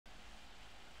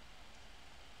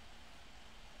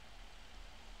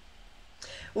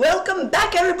Welcome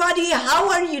back everybody, how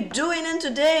are you doing? And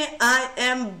today I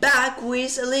am back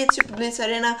with Elite SuperBlitz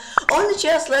Arena on the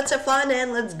chest. Let's have fun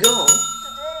and let's go.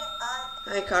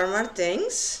 Hi Karma,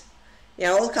 thanks.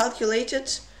 Yeah, all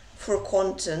calculated for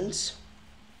content.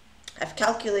 I've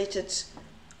calculated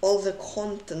all the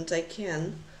content I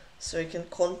can, so I can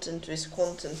content with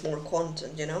content, more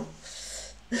content, you know.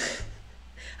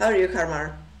 How are you,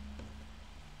 Karma?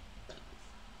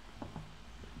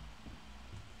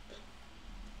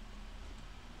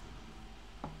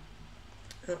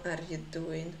 How are you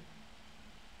doing?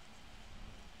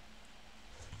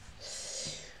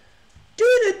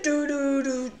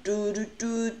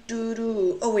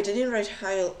 Oh wait, I didn't write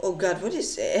hi. Oh god, what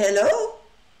is it? Hello?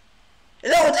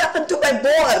 Hello, what happened to my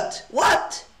board?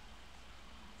 What?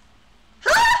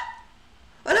 Huh?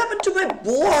 What happened to my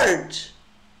board?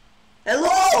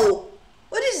 Hello?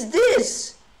 What is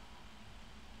this?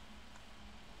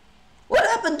 What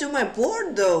happened to my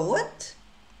board though? What?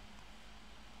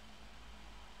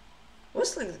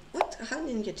 What's like, what? How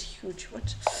did it get huge?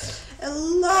 What?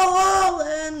 Hello all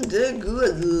and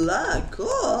good luck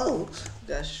all.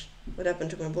 Gosh, what happened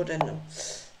to my board? I don't know.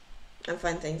 I'm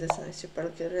fine, thanks. That's nice. You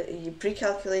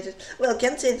pre-calculated. Well, I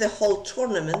can't say the whole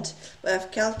tournament, but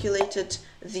I've calculated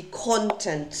the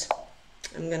content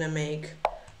I'm gonna make.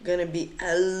 Gonna be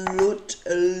a lot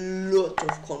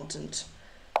of content.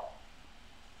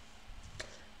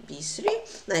 B3.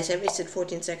 Nice, I wasted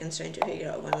 14 seconds trying to figure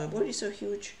out why my board is so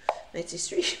huge.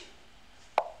 93.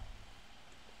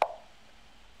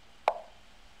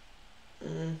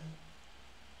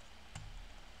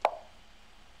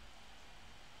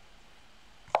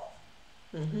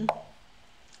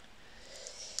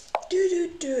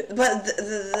 But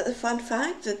the fun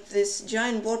fact that this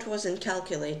giant board wasn't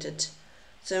calculated,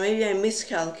 so maybe I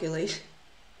miscalculated.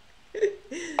 I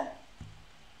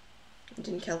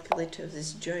didn't calculate to have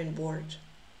this giant board.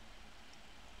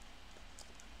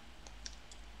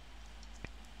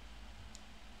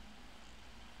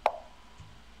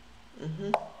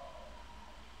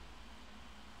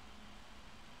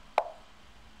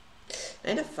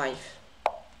 Knight of 5.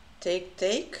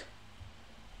 Take.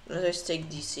 Let's take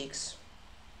d6.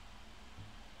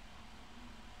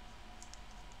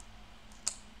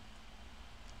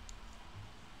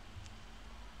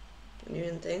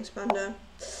 Even thanks, Panda.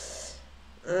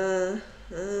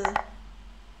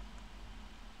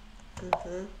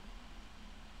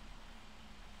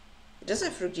 Does I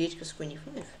forget because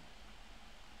 25?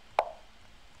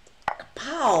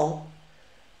 Pow!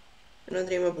 Another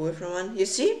dream of boy from one. You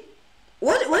see?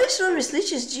 What is wrong with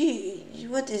Lich's G?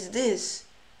 What is this?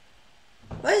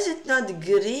 Why is it not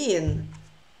green?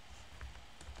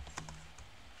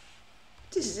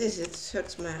 What is this? It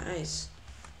hurts my eyes.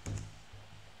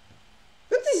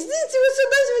 What is this? It was so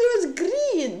nice when it was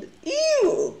green.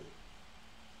 Ew!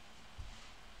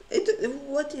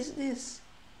 What is this?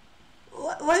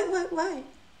 Why?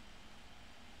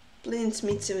 Plain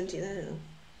Smith 17, I don't know.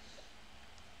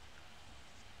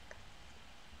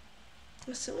 It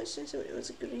was so much nicer when it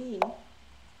was green.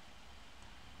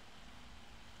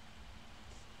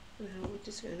 What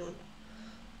is going on?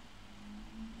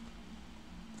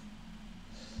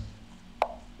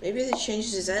 Maybe they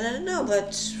changed the design, I don't know,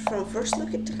 but from first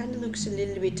look it kind of looks a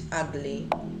little bit ugly.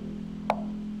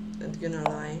 Not gonna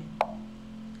lie.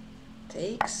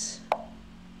 Takes.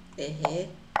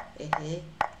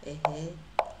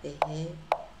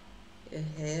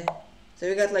 So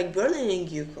we got like Berlin and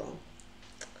Gyuko.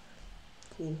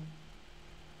 Cool.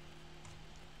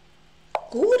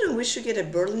 Who wouldn't wish to get a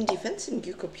Berlin defense in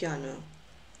Gyuko piano?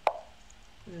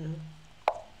 You know,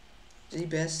 the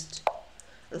best.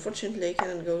 Unfortunately, I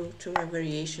cannot go to my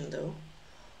variation though,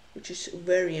 which is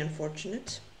very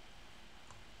unfortunate.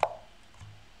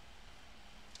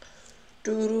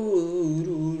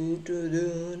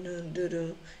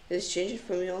 Let's change it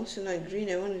for me. Also not green.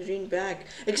 I want green back.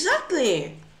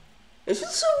 Exactly. It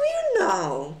feels so weird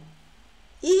now.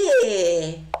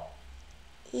 Yeah.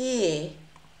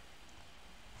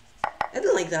 I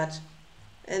don't like that.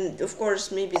 And of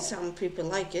course, maybe some people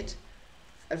like it.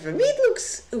 And for me, it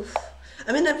looks. Oof.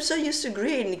 I mean, I'm so used to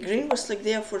green. Green was like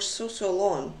there for so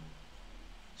long.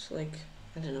 So like,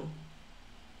 I don't know.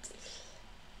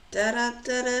 I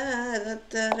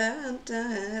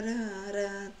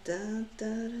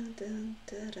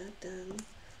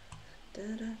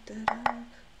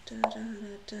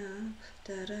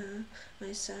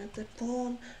sacked the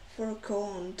pawn for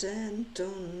content.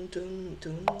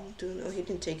 Oh, he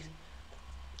didn't take.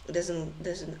 Doesn't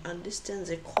understand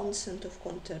the concept of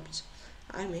concepts.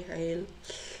 Hi, Mikhail.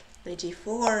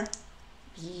 94.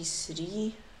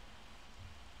 B3.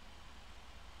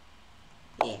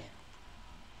 Yeah.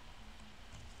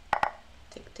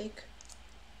 take.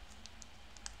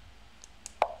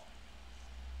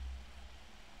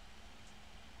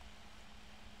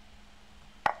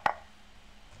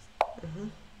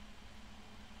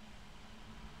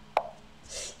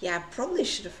 Yeah, I probably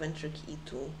should have went rook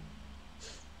e2.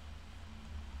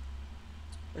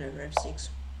 Whatever, f6.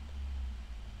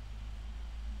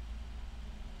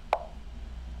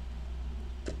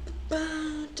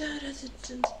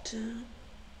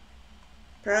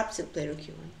 Perhaps he'll play rook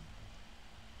e1.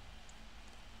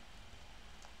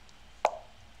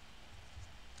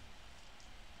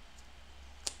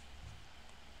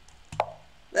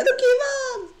 Rook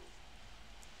e1!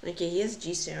 Okay, he has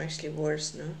g3, actually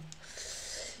worse, no?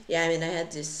 Yeah, I mean, I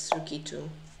had this rook e2.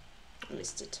 I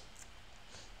missed it.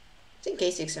 I think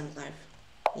a6 I'm live.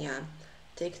 Yeah.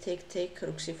 Take,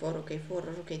 rook c4, rook a4,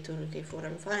 rook a2, rook a4,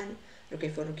 I'm fine. Rook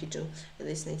a4, rook e2, and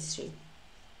this knight c3.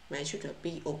 Man, should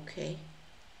be okay.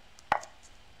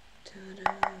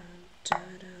 Ta-da,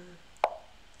 ta-da.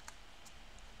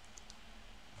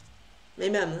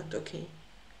 Maybe I'm not okay.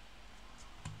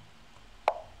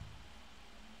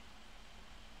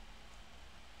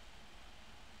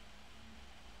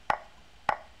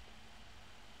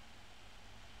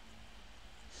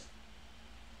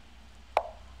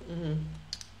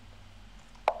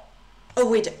 Oh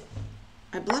wait,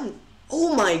 I blundered.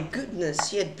 Oh my goodness,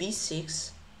 he had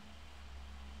b6.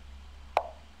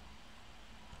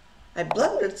 I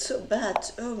blundered so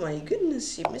bad. Oh my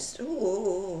goodness, he missed.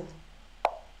 Oh.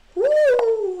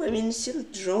 Woo! I mean, he's still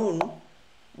drawn,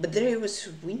 but there he was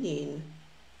winning.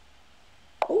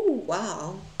 Oh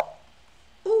wow.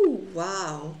 Oh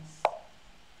wow.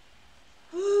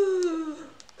 Oh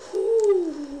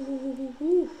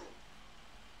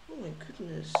my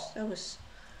goodness, that was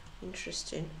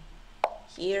interesting.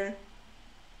 Here,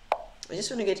 I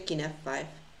just want to get king f5. I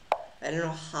don't know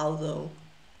how though.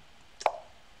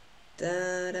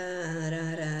 Da da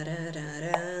da da da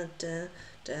da da da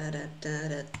da da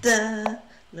da da.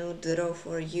 No draw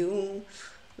for you.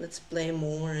 Let's play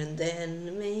more and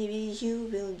then maybe you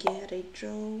will get a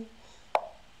draw.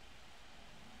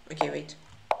 Okay, wait.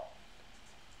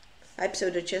 Hi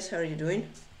PseudoChess, how are you doing?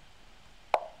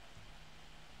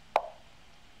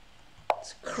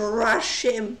 Let's crush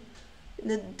him in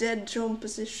a dead drone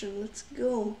position. Let's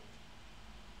go.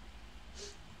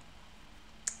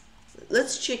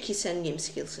 Let's check his endgame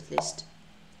skills at least.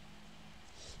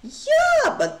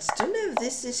 Yeah, but don't have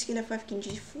this king f5 king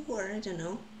g4. I don't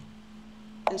know.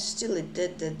 And still a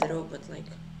dead draw, but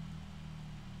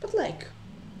like,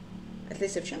 at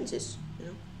least have chances, you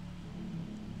know.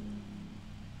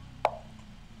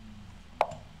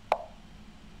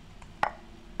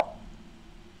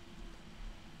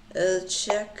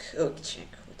 Check. Oh, check.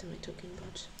 What am I talking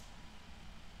about?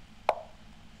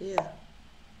 Yeah.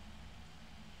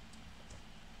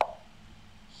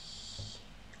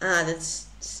 Ah, that's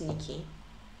sneaky.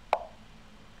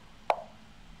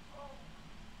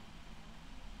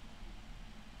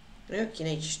 Rook in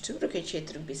h2, rook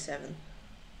h8, rook b7.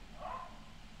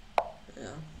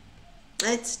 Yeah.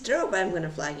 It's draw, but I'm gonna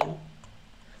flag him.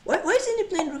 Why isn't he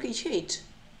playing rook h8?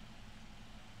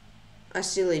 I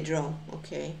still a draw,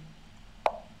 okay.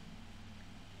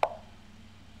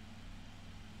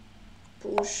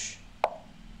 Push.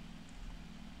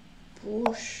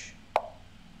 Push.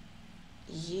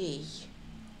 Yay.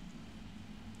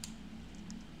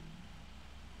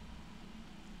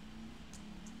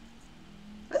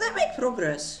 But I make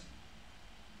progress.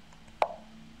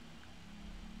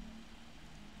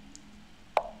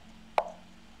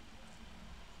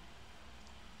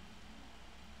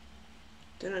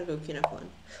 Then I'll go king f1.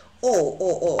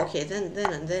 Oh, okay, then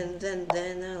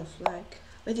I'll flag.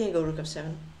 Why didn't I go rook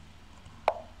f7?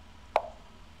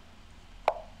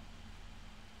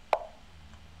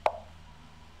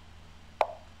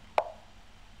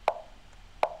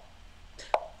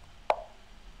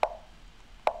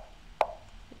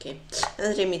 Okay,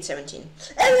 and then meet 17.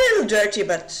 A little dirty,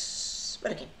 but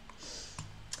okay.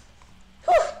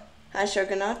 Whew. Hi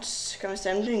Shogunat,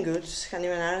 I'm doing good.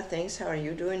 Cherniaiev, thanks. How are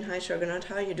you doing? Hi Shogunat,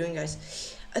 how are you doing,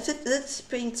 guys? I thought that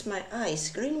paints my eyes.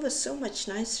 Green was so much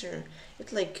nicer.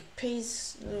 It like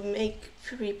make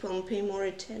people pay more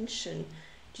attention.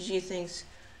 GG, thanks.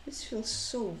 This feels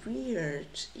so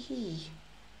weird. Eee.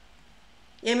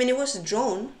 Yeah, I mean it was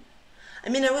drawn. I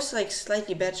mean I was like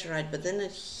slightly better, right? But then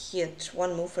he had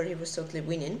one move where he was totally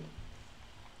winning.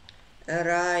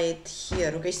 Right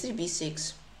here. Okay,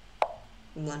 3b6.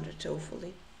 Blundered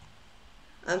awfully.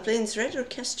 I'm playing this red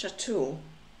orchestra too.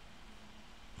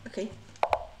 Okay.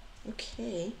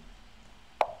 Okay.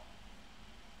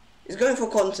 He's going for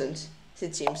content,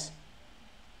 it seems.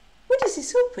 What is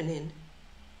this opening?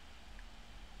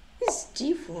 He's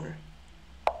d4.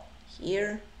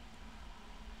 Here.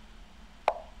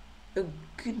 Oh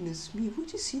goodness me,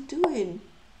 what is he doing?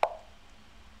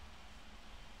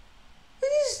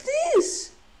 What is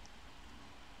this?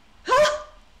 Huh?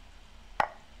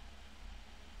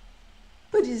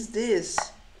 What is this?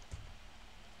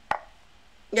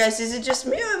 Guys, is it just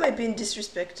me or am I being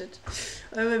disrespected?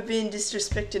 Am I being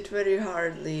disrespected very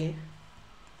hardly?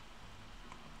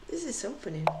 This is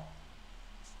opening.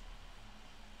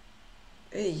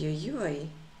 Hey, yo.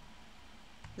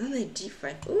 No,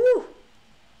 d5. Ooh!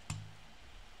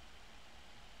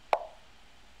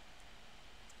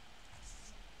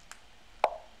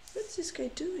 What's this guy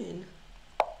doing?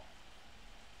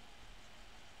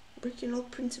 Breaking all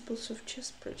principles of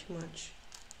chess pretty much.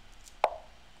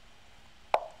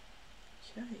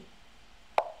 Okay.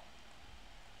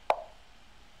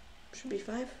 Should be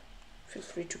 5. Feel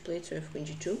free to play to f queen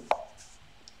g2.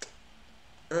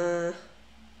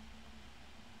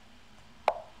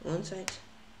 One side.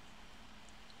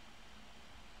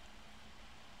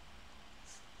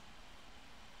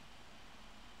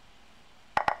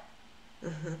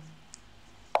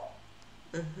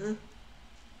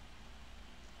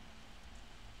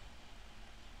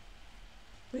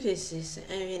 What is this?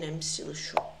 I mean, I'm still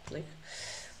shocked. Like,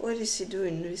 what is he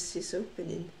doing with this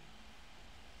opening?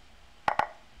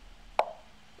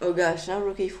 Oh gosh, now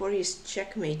rook a4 is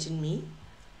checkmating me.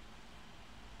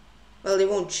 Well, he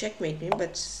won't checkmate me,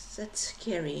 but that's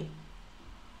scary.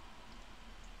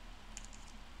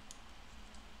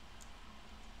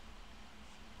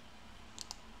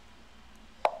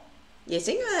 Yeah, I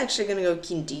think I'm actually gonna go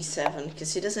king d7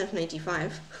 because he doesn't have knight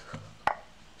e5.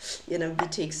 You know, b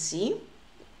takes c.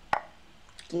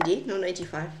 King d8, no knight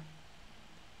e5.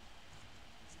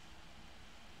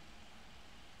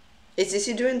 Is this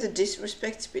he doing the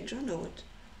disrespect speedrun or what?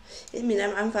 I mean,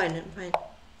 I'm fine,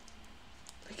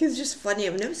 Like, it's just funny,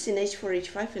 I've never seen h4,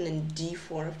 h5 and then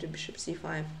d4 after bishop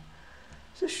c5.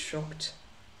 So shocked.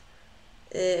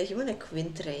 He won a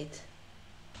queen trade.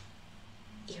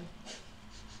 Ew.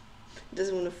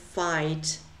 Doesn't want to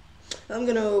fight. I'm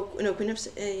gonna, no, queen f,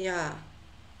 yeah.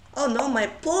 Oh no, my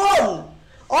pawn!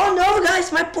 Oh no,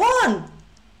 guys, my pawn!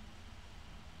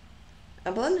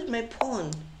 I blundered my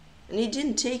pawn. And he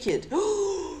didn't take it.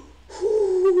 Oh,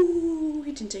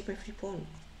 he didn't take my free pawn.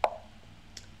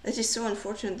 That is so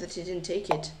unfortunate that he didn't take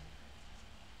it.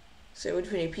 So I would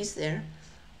win a piece there.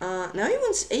 Now he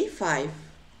wants a5.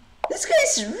 This guy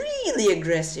is really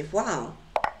aggressive. Wow.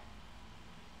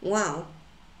 Wow.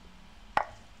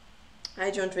 Hi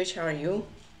John Twitch, how are you?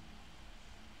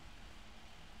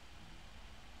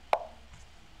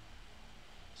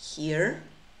 Here.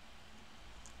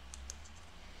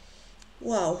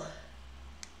 Wow.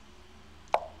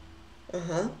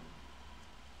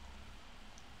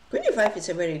 Queen e5 is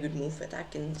a very good move,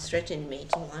 attacking, threatening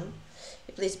mating one.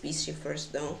 He plays bc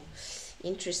first though.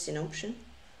 Interesting option.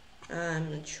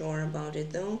 I'm not sure about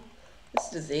it though. Let's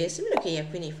do this. I mean, okay, yeah,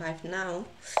 queen e5 now.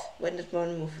 Why did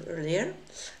one move earlier?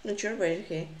 Not sure, but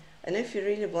okay. I know if you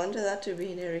really wanted that to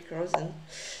be in Eric Rosen.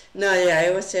 No, yeah,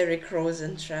 it was Eric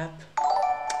Rosen trap.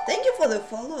 Thank you for the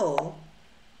follow.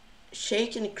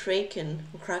 Shaken Kraken,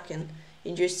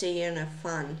 enjoy stay here and have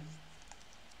fun.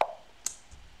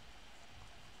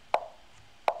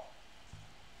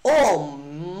 Oh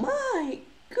my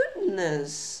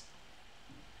goodness.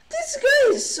 This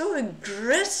guy is so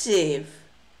aggressive.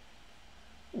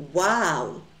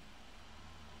 Wow.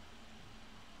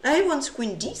 I want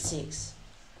queen d6.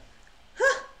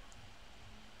 Huh.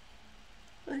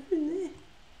 I've been there.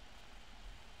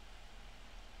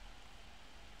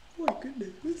 Oh my goodness,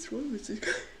 what's wrong with this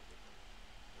guy?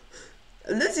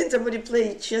 I've never seen somebody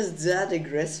play chess that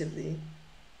aggressively.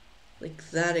 Like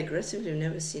that aggressively, I've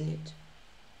never seen it.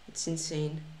 It's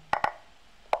insane.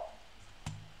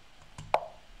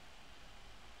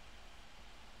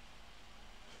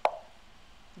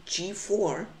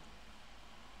 g4.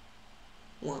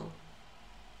 Wow.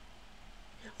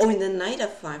 Oh, and then knight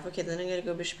f5. Okay, then I gotta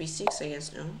go bishop e6, I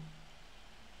guess, no?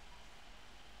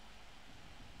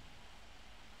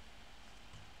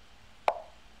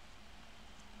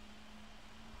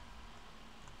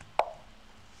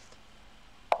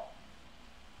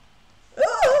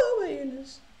 Oh my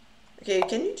goodness. Okay,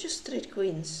 can you just trade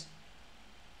queens?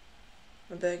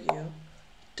 I beg you.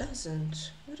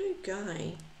 Doesn't. What a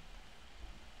guy.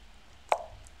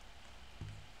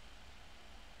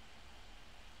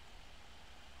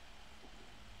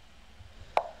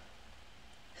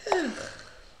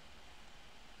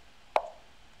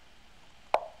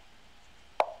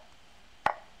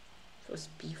 Was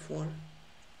b4.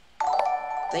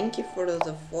 Thank you for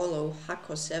the follow,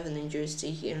 Hako7, enjoy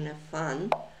stay here and have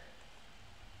fun.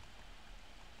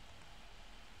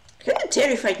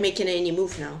 terrified making any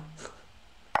move now.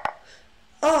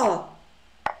 Oh!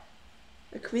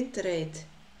 A queen trade.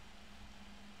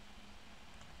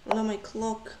 Oh no, my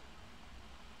clock.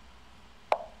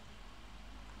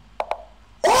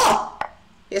 Oh!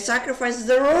 He sacrifices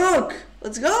the rook!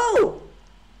 Let's go!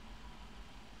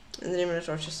 And then in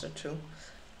Rochester too.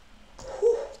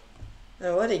 Whew.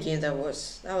 Oh, what a game that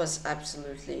was. That was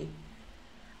absolutely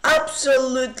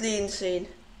insane.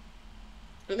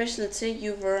 Let's say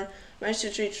you were managed to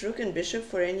trade rook and bishop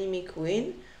for enemy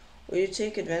queen. Will you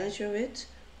take advantage of it?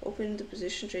 Open the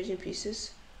position, trading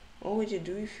pieces. What would you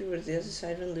do if you were the other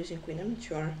side when losing queen? I'm not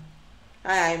sure.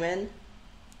 Aye, man.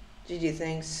 GG,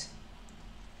 thanks.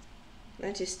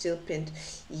 Knight is still pinned.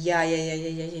 Yeah.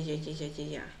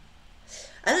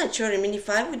 I'm not sure. I mean, if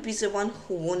I would be the one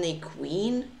who won a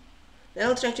queen, then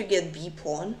I'll try to get B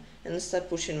pawn and start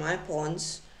pushing my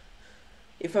pawns.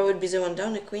 If I would be the one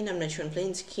down a queen, I'm not sure. I'm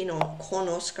playing Tykhon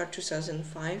Oscar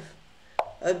 2005.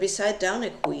 Beside down a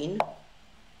queen.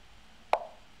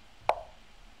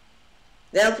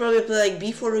 Then I'll probably play like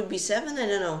b4, rook b7, I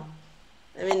don't know.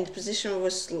 I mean, the position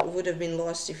would have been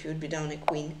lost if you would be down a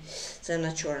queen, so I'm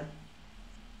not sure.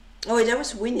 Oh wait, I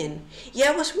was winning.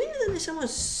 Yeah, I was winning and someone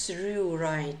threw,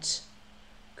 right.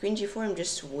 Queen g4, I'm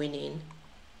just winning.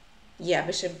 Yeah,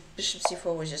 bishop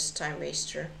c4 was just time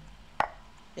waster.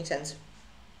 Makes sense.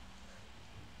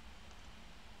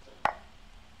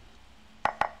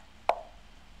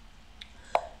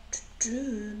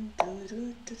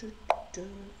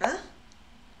 Huh?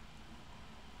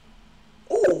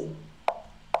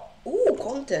 Ooh,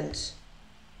 content.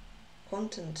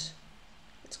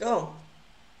 Let's go.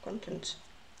 Content.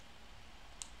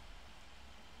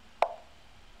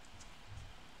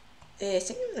 I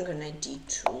think I'm gonna go knight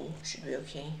d2. Should be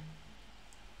okay.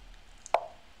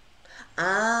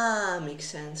 Ah, makes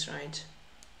sense, right?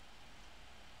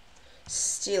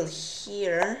 Still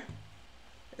here.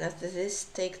 And after this,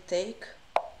 take.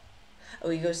 Oh,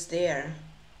 he goes there.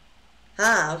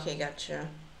 Ah, okay, gotcha.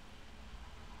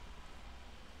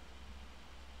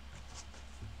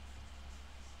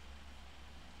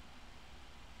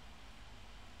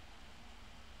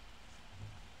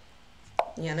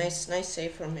 Yeah, nice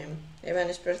save from him.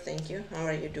 Grandmaster, thank you. How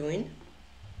are you doing?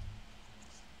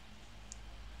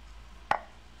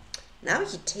 Now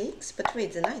he takes, but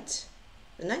wait, the knight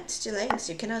still hangs.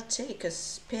 You cannot take a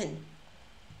spin.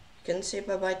 You can say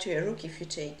bye-bye to your rook if you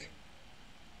take.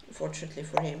 Unfortunately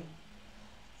for him.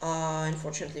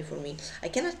 Unfortunately for me. I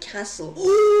cannot castle.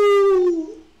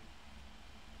 Ooh!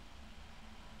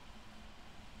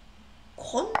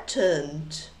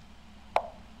 Content.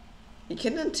 You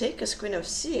cannot take a queen of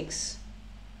 6.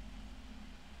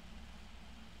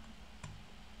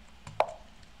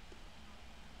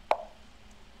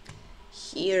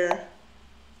 Here.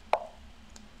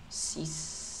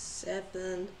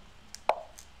 c7.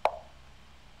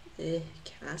 The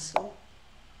castle.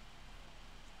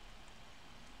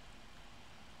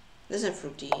 There's a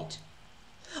rook d8.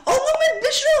 Oh no, my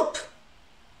bishop!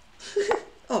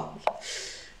 Oh,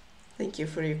 thank you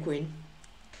for your queen.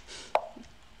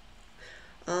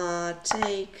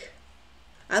 Take.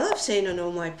 I love saying I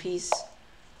know my piece.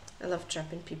 I love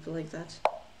trapping people like that.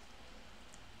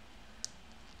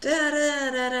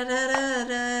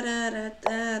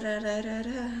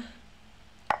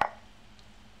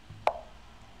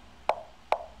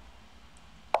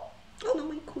 Oh no,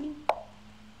 my queen.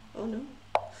 Oh no.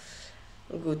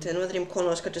 Oh, good. And with him,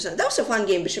 that was a fun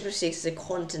game. Bishop f6. The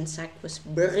content sack was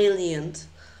brilliant.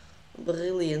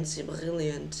 Brilliancy.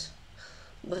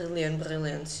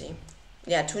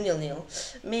 Yeah,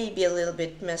 2-0. Maybe a little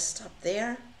bit messed up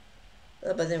there.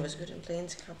 But then it was good in playing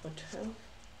Capo 12.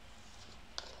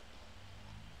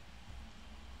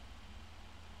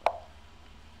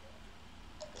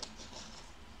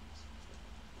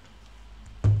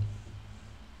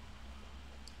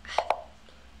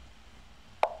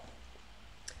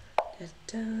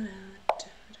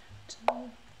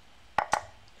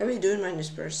 How are you doing,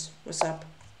 Grandmaster? What's up?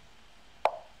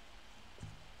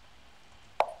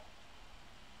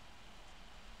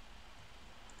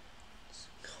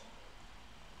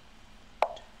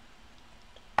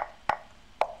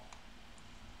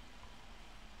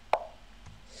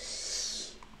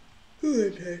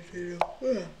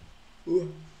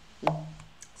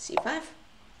 C5.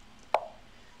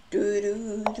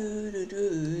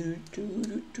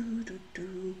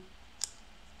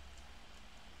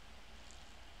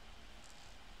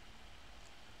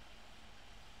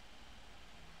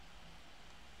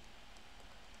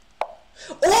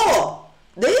 Oh,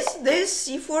 this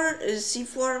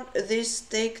c4 this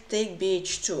take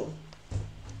bh2.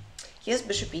 He has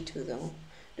bishop e2 though.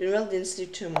 Doing well, didn't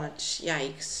sleep too much.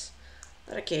 Yikes.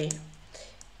 Okay.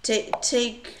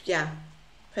 Yeah.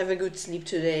 Have a good sleep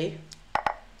today.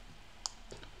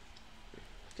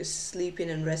 Because sleeping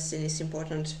and resting is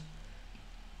important.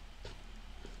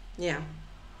 Yeah.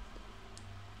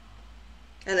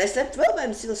 And I slept well, but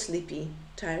I'm still sleepy,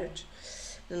 tired.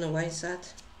 Don't know why is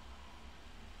that.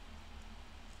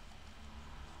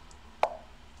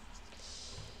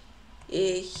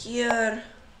 Here.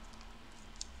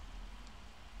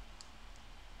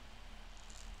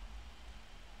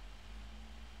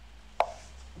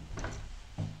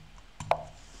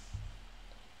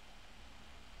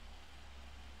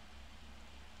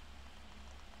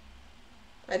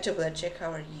 PeshkaCh,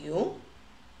 how are you?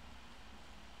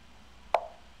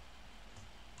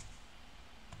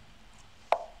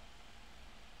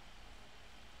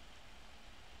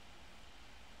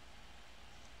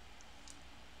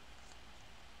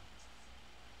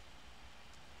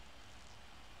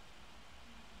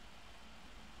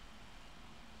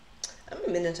 I'm a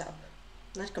minute up.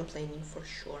 Not complaining for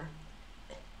sure.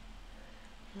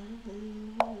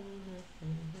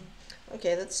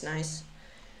 Okay, that's nice.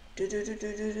 I'll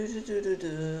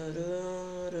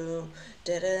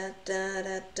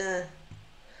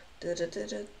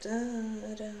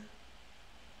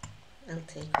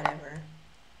take whatever.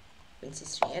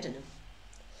 Princess 3, I don't know.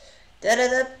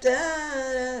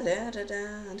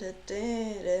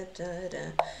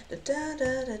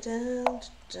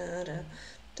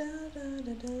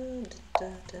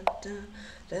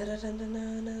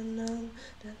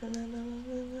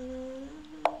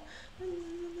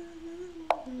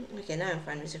 Okay, now I'm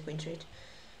fine with the queen trade.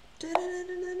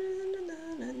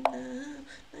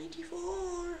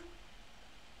 94.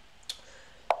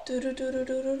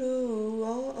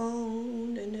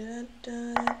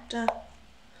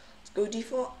 Let's go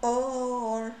d4.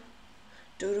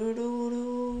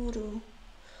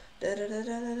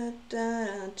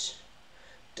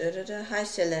 Hi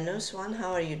Selenos 1,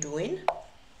 how are you doing?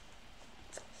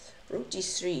 Rook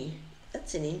d3.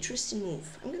 That's an interesting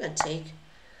move. I'm gonna take.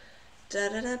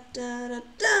 F5.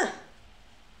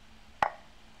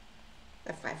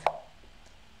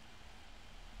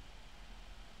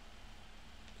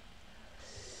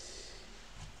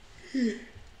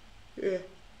 Yeah.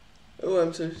 Oh,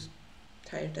 I'm so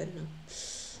tired. I know.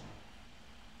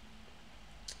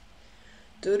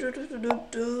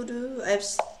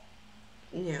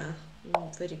 Yeah,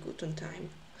 I'm very good on time.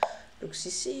 Rook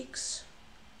c6.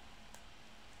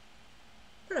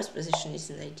 First position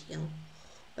isn't ideal,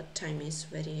 but time is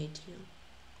very ideal.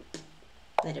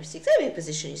 Knight f6. I mean,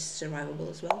 position is survivable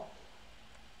as well.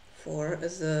 For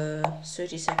the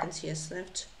 30 seconds he has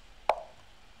left,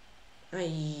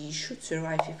 I should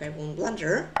survive if I won't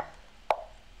blunder.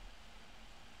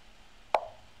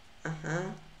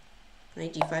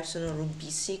 Knight d5, so now rook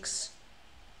b6.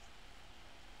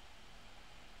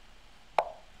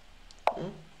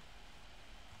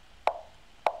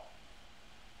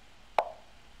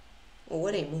 Oh,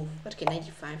 what a move. Okay, knight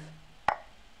d5.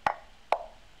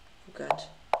 Oh god.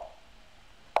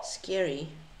 Scary.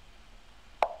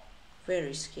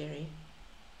 Very scary.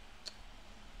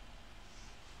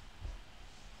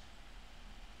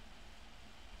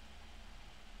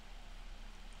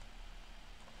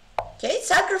 Okay,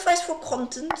 sacrifice for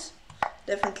content.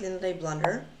 Definitely not a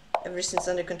blunder. Everything's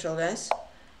under control, guys.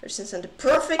 Everything's under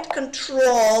perfect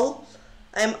control.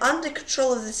 I am under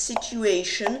control of the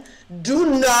situation. Do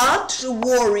not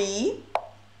worry.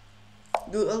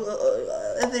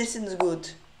 Everything's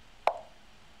good.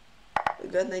 We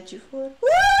got knight g4. So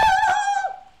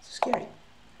scary.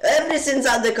 Everything's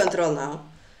under control now.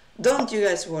 Don't you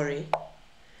guys worry.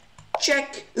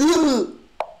 Check.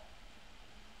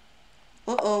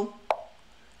 Uh-oh.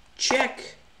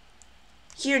 Check.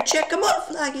 Here, check. Come on,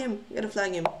 flag him. You gotta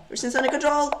flag him. Everything's under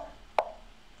control.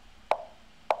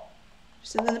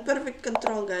 Everything's under perfect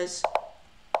control, guys.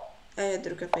 I had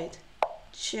rook f8.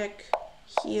 Check.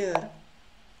 Here.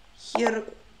 Here.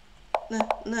 No.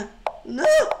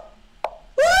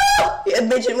 He had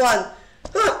mate 1.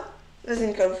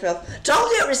 Everything comes fell.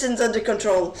 Told you everything's under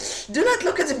control. Do not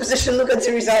look at the position, look at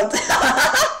the result.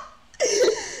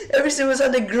 Everything was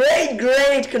under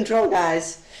great control,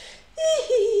 guys.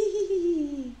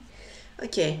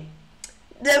 Okay.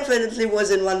 Definitely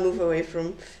wasn't one move away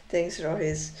from. Thanks,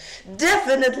 Rohis.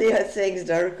 Definitely, thanks,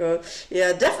 Darko.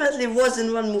 Yeah, definitely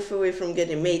wasn't one move away from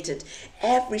getting mated.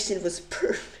 Everything was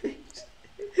perfect.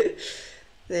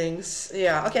 Thanks.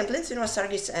 Yeah, okay, I'm playing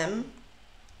Sargis M.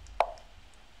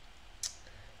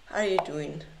 How are you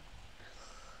doing?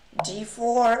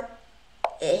 d4.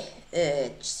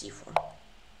 c4.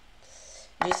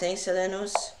 Do you think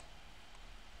Selenos?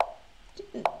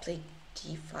 Didn't play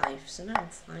d5, so now I'm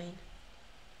fine.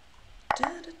 Da,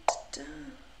 da, da, da.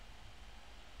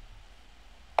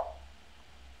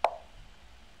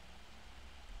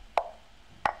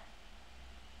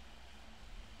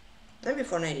 Knight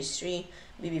before knight is 3,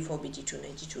 b before bt2,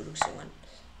 knight d2, rook c1.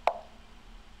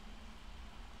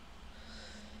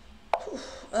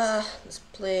 Let's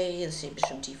play, let's say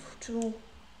bishop d2.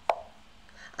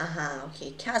 Aha,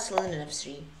 okay, castle and an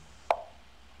f3.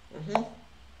 I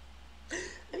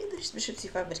mean, there's bishop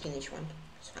c5, but king h1.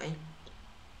 It's fine.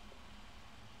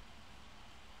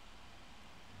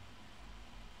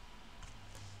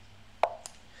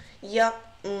 Yeah,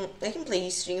 I can play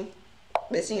e3,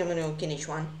 but I think I'm gonna go king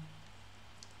h1.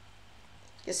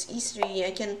 Because e3,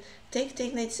 I can take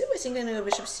knight c2, I think I'm gonna go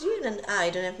bishop c3, and then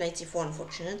I don't have knight c4,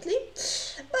 unfortunately.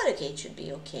 But okay, it should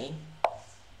be okay.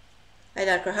 Hi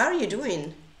Darko, how are you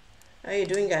doing? How are you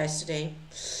doing, guys, today?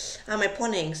 My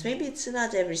pawn hangs. Maybe it's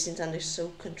not everything under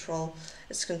so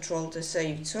as controlled as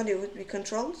I thought it would be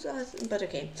controlled, but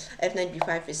okay. I have knight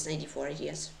b5 with knight d4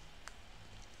 ideas.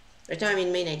 Right now, I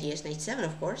mean, main idea is knight 7,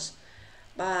 of course.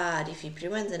 But if he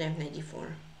prevents, then I have knight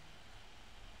d4.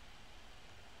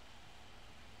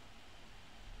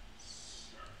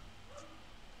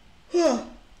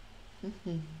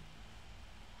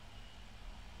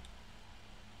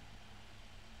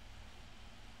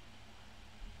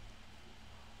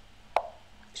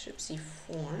 Bishop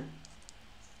c4.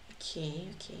 Okay,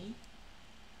 okay.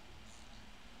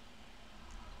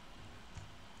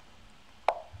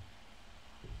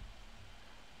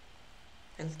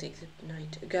 I'll take the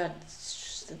knight. God,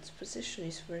 that position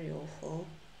is very awful.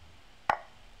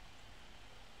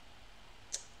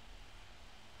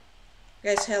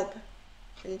 Guys, help.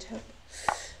 I need help.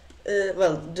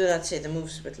 Well, do not say the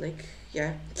moves, but like,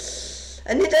 yeah.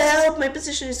 I need help. My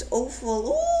position is awful.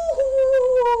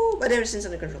 Ooh, but everything's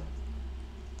under control.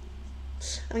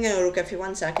 I'm gonna rook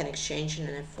f1 so I can exchange and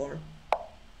then f4.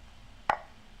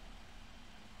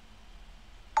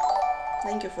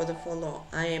 Thank you for the follow.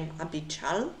 I am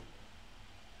Abichal.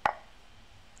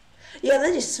 Yeah,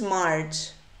 that is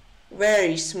smart.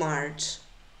 Very smart.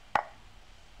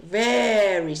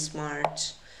 Very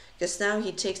smart. Because now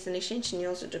he takes an exchange and he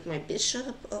also took my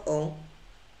bishop. Uh-oh.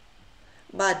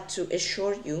 But to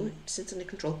assure you, it's under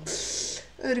control.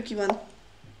 Rook e1.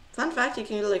 Fun fact, you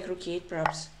can go like rook e8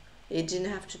 perhaps. You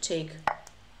didn't have to take.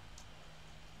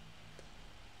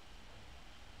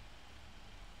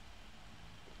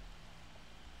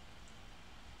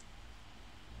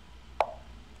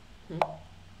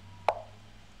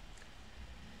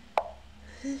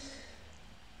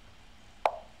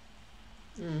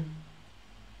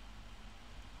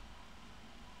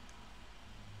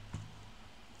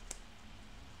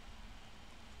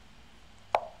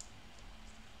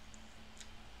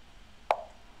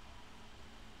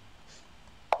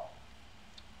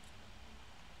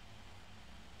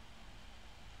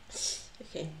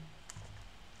 Okay.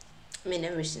 I mean,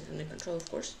 everything's under control, of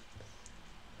course.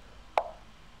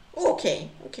 Okay,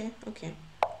 okay, okay.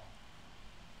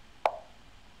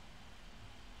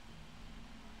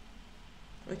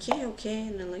 Okay, okay,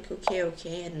 and then like, okay,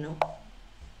 okay, I don't know.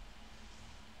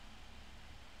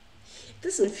 It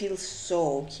doesn't feel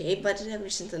so okay, but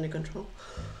everything's under control.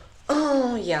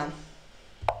 Oh, yeah.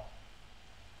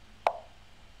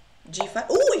 G5.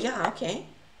 Oh, yeah, okay.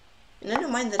 And I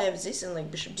don't mind that I have this and like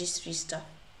bishop g3 stuff.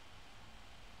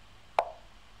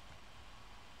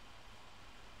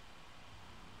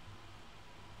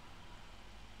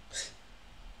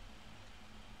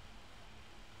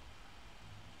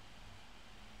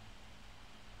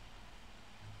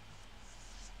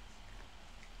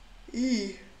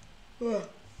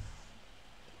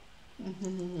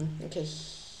 Okay,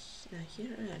 now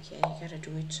here, okay, I gotta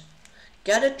do it.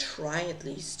 Gotta try at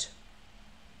least.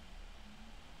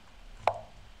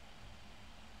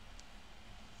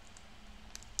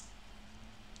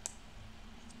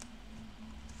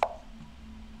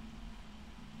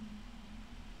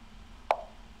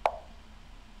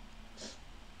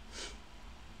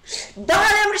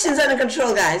 Everything's under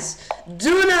control, guys.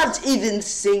 Do not even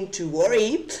think to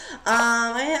worry.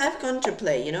 I have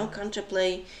counterplay, you know,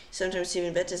 counterplay sometimes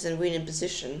even better than winning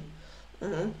position.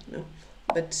 No,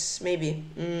 but maybe.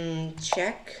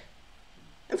 Check.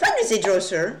 I'm fine with a draw,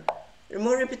 sir.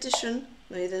 More repetition.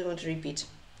 No, he doesn't want to repeat.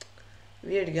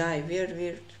 Weird guy,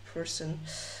 weird person.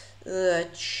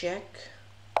 Check.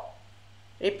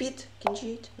 Repeat. Can you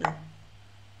cheat? No.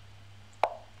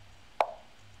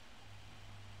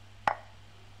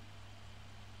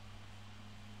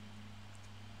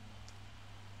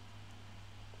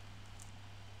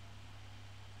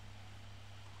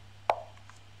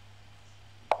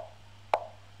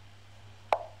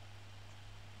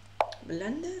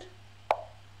 Blunder?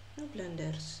 No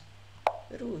blunders.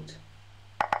 Rude.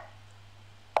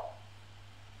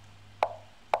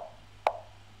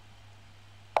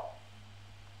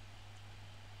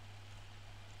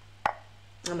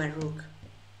 Oh, my rook.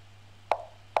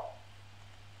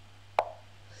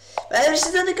 But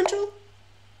everything's under control.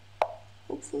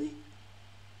 Hopefully.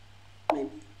 Maybe.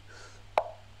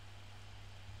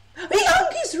 He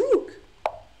hung his rook!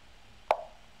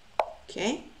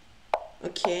 Okay.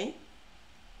 Okay.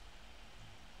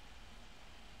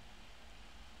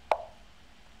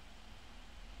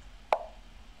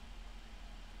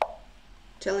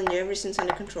 Telling you everything's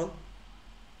under control.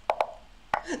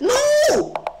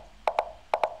 No!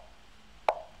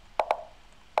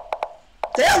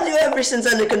 Tell you everything's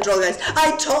under control, guys.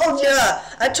 I told you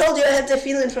I had the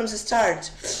feeling from the start.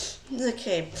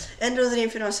 Okay, end of the game,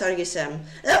 final Sargisem.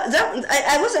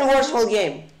 I wasn't worse whole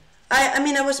game. I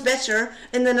mean, I was better,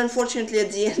 and then unfortunately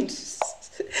at the end,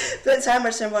 that's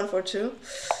Hammersen 142.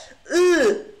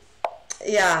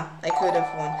 Yeah, I could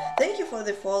have won. Thank you for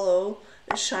the follow,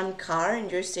 Shankar.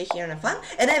 Enjoy, stay here and have fun.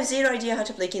 And I have zero idea how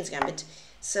to play King's Gambit,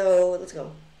 so let's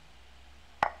go.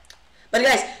 But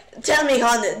guys, tell me,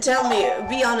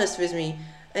 be honest with me.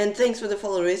 And thanks for the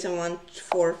follow,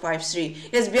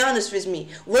 Reason1453. Yes, be honest with me.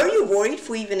 Were you worried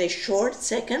for even a short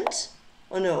second?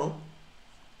 Or no?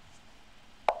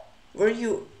 Were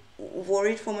you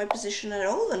worried for my position at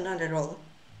all or not at all?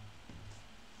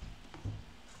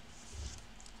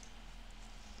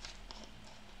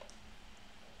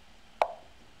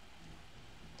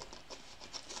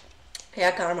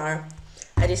 Yeah, Karmar.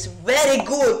 That is very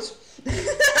good.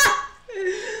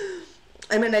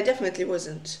 I mean, I definitely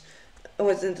wasn't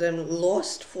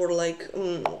lost for like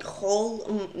whole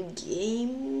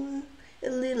game. A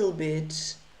little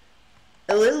bit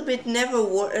never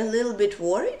a little bit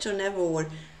worried or never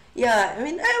worried. Yeah, I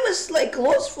mean, I was like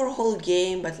lost for whole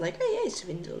game, but like, oh yeah, it's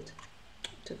swindled.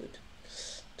 Too good.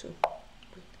 Too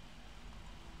good.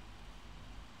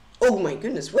 Oh my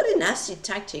goodness, what a nasty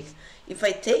tactic. If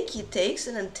I take, he takes,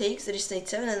 and then takes, there is knight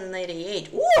 7 and then knight a8.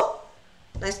 Whoa!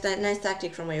 Nice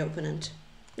tactic from my opponent.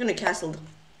 I'm gonna castle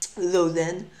though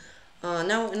then.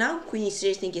 Now queen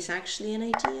e3 I think is actually an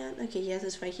idea. Okay, yeah,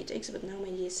 that's why he takes, but now my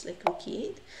idea is like rook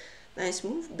e8. Nice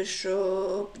move.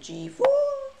 Bishop g4.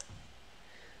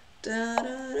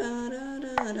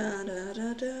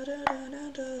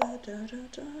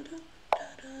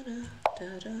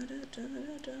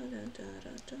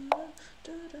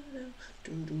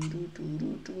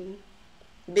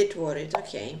 Bit worried,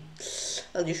 okay.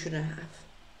 Well, you shouldn't have.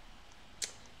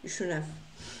 You shouldn't have.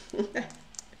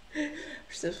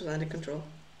 This was under control.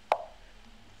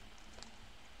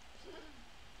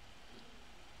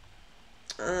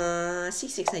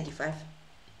 C6 95.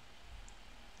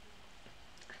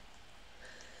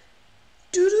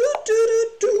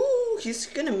 He's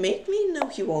gonna mate me? No,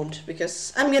 he won't,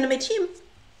 because I'm gonna mate him.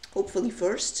 Hopefully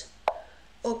first.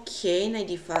 Okay,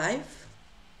 95.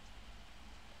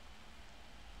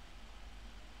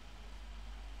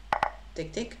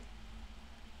 Tick tick.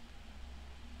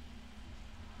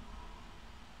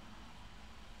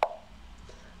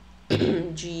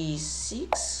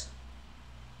 G6.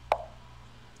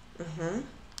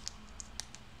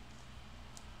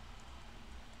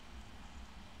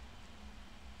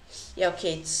 Yeah,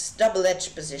 okay, it's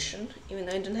double-edged position. Even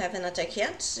though I don't have an attack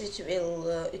yet, it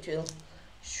will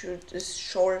should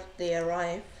shortly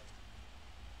arrive.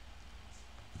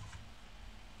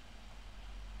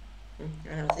 I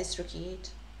don't know, this rook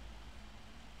e8.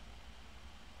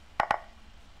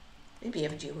 Maybe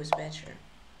FG was better.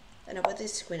 I know, but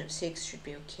this queen of 6 should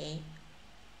be okay.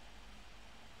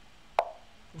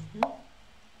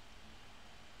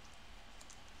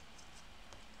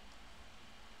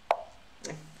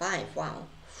 F5, wow.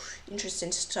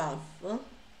 Interesting stuff. Huh?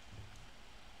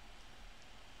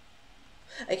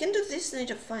 I can do this knight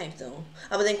f5 though.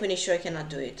 Oh, but then queen e2 I cannot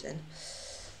do it then.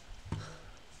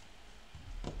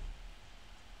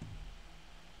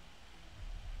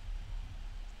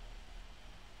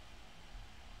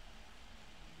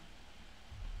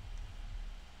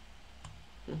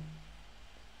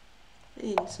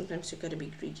 And sometimes you gotta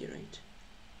be greedy, right?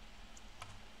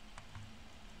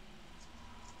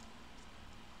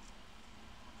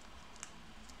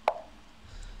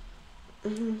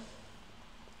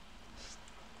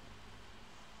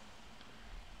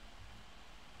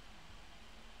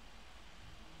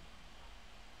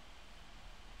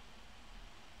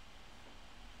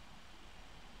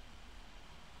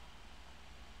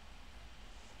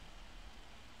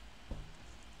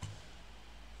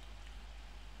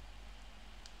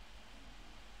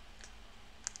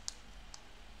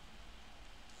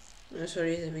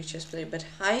 Sorry, the big chess play, but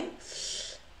hi.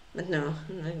 But no,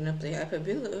 I'm not gonna play Hyper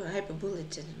Bullet. I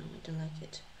don't know, I don't like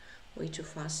it. Way too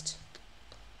fast.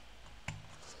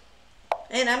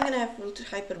 And I'm gonna have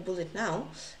Hyper Bullet now,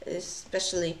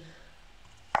 especially.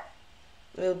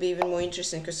 It will be even more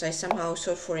interesting because I somehow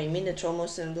saw for a minute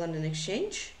almost in London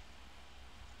Exchange.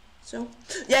 So,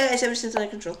 yeah guys, everything's under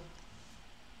control.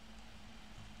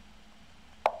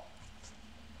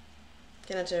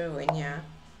 Cannot ever win, yeah.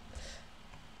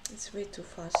 It's way too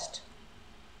fast.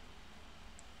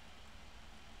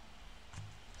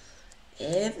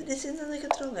 Everything's under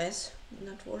control, guys. Do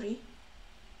not worry.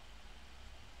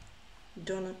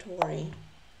 Do not worry.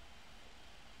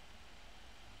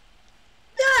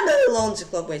 Yeah, I'm not alone, the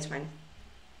clock waits fine.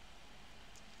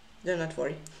 Do not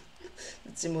worry.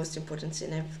 That's the most important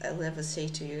thing I'll ever say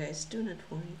to you guys. Do not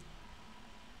worry.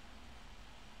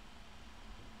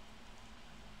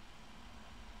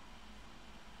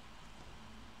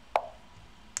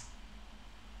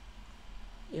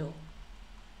 Yo.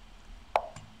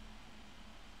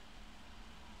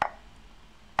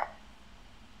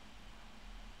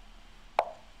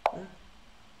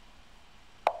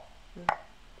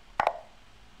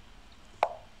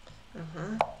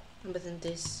 But then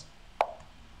this.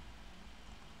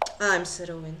 I'm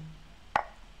throwing.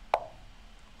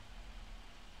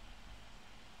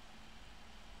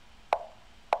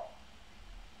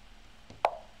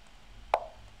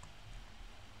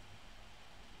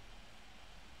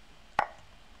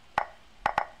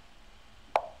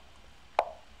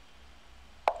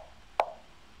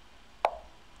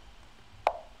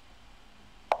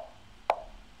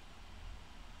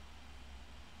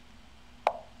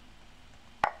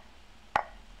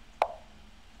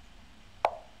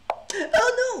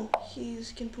 Oh no! He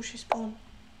can push his pawn.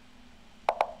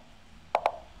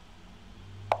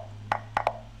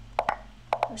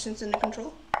 Everything's under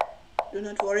control. Do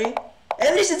not worry.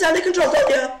 Everything's under control, told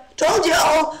you! Told you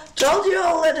all! Told you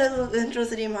all! Intro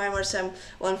 3 Mimar Sam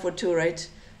 1 for 2, right?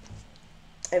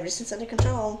 Everything's under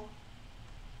control.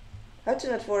 How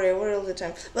to not worry? I worry all the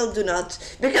time. Well, do not.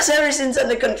 Because everything's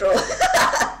under control.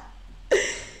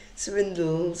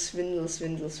 Swindle, swindle,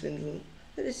 swindle, swindle.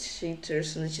 It's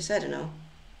cheaters and it's just, I don't know.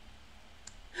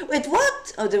 Wait,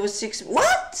 what? Oh, there was 6.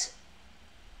 What?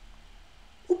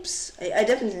 Oops. I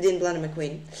definitely didn't blunder my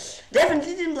queen.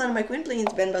 Definitely didn't blunder my queen playing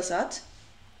Ben Bassat.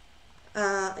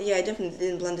 Yeah, I definitely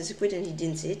didn't blunder the queen and he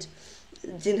didn't see it.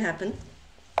 It didn't happen.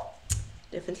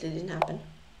 Definitely didn't happen.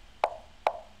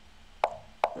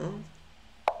 Oh.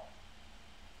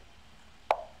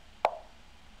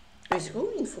 He's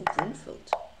going for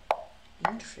Grunfeld.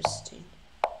 Interesting.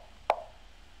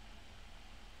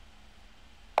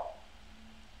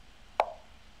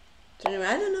 Anyway,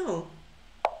 I don't know.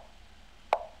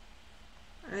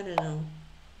 I don't know.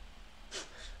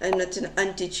 I'm not an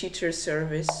anti-cheater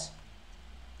service.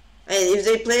 And if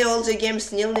they play all the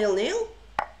games nil,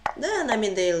 then I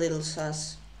mean they're a little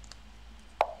sus.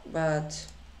 But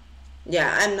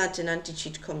yeah, I'm not an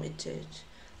anti-cheat committed.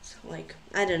 So like,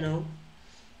 I don't know.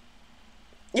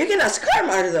 You can ask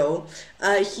Karmar though.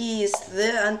 He is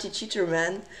the anti-cheater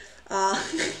man.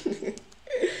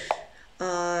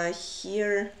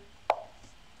 Here.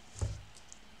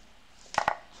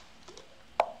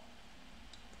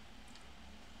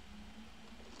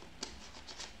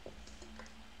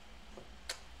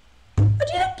 I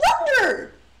did a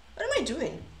blunder! What am I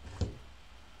doing?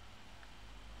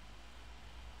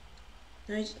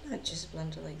 No, I did not just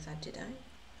blunder like that, did I?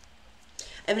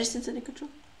 Everything's under control.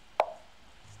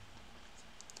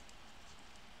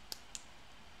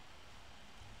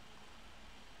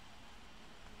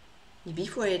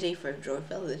 Before I had a5 draw, I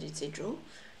felt that it's a draw.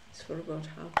 I forgot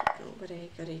how to draw, but I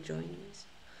got a draw anyways.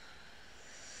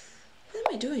 What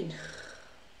am I doing?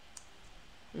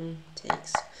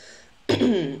 Takes.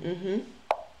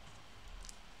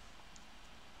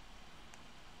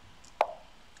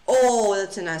 Oh,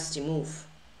 that's a nasty move.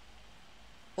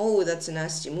 Oh, that's a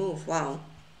nasty move. Wow.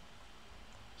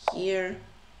 Here.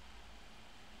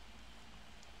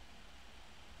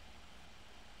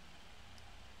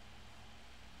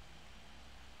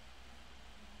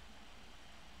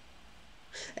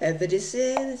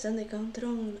 Everything is under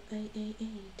control.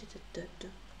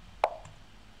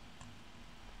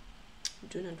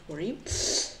 Do not worry.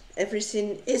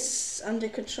 Everything is under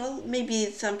control.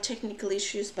 Maybe some technical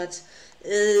issues, but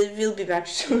we'll be back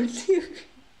shortly.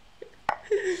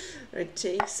 It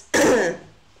takes. I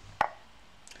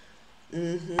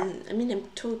mean, I'm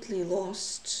totally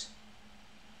lost.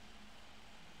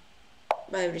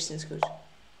 But everything's good.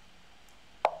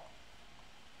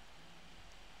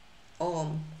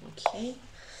 Okay.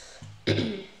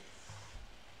 I'm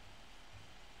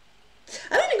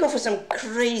gonna go for some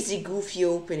crazy goofy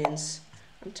openings.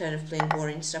 I'm tired of playing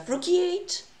boring stuff. Rook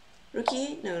e8. Rook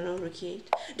e8? No, rook e8.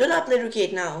 Do not play rook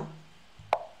e8 now.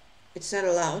 It's not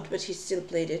allowed, but he still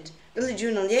played it. Totally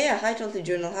Journal. Yeah, hi Totally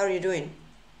Journal. How are you doing?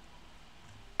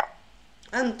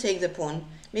 I'll take the pawn.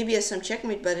 Maybe as some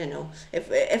checkmate, but I know. If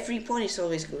a free pawn is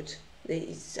always good.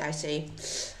 I say.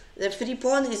 The free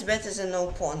pawn is better than no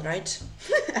pawn, right?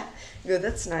 Good,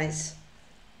 that's nice.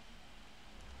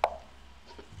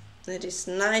 That is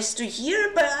nice to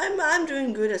hear, but I'm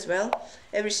doing good as well.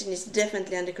 Everything is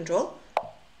definitely under control.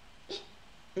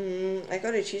 I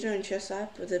got a cheater on chess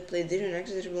app that played there and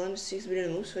actually belonged to 6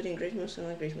 billion moves, fighting great moves and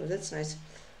not great moves. That's nice.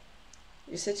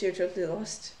 You said you're totally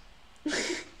lost.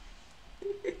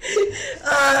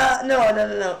 No, no,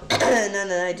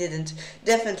 I didn't.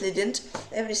 Definitely didn't.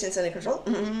 Everything's under control.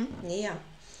 Yeah.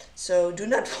 So do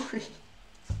not worry.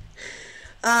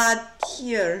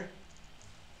 Here.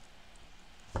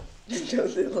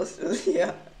 Totally lost.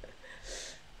 Yeah.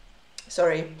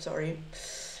 Sorry.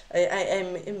 I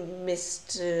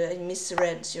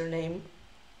misread your name.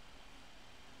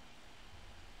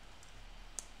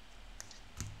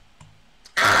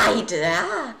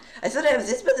 I thought I have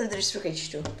this, but then there's rook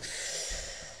h2.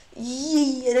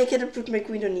 Yeah, and I cannot put my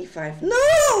queen on e5.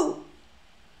 No!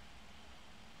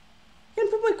 I can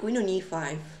put my queen on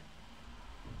e5.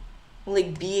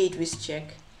 Like b8 with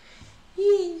check.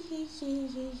 Yeah.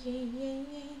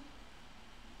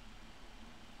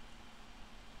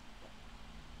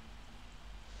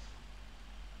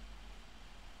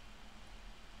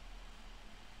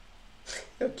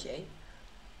 Okay.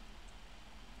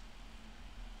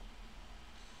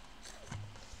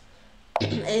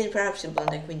 And perhaps in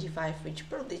blunder queen d5, which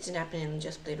probably isn't happening, and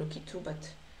just play rook e2,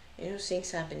 but you know,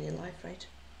 things happen in life, right?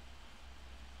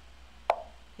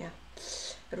 Yeah,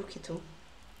 rook e2.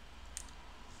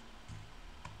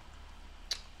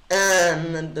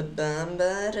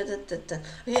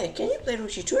 Okay, can you play rook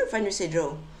e2 and finally say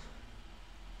draw?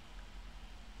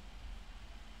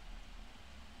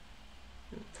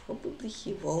 Probably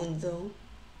he won't though.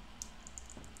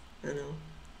 I know.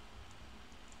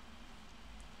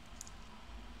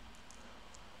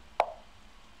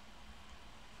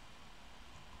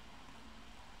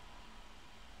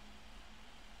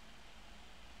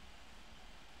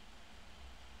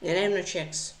 And I have no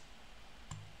checks.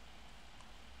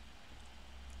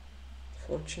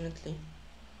 Fortunately.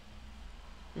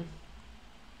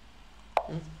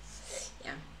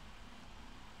 Yeah.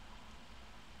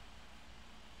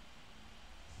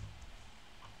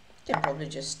 Can probably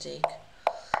just take.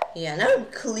 Yeah, now I'm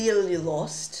clearly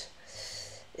lost.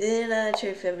 And I'm not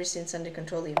sure if everything's under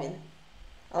control even.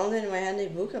 I own in my hand a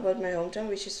book about my hometown,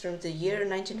 which is from the year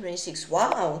 1926.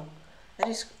 Wow! That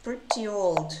is pretty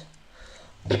old.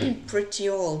 Pretty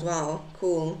old, wow,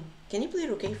 cool. Can you play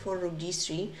rook a4, rook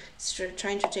d3? It's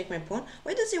trying to take my pawn.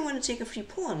 Why does he want to take a free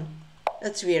pawn?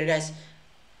 That's weird, guys.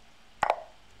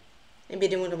 Maybe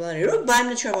they want to bloody rook, but I'm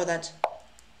not sure about that.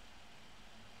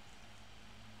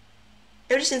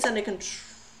 Everything's under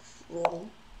control.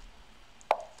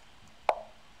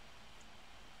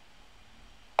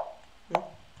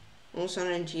 Almost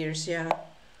 100 years, yeah.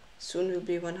 Soon will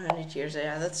be 100 years,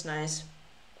 yeah, that's nice.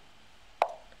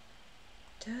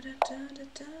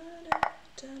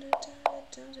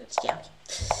 Yeah.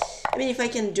 I mean, if I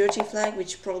can dirty flag,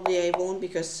 which probably I won't,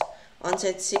 because on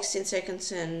said 16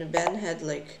 seconds and Ben had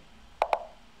like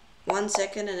 1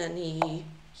 second and then he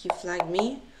flagged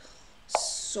me.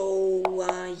 So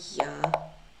yeah.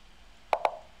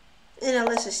 And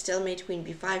unless I stalemate queen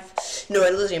b5. No,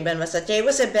 I'm losing Ben was that. Yeah, it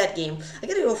was a bad game. I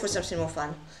gotta go for something more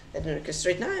fun. I don't know, because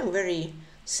right now I'm very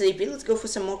sleepy. Let's go for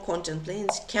some more content. Playing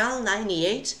Cal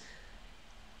 98.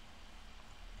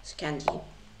 Scandi.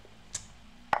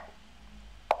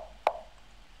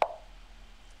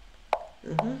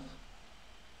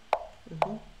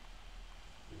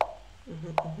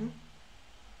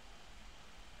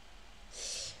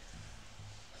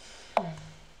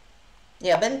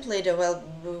 Yeah, Ben played well.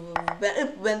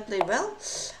 Ben played well.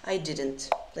 I didn't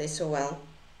play so well.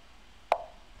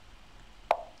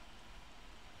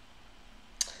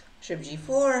 Bishop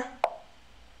g4.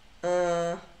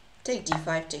 Take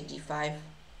d5. Take d5.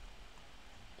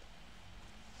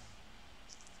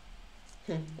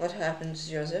 What happens,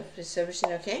 Joseph? Is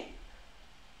everything okay?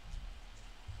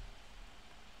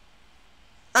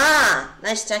 Ah,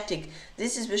 nice tactic.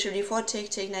 This is bishop d4.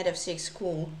 Take knight f6.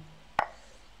 Cool.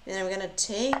 And I'm gonna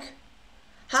take.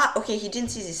 Ha! Okay, he didn't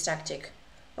see this tactic.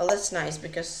 Well, that's nice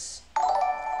because.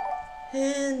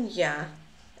 And yeah.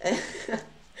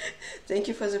 Thank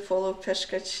you for the follow,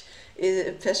 PeshkaCh.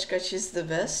 PeshkaCh is the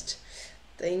best.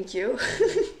 Thank you.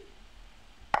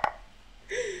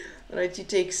 Right, he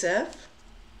takes f.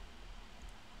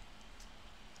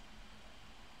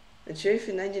 Cherniaiev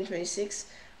in 1926.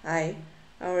 Hi,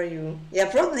 how are you? Yeah,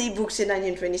 probably books in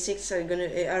 1926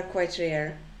 are quite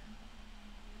rare.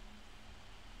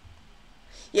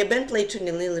 Yeah, Ben played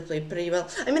 2-0, Lily played pretty well.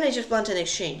 I mean, I just want an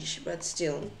exchange, but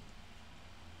still.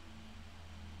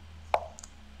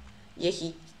 Yeah,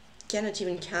 he cannot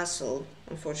even castle,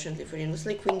 unfortunately for him. Looks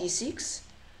like Queen D6.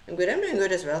 I'm good, I'm doing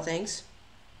good as well, thanks.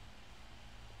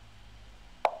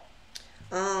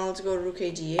 Let's go Rook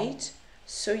A D8.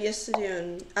 So yesterday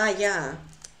on... yeah.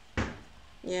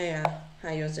 Yeah.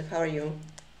 Hi, Joseph, how are you?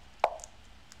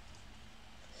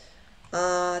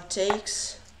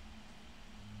 Takes...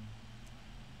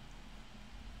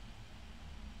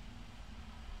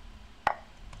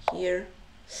 Here.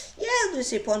 Yeah, I'll do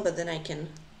C pawn, but then I can...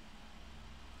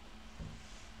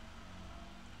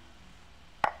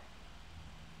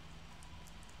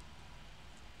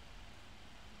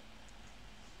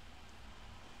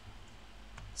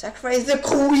 Sacrifice the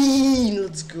queen!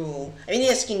 Let's go. I mean, he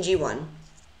has king G1.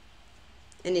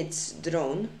 And it's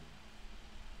drone.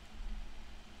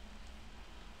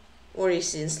 Or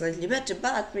he's in slightly better,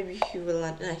 but maybe he will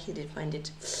not... he did find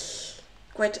it.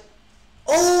 Quite...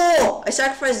 Oh! I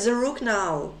sacrificed the rook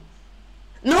now.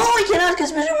 No, I cannot,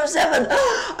 because bishop f7.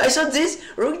 I saw this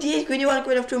rook d8, queen e1,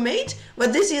 queen f2 mate,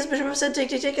 but this is bishop f7,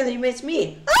 take, and he mates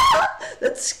me.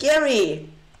 That's scary.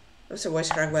 That's a voice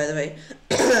crack, by the way.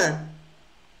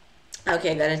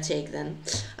 Okay, I gotta take then.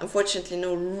 Unfortunately,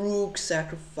 no rook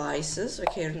sacrifices.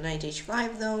 Okay, knight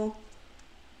h5 though.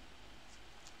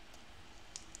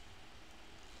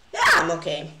 Yeah, I'm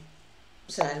okay.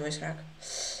 It's a nice voice crack.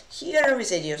 Here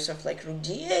with idea of stuff like rook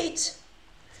d8.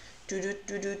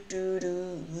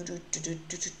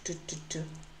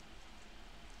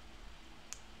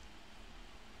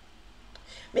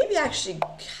 Maybe I actually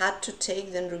had to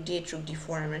take then rook d8, rook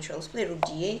d4. I'm not sure. Let's play rook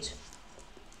d8.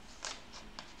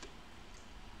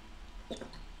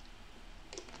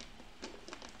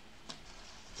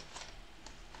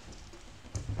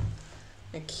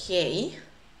 Okay.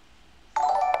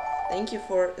 Thank you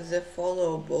for the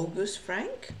follow, Bogus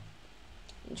Frank.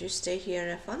 Just stay here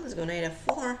and have fun. Let's go knight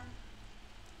f4.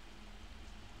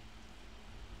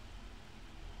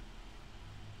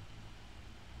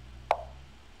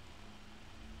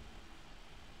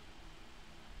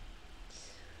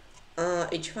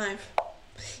 H5.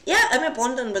 Yeah, I'm a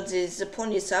pawn down, but the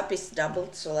pawn is up, it's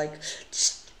doubled, so like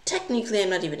technically I'm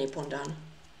not even a pawn down.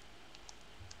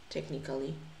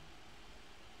 Technically.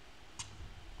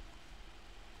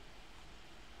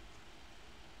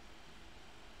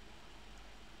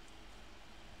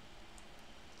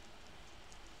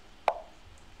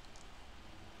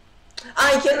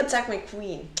 I can attack my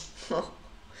queen.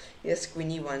 Yes, queen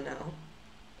e1 now.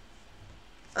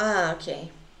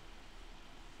 Okay.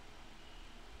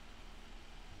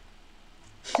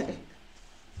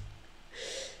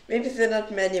 Maybe there are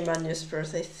not many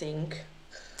manuscripts, I think.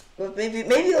 But maybe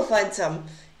you'll find some.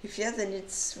 If yeah, then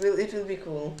it will be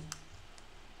cool.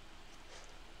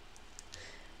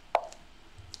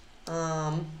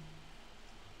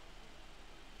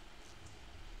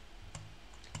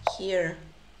 Here.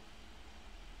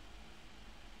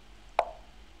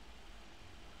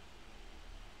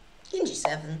 King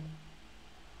G7.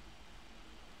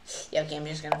 Yeah, okay, I'm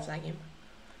just gonna flag him.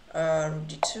 Rook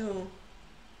D2.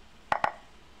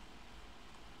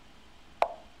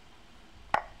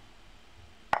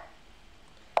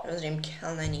 I was named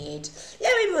Cal 98. Yeah,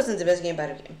 maybe it wasn't the best game,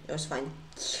 but okay, it was fine.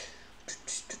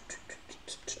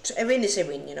 A win is a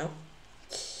win, you know.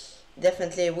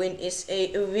 Definitely a win is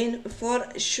a win for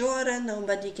sure, and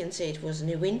nobody can say it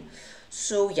wasn't a win.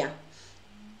 So yeah.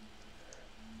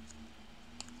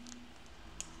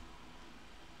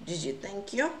 GG,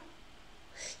 thank you.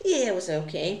 Yeah, it was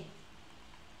okay.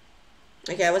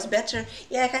 Okay, I was better.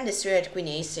 Yeah, I kind of threw at queen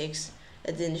a6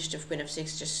 at the initiative queen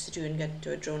f6 just to get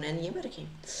into a drone endgame, but okay.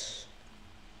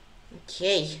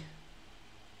 Okay.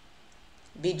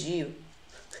 BG.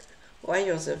 Why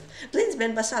Joseph? Blins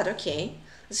Ben Bassad, okay.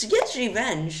 Let's get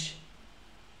revenge.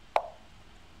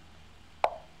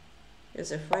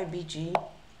 Joseph, why BG?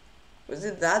 Was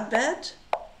it that bad?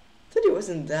 I thought it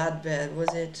wasn't that bad,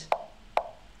 was it?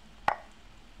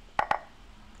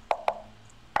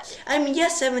 I mean, yeah,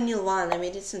 7-1. I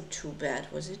mean, it's not too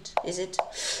bad, was it? Is it?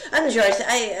 I'm not sure.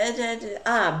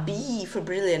 B for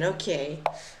brilliant. Okay.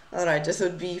 Alright, I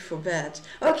thought B for bad.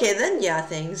 Okay, then yeah,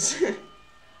 thanks.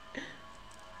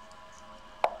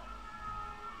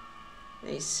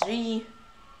 A3.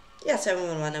 Yeah,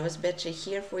 7-1. I was better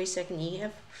here for a second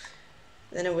EF.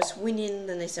 Then I was winning.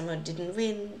 Then I somehow didn't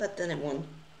win, but then I won.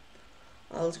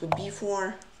 Let's go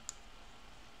B4.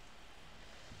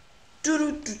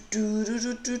 Guys,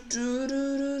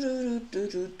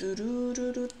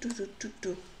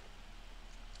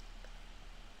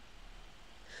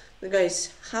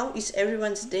 how is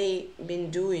everyone's day been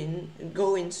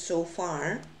going so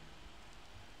far?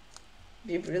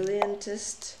 Be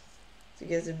brilliantest to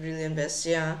get the brilliant best,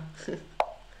 yeah.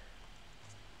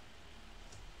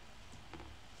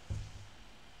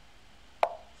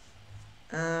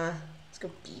 Let's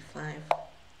go b5.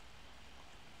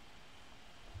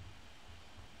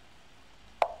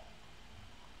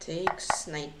 Takes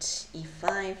knight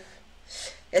e5.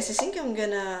 Yes, I think I'm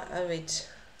gonna wait.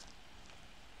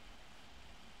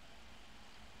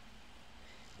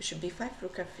 Bishop b5,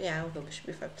 rook f. Yeah, I'll go bishop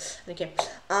b5. Okay.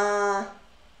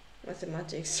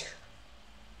 Mathematics.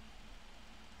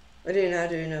 What do you know? How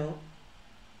do you know?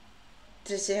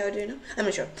 Did I say how do you know? I'm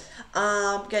not sure.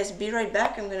 Guys, be right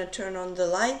back. I'm gonna turn on the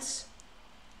lights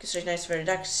because right now it's very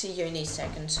dark. See you in a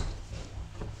second.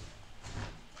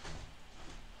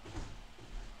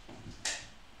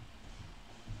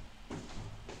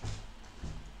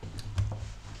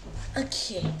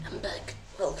 Okay, I'm back.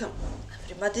 Welcome,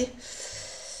 everybody.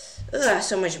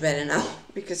 So much better now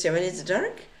because yeah, when it's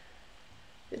dark,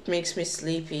 it makes me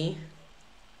sleepy.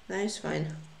 No, it's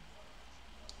fine.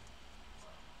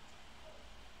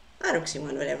 Rook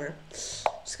c1, whatever.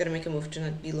 Just gotta make a move to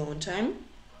not be low on time.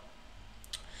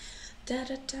 Da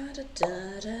da da da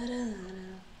da da da.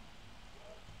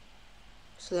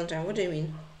 It's a long time. What do you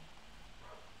mean?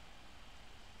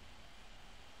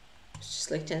 It's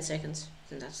just like 10 seconds.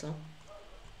 Isn't that slow?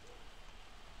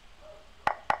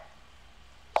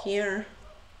 Here.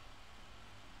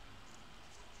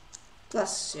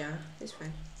 Plus, yeah, it's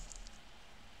fine.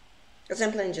 Because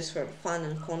I'm playing just for fun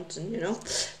and content, you know?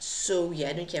 So, yeah,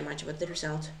 I don't care much about the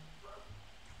result.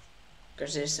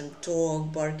 Because there's some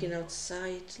dog barking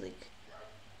outside, like...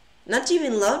 Not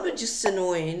even loud, but just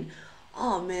annoying.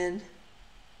 Oh, man.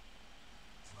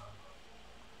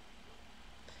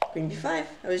 Queen b5.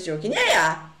 I was joking.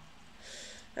 Yeah!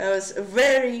 I was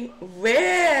very,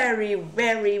 very,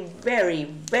 very, very,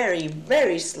 very,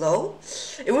 very slow.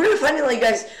 It would be funny, like,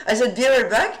 guys, I said be right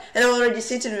back, and I'm already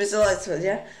sitting with the lights on,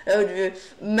 yeah? That would be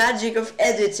magic of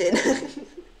editing.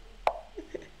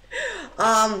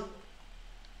 Let's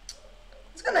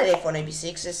go knight a4, knight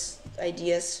b6 as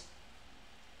ideas.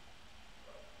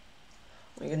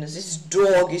 Oh my goodness, this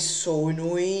dog is so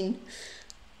annoying.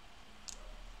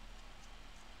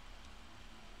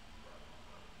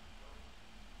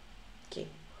 Okay.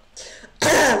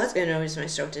 What's going on with my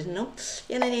stroke? Didn't know.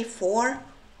 Yeah, knight a4.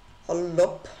 Hold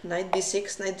up. Knight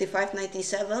b6, knight d5, knight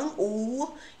e7.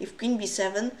 Ooh, if queen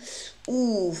b7.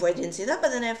 Ooh, I didn't see that, but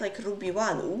then I have like rook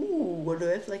b1. Ooh, what do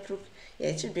I have like rook? Yeah,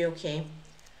 it should be okay.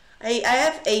 I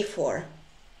have a4.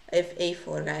 I have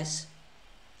a4, guys.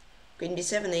 Queen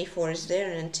b7, a4 is there,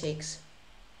 and then takes.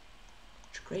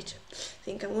 Great. I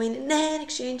think I'm winning an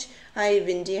exchange. Hi,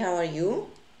 Vindy, how are you?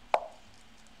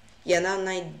 Yeah, now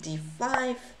knight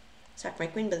d5. Sack my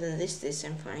queen, but then this,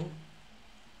 I'm fine.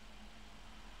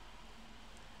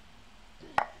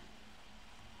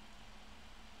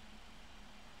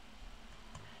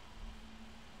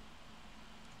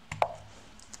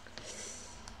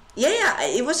 Yeah,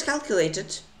 it was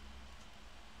calculated.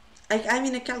 I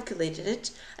mean, I calculated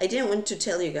it. I didn't want to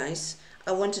tell you guys.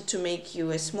 I wanted to make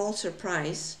you a small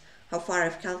surprise how far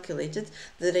I've calculated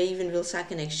that I even will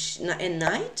sack a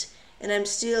knight, and I'm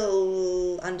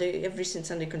still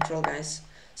everything's under control, guys.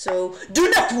 So do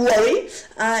not worry.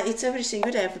 It's everything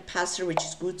good. I have a passer, which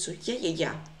is good. So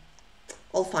yeah,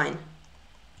 all fine.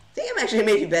 I think I'm actually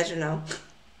maybe better now.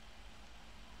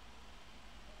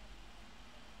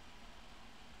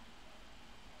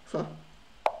 Huh.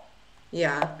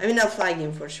 Yeah, I mean, I'll flag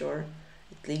him for sure,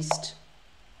 at least.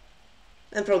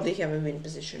 And probably have a win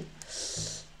position.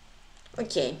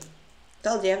 Okay.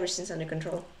 Told you everything's under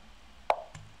control.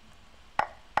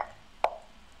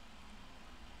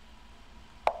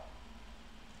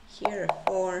 Here,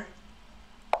 4.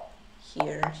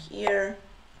 Here.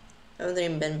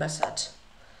 Andrim Ben Bassat.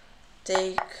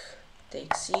 Take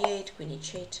c8, queen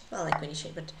h8. Well, like queen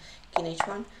h8, but king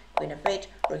h1, queen f8,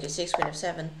 rook e6, queen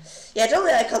f7. Yeah, I told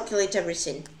you I calculate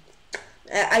everything.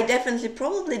 I definitely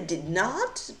probably did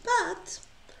not,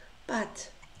 but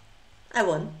I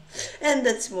won, and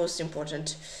that's most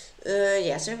important.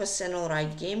 Yeah, so it was an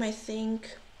alright game, I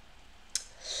think.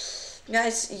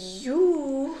 Guys,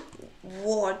 you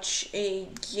watch a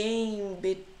game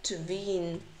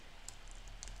between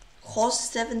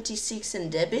Host 76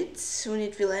 and Debit. Soon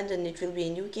it will end and it will be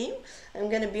a new game. I'm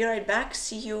gonna be right back.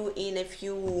 See you in a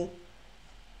few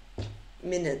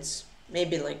minutes.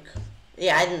 Maybe like,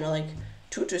 yeah, I don't know, like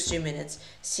 2 to 3 minutes.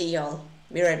 See y'all.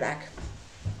 Be right back.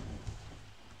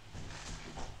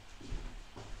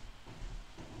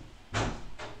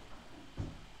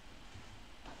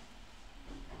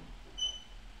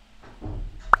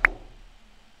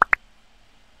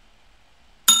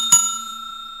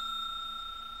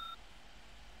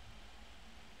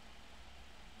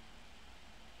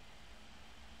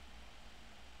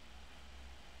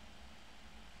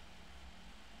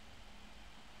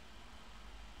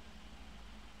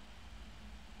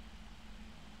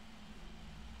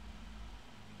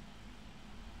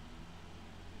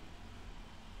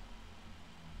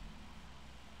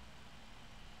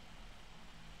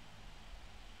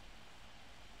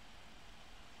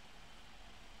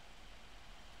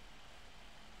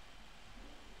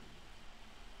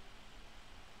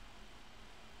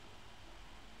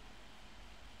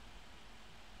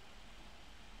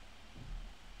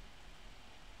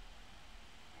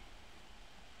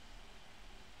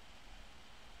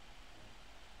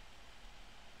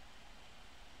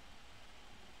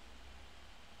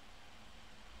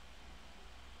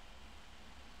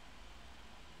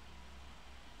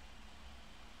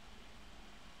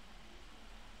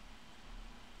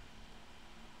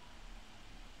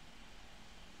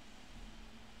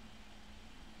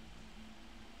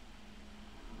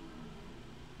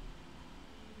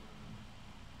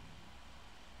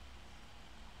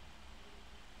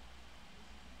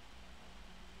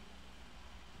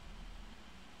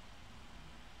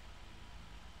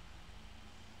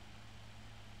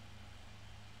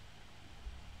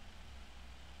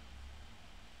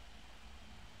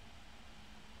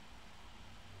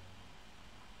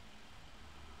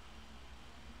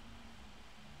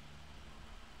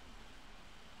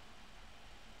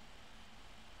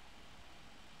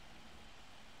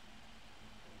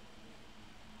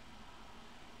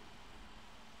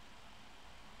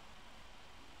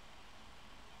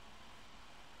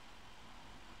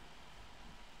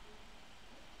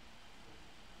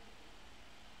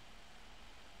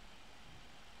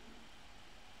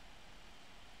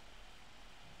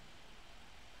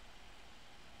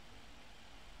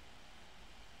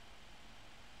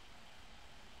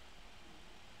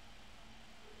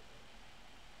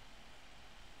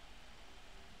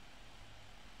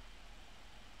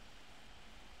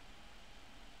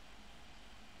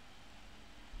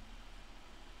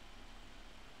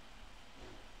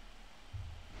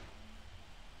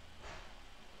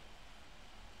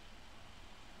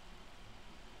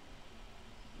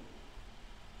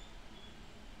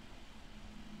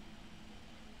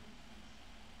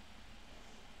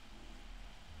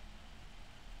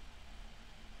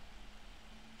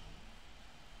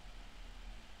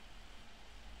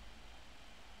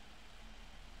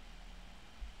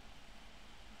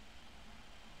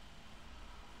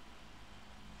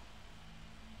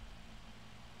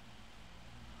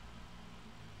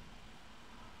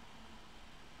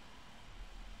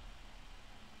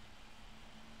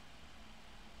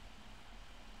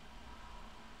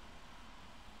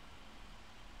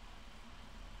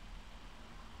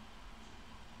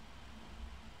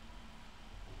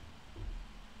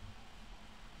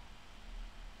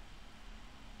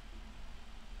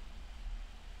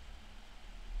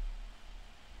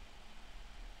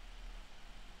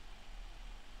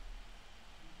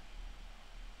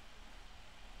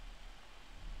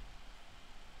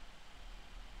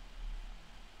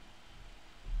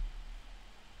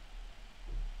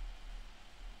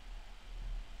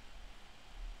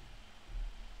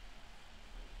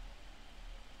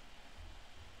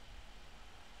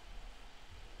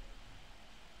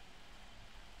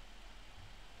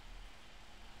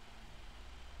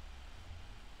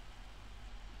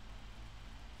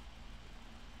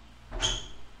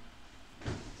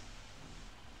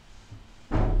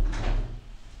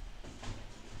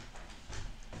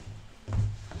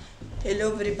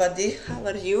 Hello everybody, how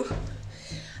are you?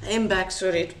 I am back,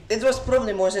 sorry. It was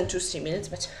probably more than 2-3 minutes,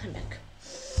 but I'm back.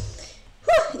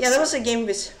 Whew. Yeah, that was a game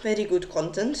with very good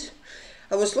content.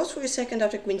 I was lost for a second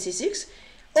after queen c6.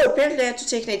 Oh, apparently I had to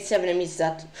take knight 7 and miss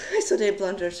that. I thought I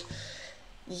blundered.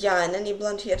 Yeah, and then he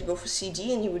blundered, he had to go for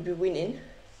cd and he would be winning.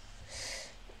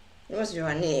 It was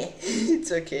funny.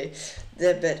 It's okay.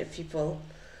 They're better people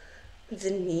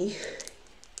than me.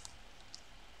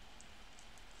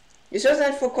 You saw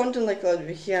that for content like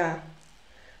Ludwig, yeah.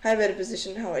 Hi, better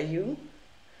position, how are you?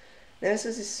 This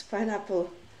is this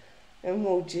pineapple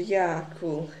emoji, yeah,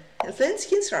 cool. And Flint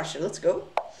skins Russia, let's go.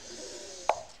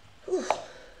 Whew.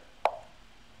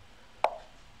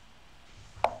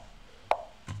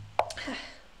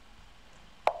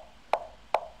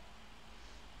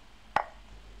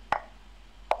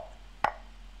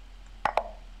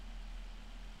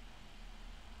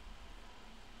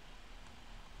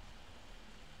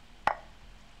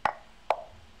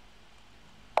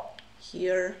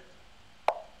 Here.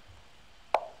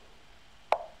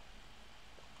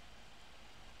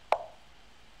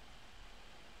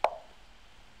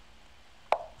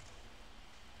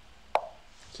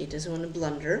 He doesn't want to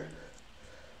blunder.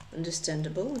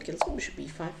 Understandable. Okay, let's go bishop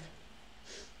b5.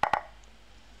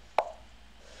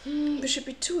 Bishop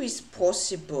e2 is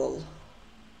possible.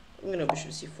 I'm gonna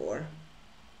bishop c4.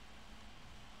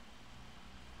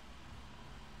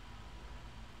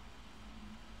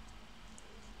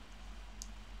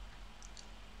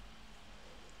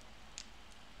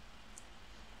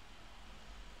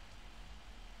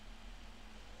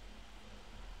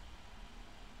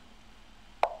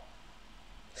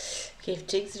 Okay, if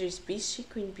takes there is bc,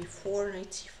 queen b4,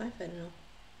 knight c5, I don't know.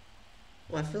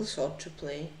 Well, I feel short to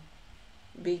play.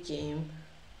 Big game.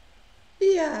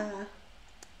 Yeah.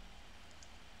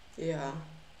 Yeah,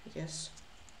 I guess.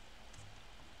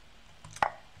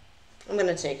 I'm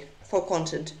gonna take for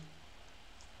content.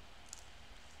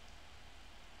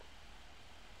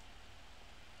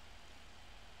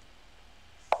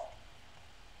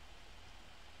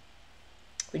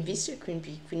 Queen b3, queen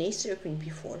b, queen a3, queen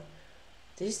b4.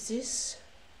 This.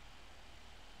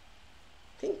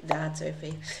 I think that's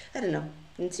okay. I don't know.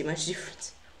 Didn't see much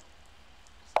difference.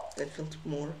 That felt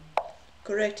more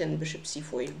correct. And bishop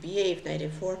c4, if ba, if knight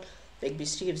a4, back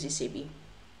b3, if this ab.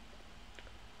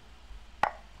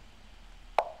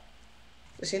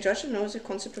 Does Russia know the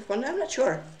concept of one? I'm not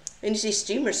sure. And he's a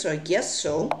streamer, so I guess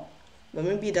so. But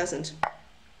maybe he doesn't.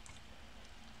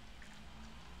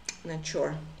 Not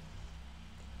sure.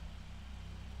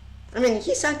 I mean,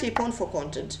 he's actually pawn for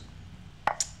content,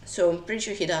 so I'm pretty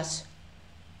sure he does.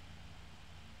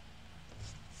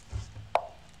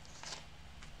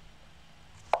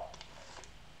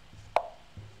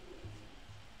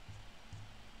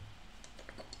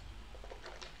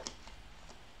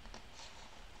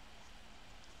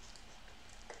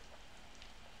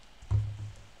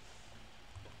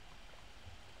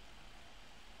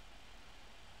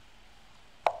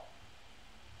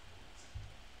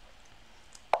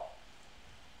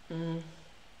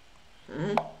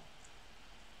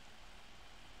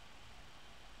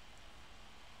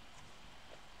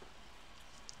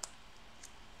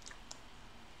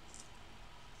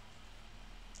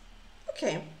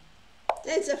 Okay,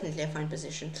 it's definitely a fine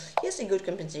position. He has a good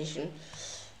compensation.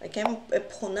 Like, I'm a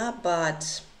pawn up,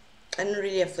 but I don't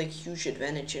really have like huge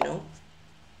advantage, you know.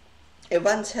 I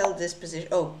once held this position.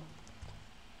 Oh,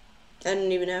 I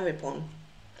don't even have a pawn.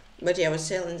 But yeah, I was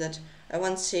saying that I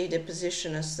once saved a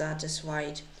position as that is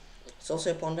white. It's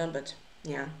also a pawn down, but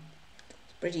yeah,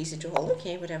 it's pretty easy to hold.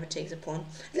 Okay, whatever, takes a pawn.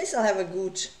 At least I'll have a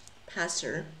good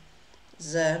passer.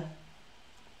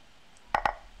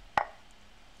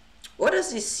 What are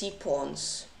these c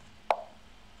pawns?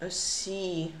 A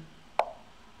c.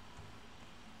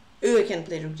 Oh, I can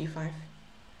play rook d5.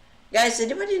 Guys,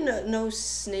 anybody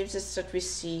knows names that start with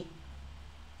c?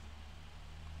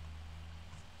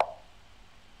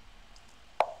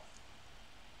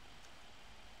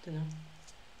 Don't know.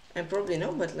 I probably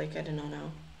know, but like I don't know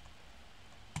now.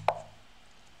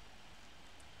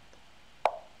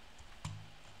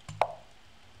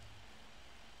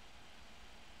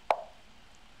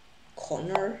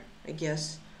 Connor, I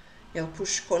guess. Yeah, I'll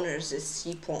push Connor as a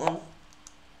c pawn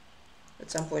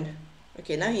at some point.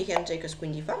 Okay, now he can take us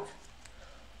queen d5.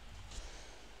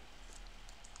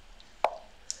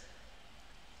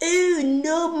 Ew,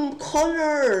 no,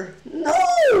 Connor!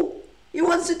 No! He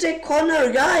wants to take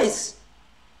Connor, guys!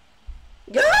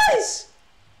 Guys!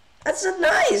 That's not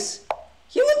nice!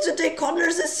 He wants to take Connor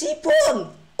as a c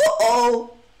pawn!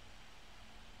 Uh-oh!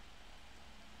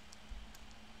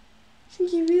 I think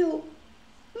he will.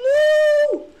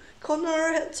 No!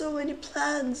 Connor had so many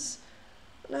plans.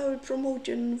 and I will promote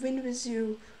you and win with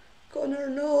you. Connor,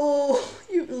 no,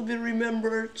 you will be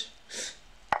remembered.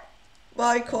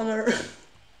 Bye, Connor.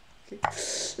 Okay.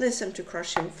 Let's attempt to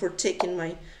crush him for taking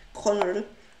my Connor,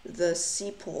 the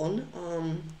C pawn.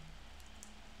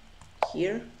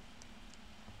 Here.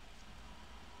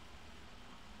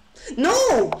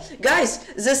 No, guys,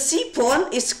 the C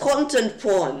pawn is content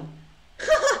pawn.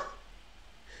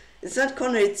 It's not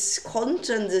Connor, it's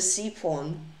content the C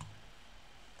pawn.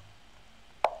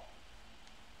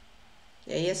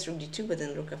 Yeah, yes, rook d2, but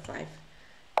then rook f5.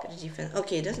 Gotta defend.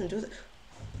 Okay, it doesn't do that.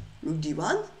 Rook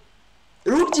d1?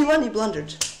 Rook d1, he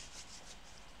blundered.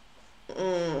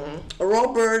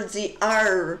 Robert the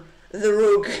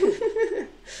rook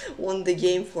won the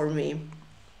game for me.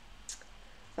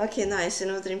 Okay, nice.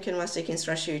 Another dream Grandmaster against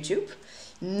Russia YouTube.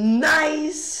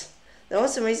 Nice! That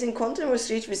was amazing. Content was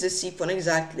reached with the C pawn,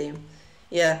 exactly.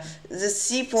 Yeah, the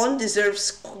C pawn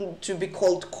deserves to be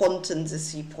called content the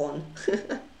C pawn.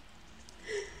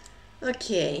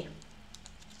 Okay.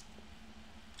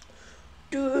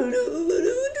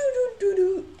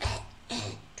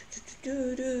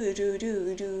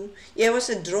 Yeah, it was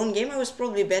a drawn game. I was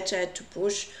probably better at to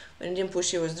push. When he didn't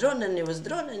push, he was drawn, and he was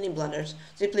drawn, and he blundered. So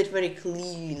he played very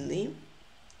cleanly.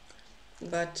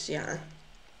 But yeah,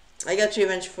 I got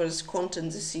revenge for his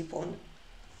content, the C pawn.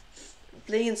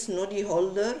 Playing Snoddy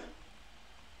Holder.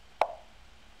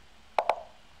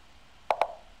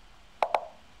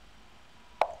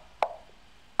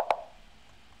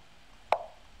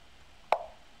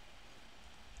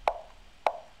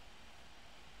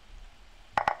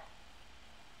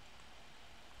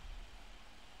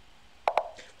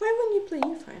 Why wouldn't you play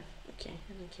e5? Okay,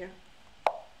 I don't care.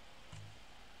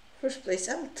 First place,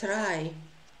 I'll try.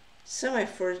 Semi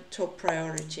for top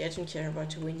priority. I don't care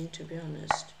about winning, to be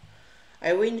honest.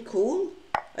 I win, cool.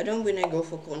 I don't win, I go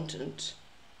for content.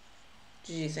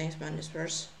 GG, thanks, man. This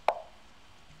verse.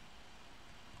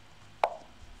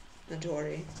 Don't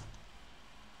worry.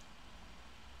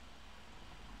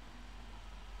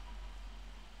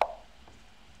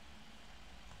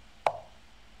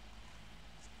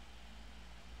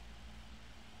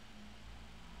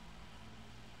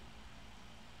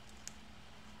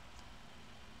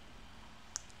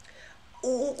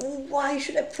 Why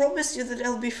should I promise you that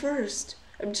I'll be first?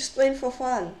 I'm just playing for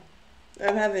fun.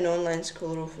 I'm having online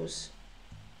school, Rufus.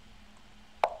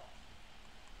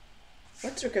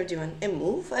 What's rook fd1? A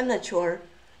move? I'm not sure.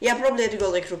 Yeah, probably I had to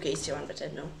go like rook ac1, but I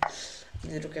don't know.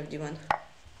 The rook fd1.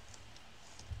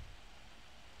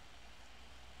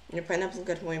 Your pineapple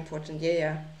got more important. Yeah,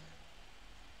 yeah.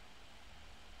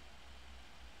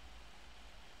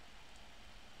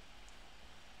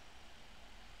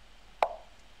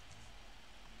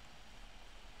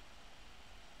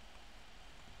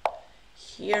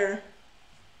 Here.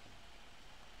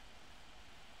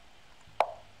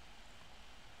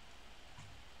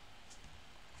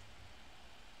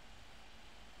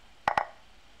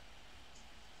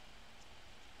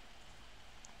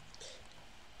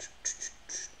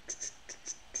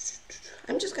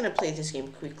 I'm just gonna play this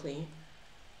game quickly,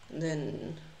 and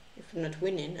then if I'm not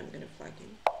winning, I'm gonna flag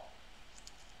him.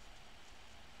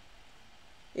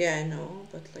 Yeah, I know,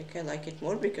 but like I like it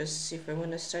more because if I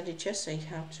want to study chess, I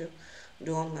have to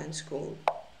do online school.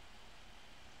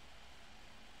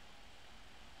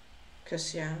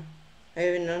 Because yeah, I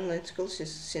have an online school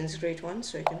since grade 1,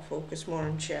 so I can focus more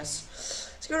on chess.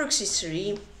 Let's go rook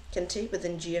c3, can take, but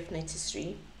then gf knight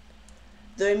c3.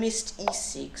 Though I missed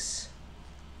e6.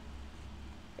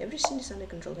 Everything is under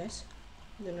control, guys.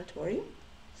 Do not worry.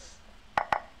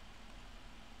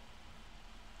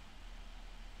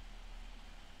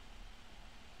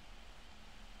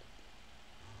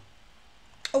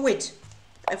 Oh wait,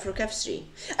 I have rook f3.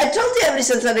 I told you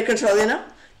everything's under control, you know?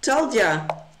 Told ya.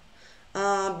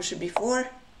 Bishop b4.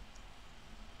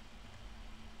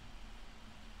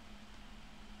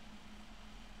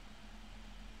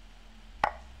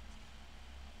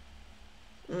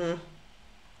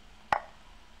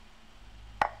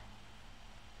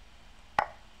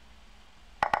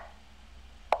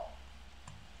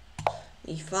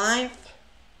 e5.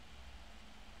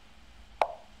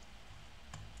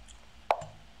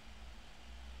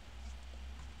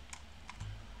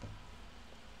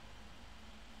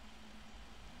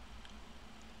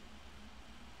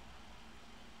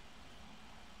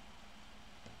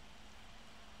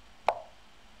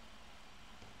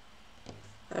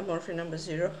 I'm Morphe number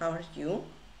 0. How are you?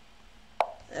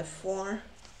 f4.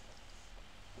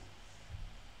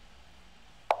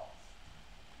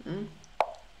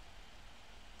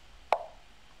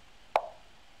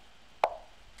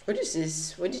 What is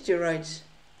this? What did you write?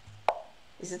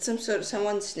 Is it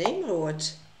someone's name or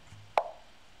what?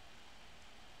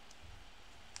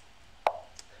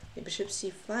 bishop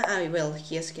c5. Ah, well,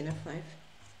 he has king f5.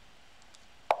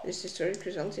 This historic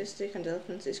result yesterday, Candela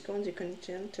Francisco, and the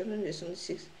continental is only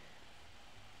 6.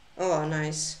 Oh,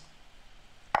 nice.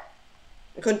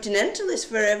 Continental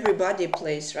is where everybody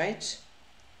plays, right?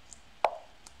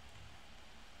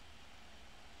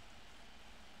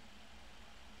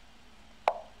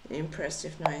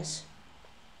 Impressive, nice.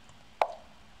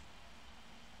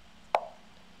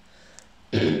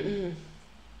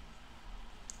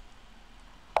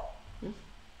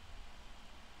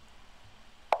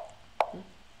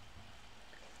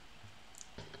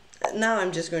 Now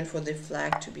I'm just going for the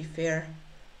flag, to be fair.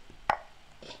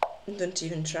 Don't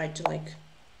even try to like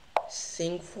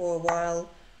think for a while,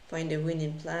 find a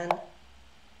winning plan.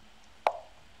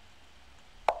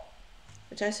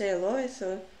 But I say hello,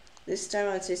 so this time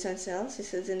I would say something else. He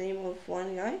said the name of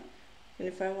one guy. Can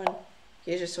you find one?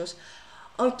 Jesus was.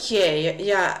 Okay,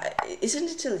 yeah, isn't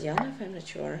it Cherniaiev? I'm not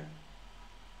sure.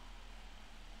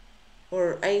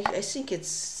 Or I think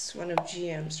it's one of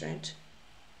GM's, right?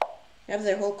 I have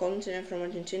the whole continent from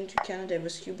Argentina to Canada. It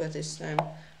was Cuba this time.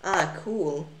 Ah,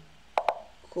 cool.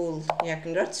 Cool. Yeah,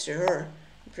 congrats to her.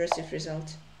 Impressive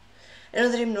result.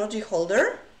 Another emoji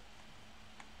holder.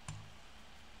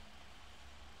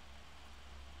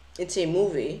 It's a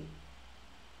movie.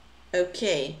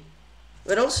 Okay.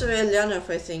 But also Elyanov,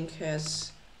 I think,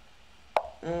 has...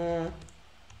 I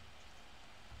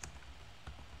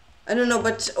don't know,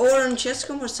 but or on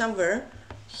Chess.com or somewhere,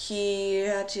 he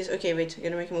had his... Okay, wait, I'm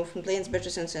gonna make a move from planes, better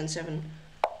than N7.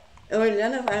 Or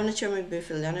Elyanov, I'm not sure, maybe with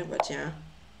Elyanov, but yeah.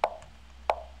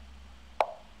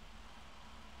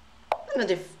 I'm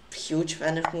not a huge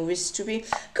fan of movies, to be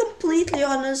completely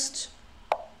honest.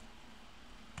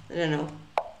 I don't know.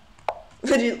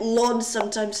 Very long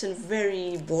sometimes and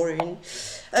very boring.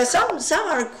 Some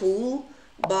are cool,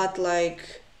 but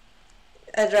like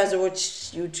I'd rather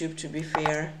watch YouTube, to be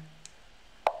fair.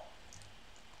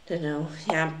 Don't know.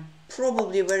 Yeah,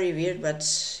 probably very weird, but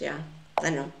yeah, I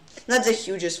know. Not the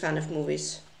hugest fan of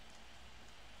movies.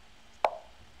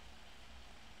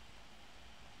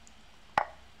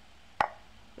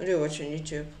 What do you watch on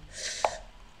YouTube?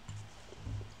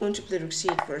 I want to play Rook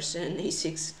C8 first and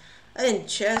A6. I didn't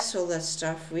chess, all that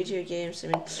stuff, video games, I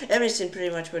mean, everything pretty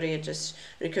much what I get, just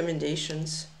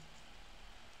recommendations.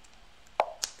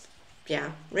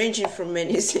 Yeah, ranging from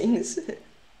many things.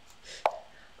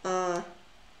 Other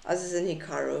than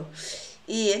Hikaru.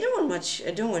 Yeah, I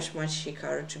don't watch much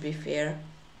Hikaru, to be fair.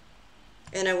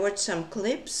 And I watched some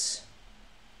clips.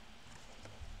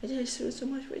 Why did I say so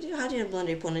much video? How did I blind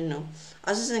the opponent? No.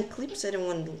 Other than clips, I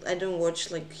don't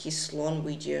watch like his long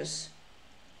videos.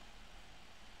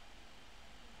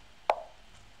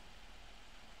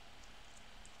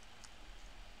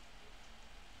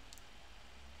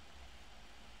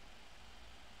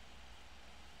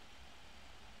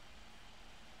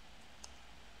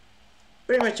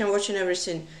 Pretty much I'm watching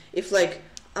everything. If like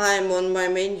I'm on my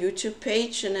main YouTube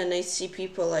page and then I see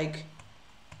people like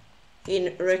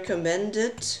in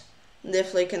recommended, they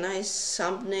have like a nice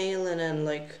thumbnail and then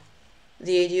like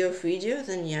the idea of video,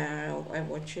 then yeah, I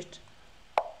watch it.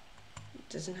 It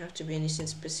doesn't have to be anything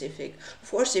specific.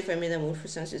 Of course, if I'm in the mood for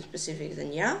something specific,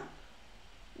 then yeah.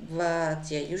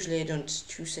 But yeah, usually I don't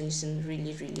choose anything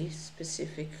really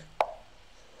specific.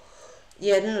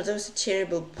 Yeah, I don't know, that was a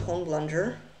terrible pawn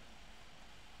blunder.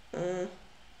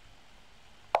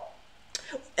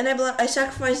 And I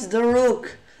sacrificed the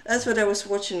rook. That's what I was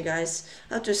watching, guys.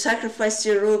 How to sacrifice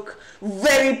your rook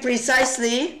very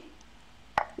precisely.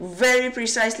 Very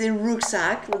precisely, rook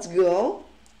sack. Let's go.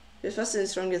 It's faster and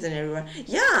stronger than everyone.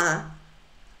 Yeah.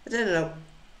 I don't know.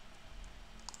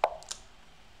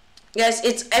 Guys,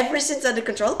 it's everything's under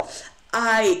control.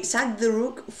 I sacked the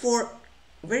rook for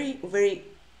very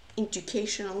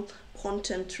educational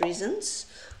content reasons.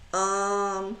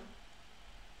 I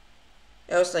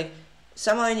was like,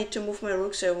 somehow I need to move my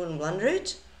rook so I wouldn't blunder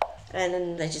it, and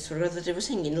then I just forgot that I was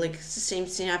hanging. Like the same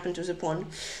thing happened to the pawn.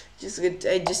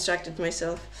 I distracted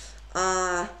myself.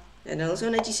 And also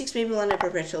on 96 maybe blunder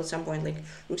perpetual at some point, like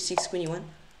rook 6 queen e1.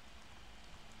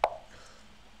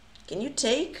 Can you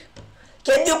take?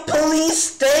 Can you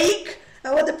please take?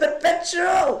 I want a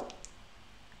perpetual.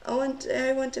 I want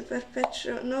a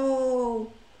perpetual.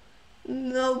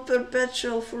 No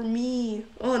perpetual for me.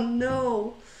 Oh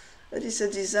no, that is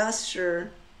a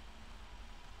disaster.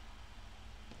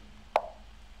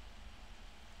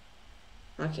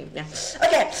 Okay, yeah.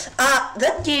 Okay,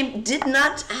 that game did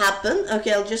not happen.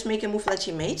 Okay, I'll just make a move that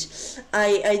he made.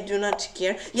 I do not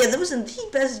care. Yeah, that wasn't the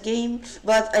best game,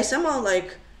 but I somehow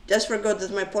like just forgot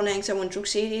that my pawn hangs. I went rook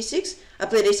c8, a6. I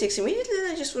played a6 immediately,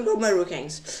 and I just forgot my rook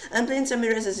hangs. I'm playing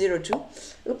Samirez at 0-2.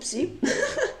 Oopsie.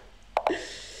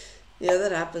 Yeah,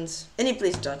 that happens. And he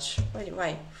plays Dutch.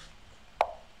 Why?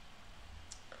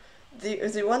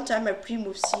 The one time I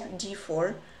pre-moved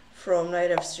d4 from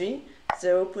knight f3,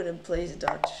 the opponent plays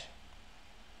Dutch.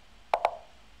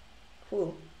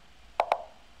 Cool.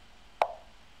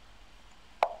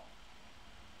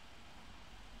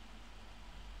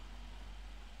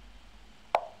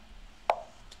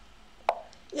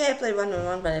 Yeah, I played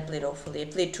 1-1, but I played awfully. I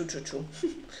played 2-2-2.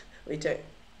 Wait,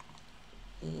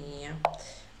 yeah.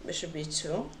 Bishop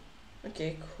b2.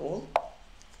 Okay, cool.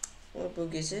 What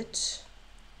book is it?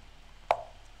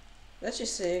 That's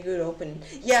just a good opening.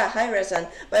 Yeah, hi Razan.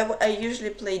 But I usually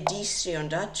play d3 on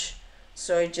Dutch,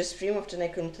 so I just pre-moved and I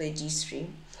couldn't play d3.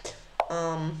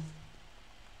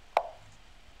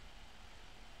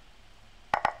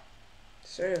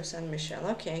 Sorry, of San Michel.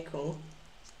 Okay, cool.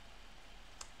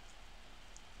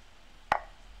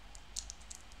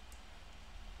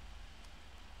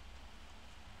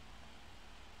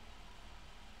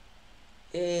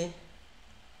 Yeah,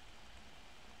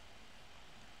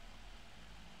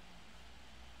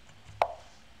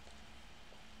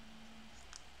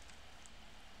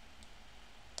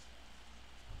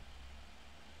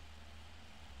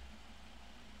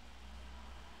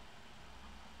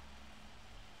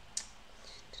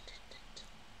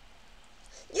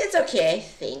 it's okay, I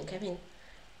think. I mean,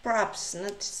 perhaps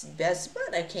not best,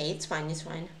 but okay, it's fine, it's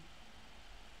fine.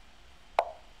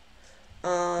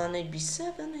 Knight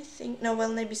b7, I think. No, well,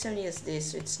 knight b7 has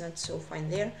this, so it's not so fine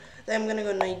there. Then I'm gonna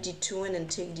go knight d2 and then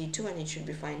take d2, and it should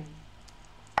be fine.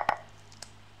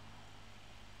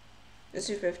 Let's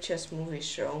see if we have chess movie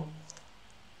show.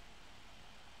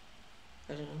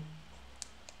 I don't know.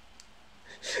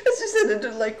 As you said, I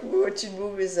don't like watching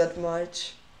movies that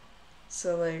much.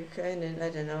 So, like, I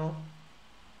don't know.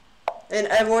 And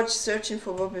I watched Searching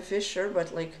for Bobby Fischer,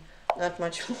 but, like, not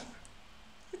much more.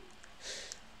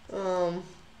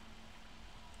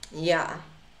 Yeah.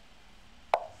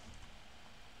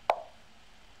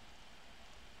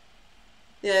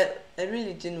 Yeah, I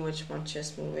really didn't watch much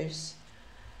chess movies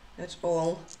at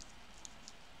all.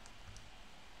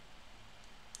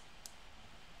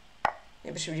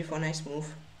 Yeah, bishop d4, nice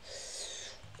move.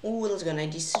 Ooh, let's go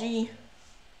knight d3.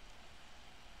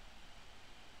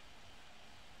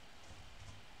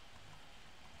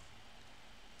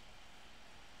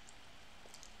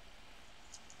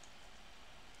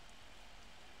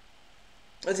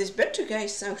 Oh, this PeshkaCh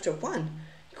is out of 1.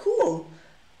 Cool.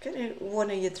 Kinda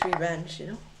wanna get 3 range, you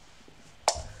know.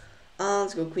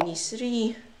 Let's go queen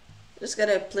e3. Just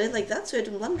gotta play it like that so I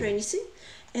don't blunder anything.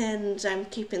 And I'm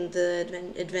keeping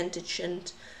the advantage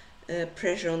and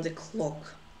pressure on the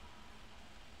clock.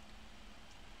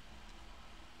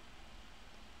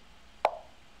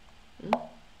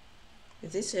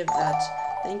 If they save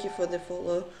that, thank you for the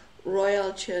follow.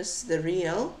 Royal Chess the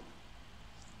Real.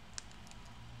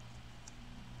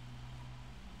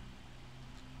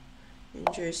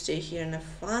 Enjoy, stay here and have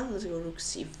fun. Let's go rook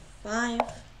c5.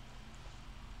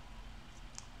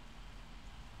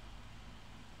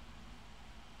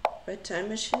 Right, time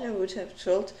machine, I would have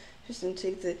told just to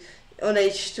take the on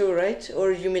h2, right?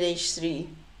 Or you mean h3?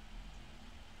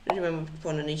 I remember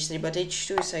pawn on h3, but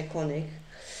h2 is iconic.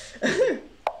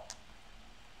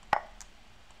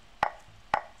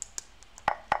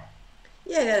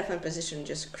 Yeah, I gotta find position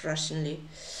just crushingly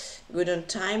good on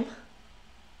time.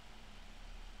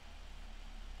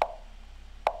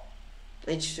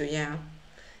 h2, yeah.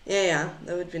 Yeah,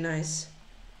 that would be nice.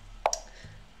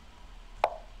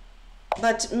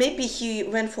 But maybe he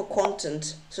went for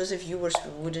content, so the viewers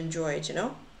would enjoy it, you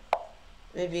know?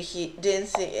 Maybe he didn't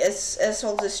think, as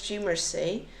all the streamers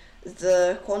say,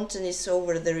 the content is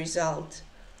over the result.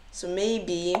 So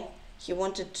maybe he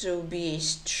wanted to be a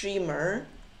streamer,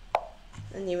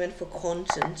 and he went for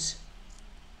content.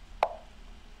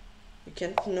 You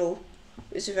can't know.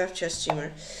 If you have chess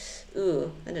streamer.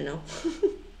 Ooh, I don't know.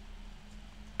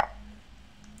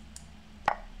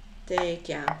 Take,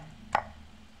 yeah.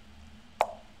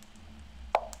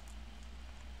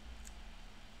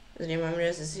 Remember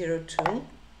as a 0-2.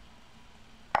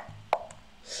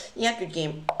 Yeah, good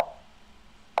game.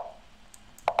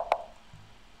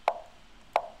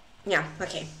 Yeah,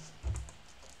 okay.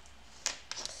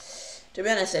 To be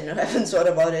honest, I haven't thought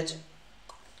about it.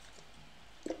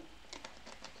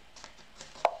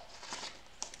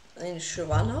 In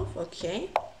Shuvalov, okay.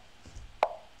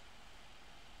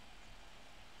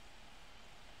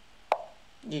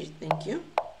 Thank you.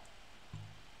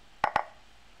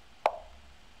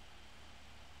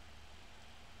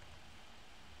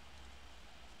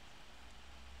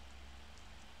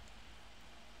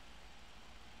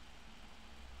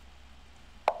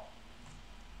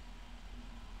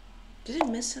 Did it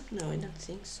mess up? No, I don't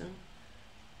think so.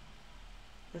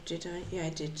 Or did I? Yeah, I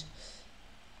did.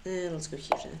 Let's go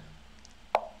here then.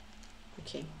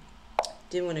 Okay.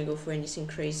 Didn't want to go for anything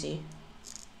crazy.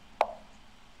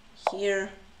 Here.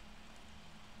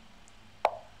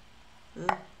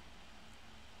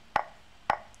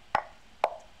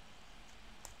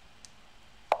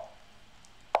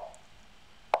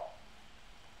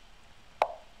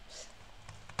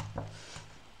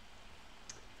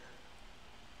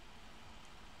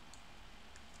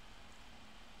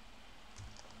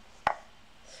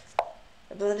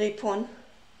 A bloody pawn.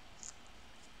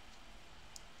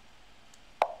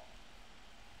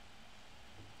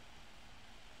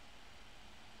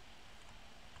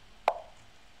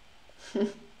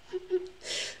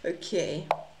 Okay,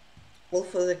 all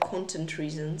for the content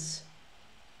reasons.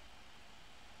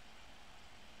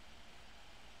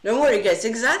 Don't worry, guys.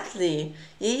 Exactly.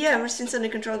 Yeah, everything's under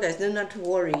control, guys. Do not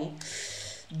worry.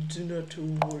 Do not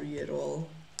worry at all.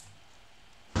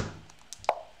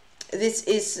 This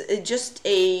is just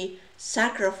a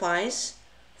sacrifice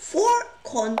for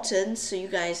content, so you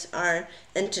guys are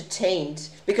entertained.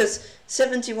 Because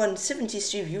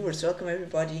 73 viewers, welcome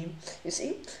everybody. You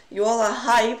see, you all are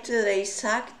hyped that I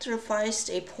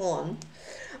sacrificed a pawn.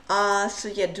 So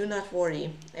yeah, do not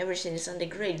worry. Everything is under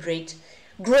great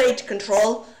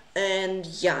control, and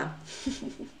yeah.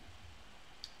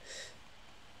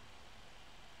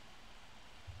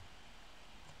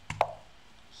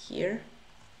 Here.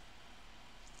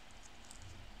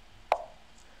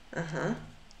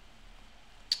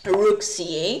 Rook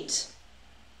c8.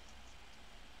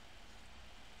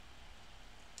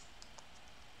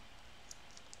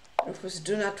 Of course,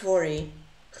 do not worry.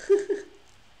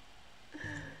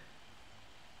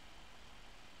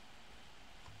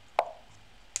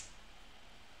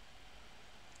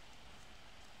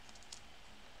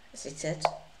 As I said,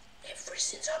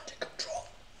 everything's under control.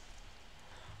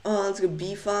 Let's go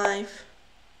b5.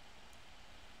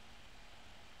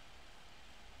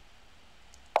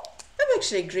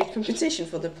 Actually a great compensation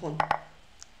for the pawn.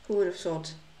 Who would have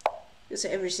thought? Because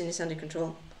everything is under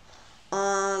control.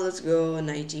 Let's go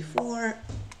knight e4.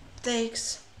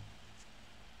 Takes.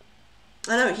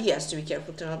 I know he has to be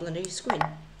careful to not blunder his queen.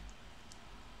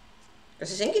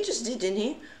 Because I think he just did, didn't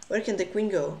he? Where can the queen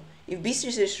go? If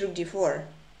b3 is rook d4.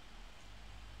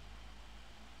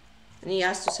 And he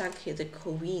has to sack here the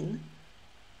queen.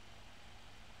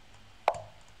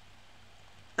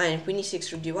 And queen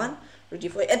e6, rook d1. Rook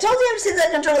d4. I told you everything's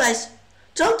under control, guys.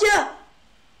 Told ya.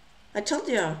 I told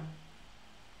you.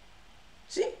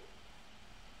 See?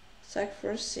 Sack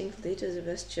first, think later is the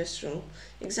best chess rule.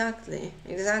 Exactly.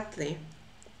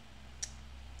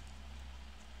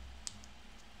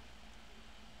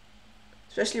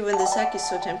 Especially when the sack is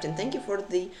so tempting. Thank you for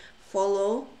the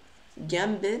follow.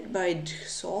 Gambit by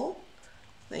Sol.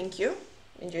 Thank you.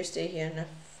 Enjoy stay here and have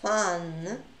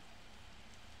fun.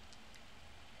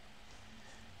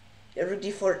 Yeah, rook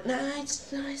d4.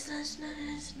 Nice.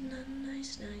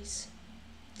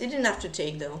 They didn't have to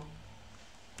take though.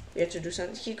 We had to do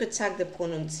something. He could sack the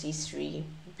pawn on c3.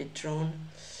 Bit drawn.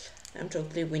 I'm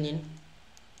totally winning.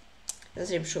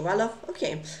 That's him, Shovalov.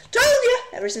 Okay. Told you!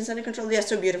 Everything's under control. Yeah,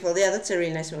 so beautiful. Yeah, that's a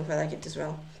really nice move. I like it as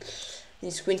well.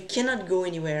 This queen cannot go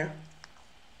anywhere.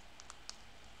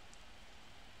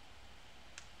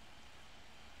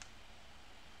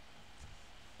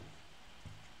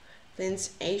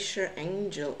 Prince Asher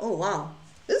Angel. Oh wow.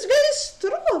 This guy is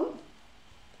strong.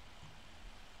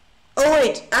 Oh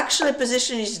wait, actually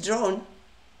position is drawn.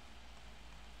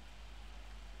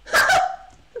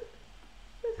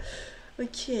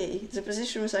 Okay, the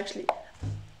position was actually...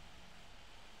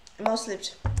 Mouse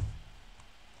slipped.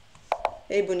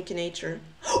 Hey, Bunkinator.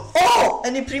 Oh!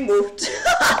 And he pre-moved.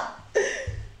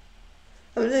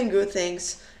 I'm doing good,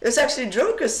 thanks. It was actually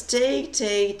drawn because take.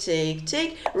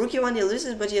 Rook e1 he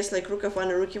loses, but he has like rook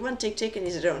f1 or rook e1, take, and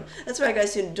he's drawn. That's why,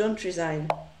 guys, you don't resign.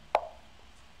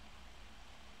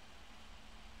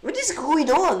 What is going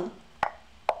on?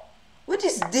 What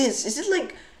is this? Is it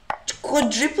like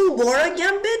quadruple Bora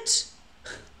Gambit?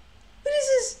 What is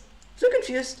this? So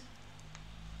confused.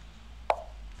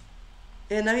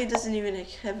 And now he doesn't even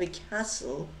have a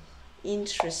castle.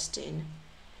 Interesting.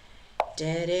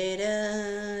 Da da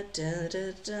da da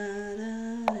da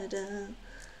da da.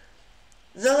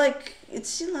 Though like it's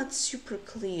still not super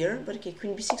clear, but okay,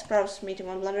 queen b6 perhaps made him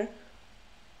one blunder.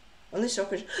 Only so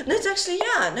question. No, it's actually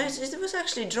no, it was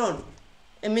actually drawn.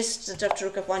 I missed the after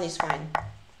rook f1 is fine.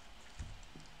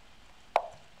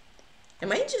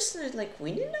 Am I just like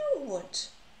winning now or what?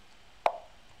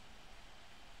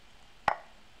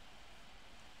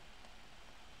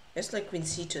 It's like queen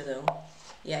c2 though.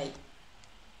 Yay.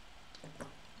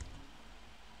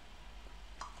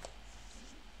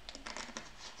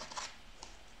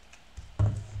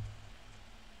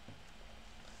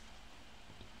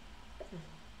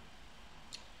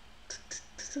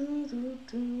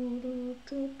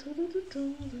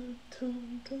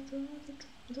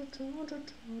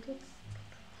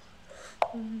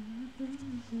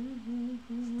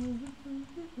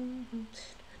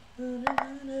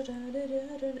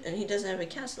 And he doesn't have a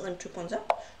castle and 2 pawns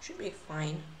up. Should be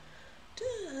fine.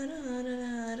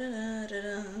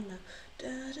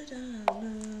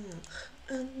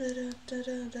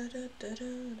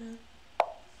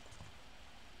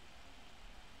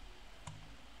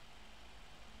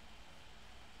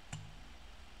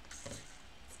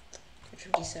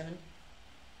 G7.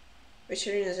 Which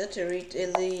arena is that?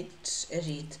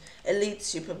 Elite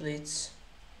SuperBlitz.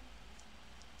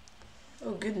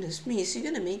 Oh goodness me, is he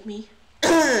gonna make me?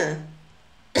 We're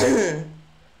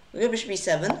gonna bishop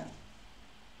B7.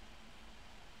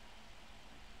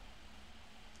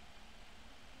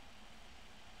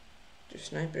 The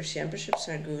snipers, yeah, bishops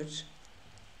are good.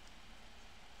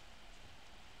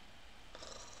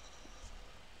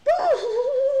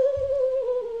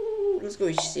 Let's go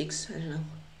H6, I don't know.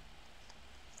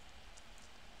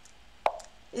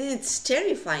 It's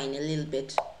terrifying a little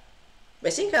bit. But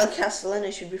I think I'll castle and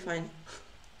I should be fine.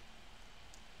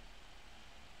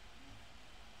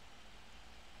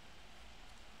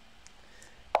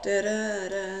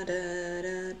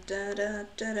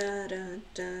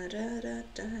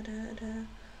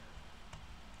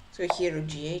 So here rook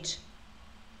G8.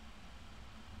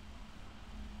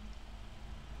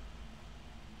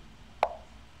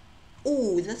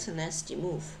 Oh, that's a nasty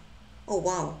move. Oh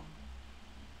wow.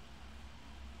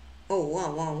 Oh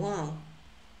wow, wow, wow.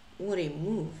 What a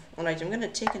move. Alright, I'm gonna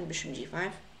take in bishop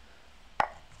G5.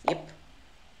 Yep.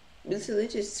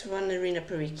 Build is 1 arena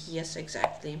per week. Yes,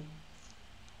 exactly.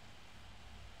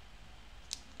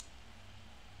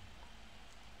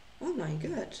 Oh my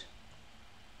god.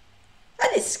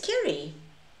 That is scary.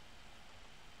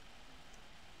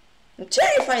 I'm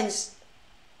terrified.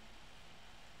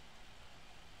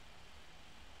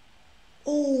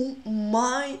 Oh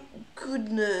my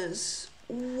goodness.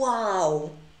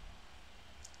 Wow.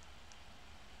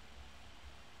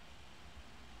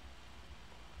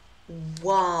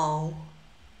 Wow.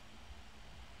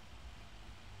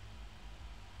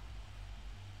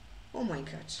 Oh my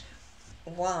god.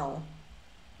 Wow.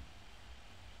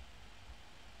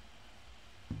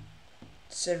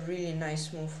 It's a really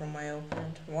nice move from my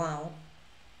opponent. Wow.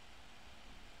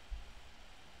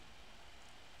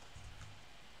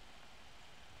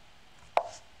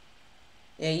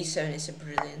 Yeah, E7 is a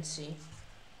brilliancy.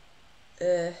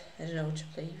 I don't know what to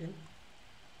play even.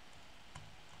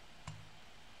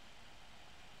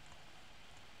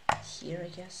 Here, I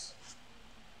guess.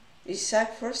 We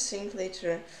sack first, think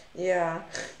later. Yeah.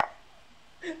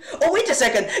 Oh, wait a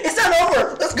second! It's not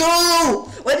over! Let's go!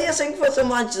 Why do you think for so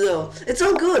much though? It's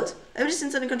all good!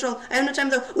 Everything's under control. I have no time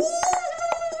though. Ooh,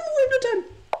 I have no time.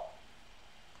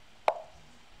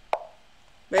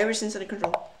 But everything's under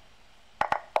control.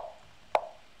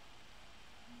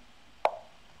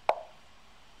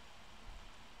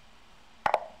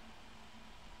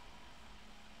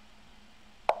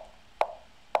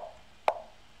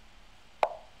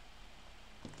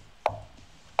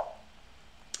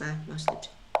 Ah, mouse slipped.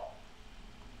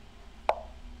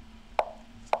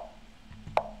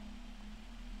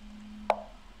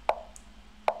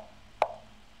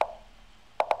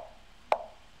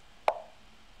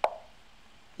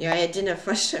 Yeah, I didn't have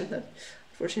first time that,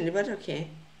 unfortunately, but okay.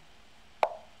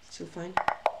 Still fine.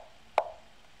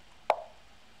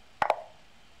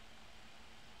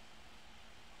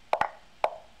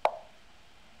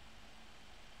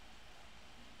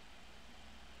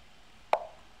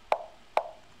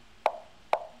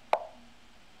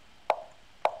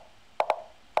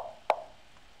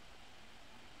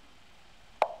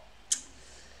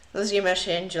 Let's give my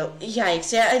angel.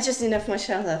 Yikes, yeah, I just didn't have much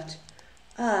time left.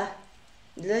 Ah,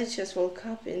 they just woke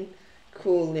up in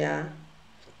cool, yeah.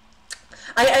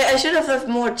 I should have left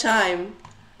more time.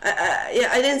 Yeah,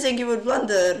 I didn't think you would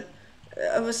blunder.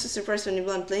 I was so surprised when you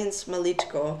blundered playing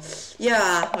Smalitko.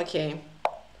 Yeah, okay.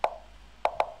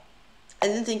 I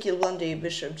didn't think you'll blunder your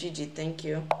bishop. GG, thank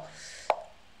you.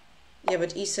 Yeah,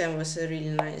 but E7 was a really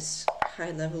nice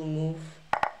high level move.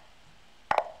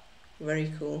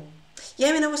 Very cool. Yeah,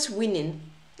 I mean, I was winning.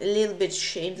 A little bit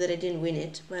shame that I didn't win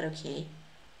it, but okay.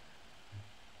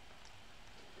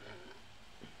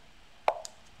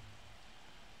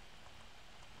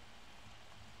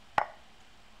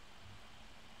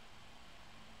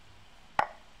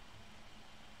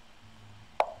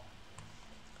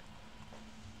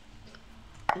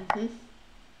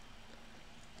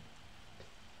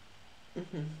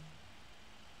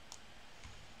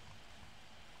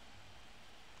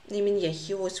 I mean, yeah,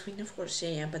 he was winning, of course,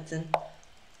 yeah, but then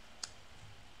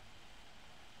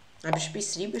Bishop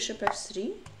e3, bishop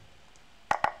f3.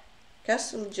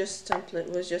 Castle was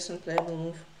just unplayable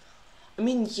move. I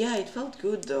mean, yeah, it felt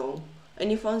good though. And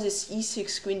he found this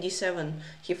e6, queen d7.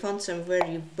 He found some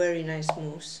very, very nice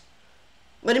moves.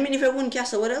 But I mean, if I wouldn't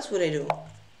castle, what else would I do?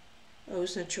 I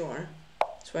was not sure.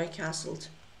 That's why I castled.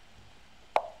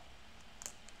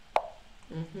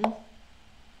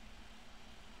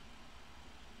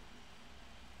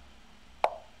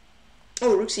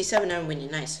 Oh, rook c7, I'm winning.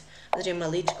 Nice.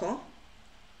 Malichko.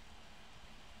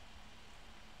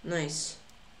 Nice.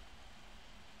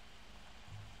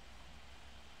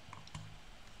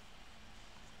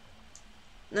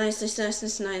 Nice.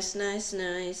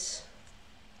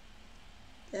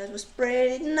 That was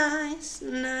pretty nice.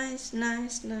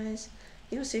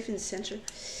 He was safe in the center.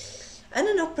 I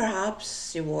don't know,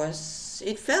 perhaps it was.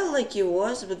 It felt like it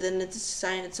was, but then at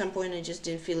some point I just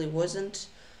didn't feel it wasn't.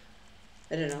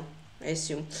 I don't know. I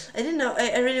assume. I didn't know.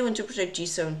 I really want to protect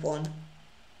g7 pawn.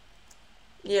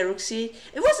 Yeah, rook c.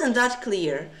 It wasn't that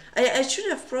clear. I should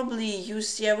have probably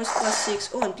used. Yeah, I was +6.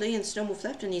 Oh, and playing no move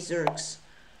left and he zergs.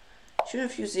 Should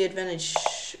have used the advantage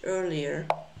earlier.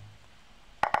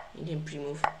 Indian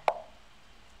pre-move.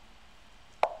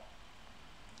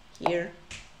 Here.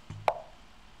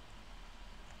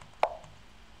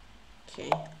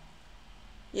 Okay.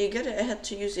 Yeah, I had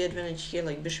to use the advantage here,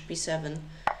 like bishop e7.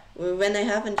 When I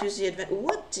haven't used the advantage.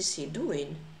 What is he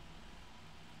doing?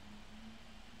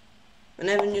 When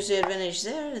I haven't used the advantage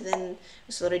there, then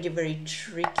it's already very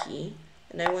tricky.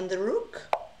 And I won the rook.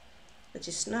 That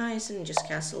is nice, and just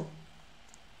castle.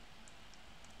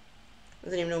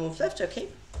 Then no move left, okay.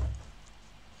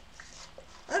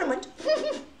 I don't mind.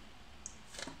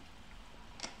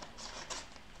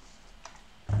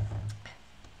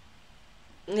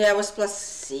 Yeah, I was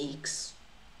 +6.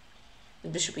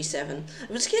 Bishop e7.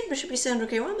 I was scared bishop e7,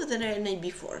 rook a1, but then I had knight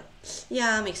b4.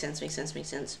 Yeah, makes sense.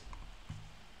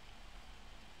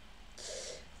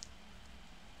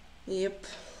 Yep.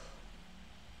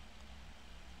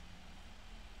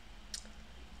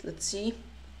 Let's see.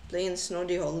 Playing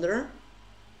Snoddy Holder.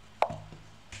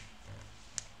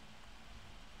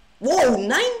 Whoa,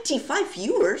 95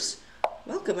 viewers!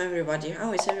 Welcome everybody.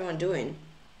 How is everyone doing?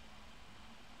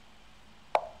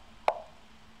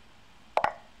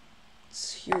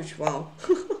 It's huge, wow.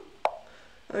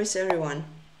 How is everyone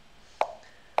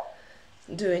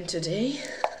doing today?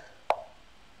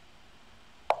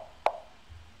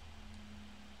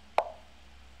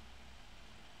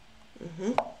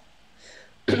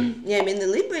 Yeah, I mean the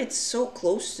lead by it's so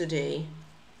close today.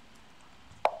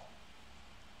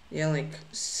 Yeah, like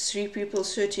 3 people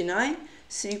 39,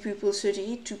 3 people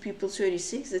 38, 2 people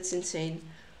 36. That's insane.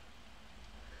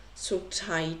 So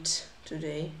tight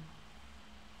today.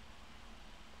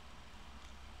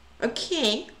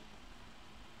 Okay.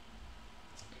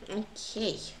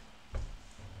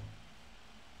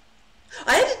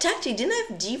 I had a tactic, didn't I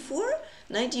have d4?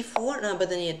 Knight d4? No, but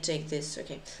then you take this.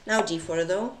 Okay. Now d4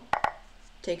 though.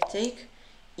 Take.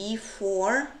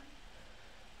 e4.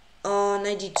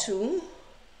 Knight d2.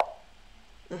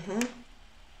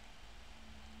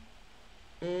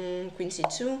 Queen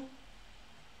c2.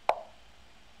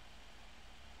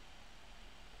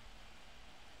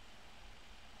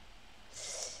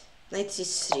 Knight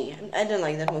c3. I don't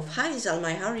like that move. Hi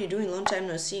Zalmai, how are you doing? Long time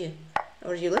no see. How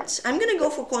are you? I'm gonna go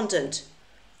for content.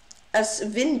 As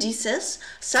Vin D says,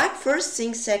 sack first,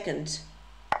 sing second.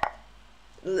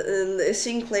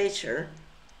 Sing later.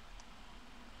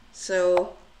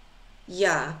 So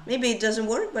yeah, maybe it doesn't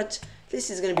work, but at least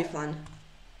it's gonna be fun.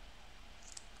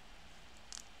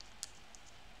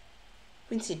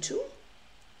 Queen c2.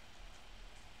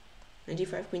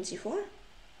 95, queen c4.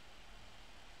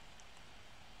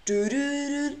 Do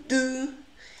do do do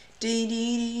do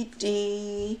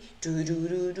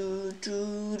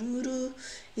do.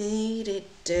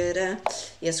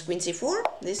 Yes, queen c4.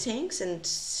 This hangs and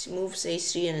moves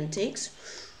a3 and then takes.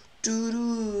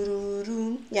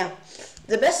 Yeah,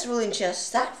 the best rule in chess: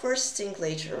 stack first, think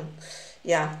later.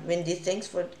 Yeah, Wendy, thanks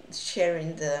for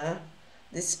sharing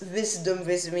this wisdom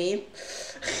with me.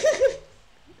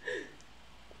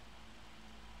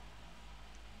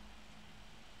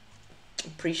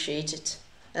 Appreciate it.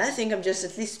 And I think I'm just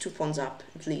at least 2 pawns up,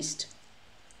 at least,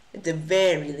 at the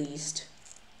very least.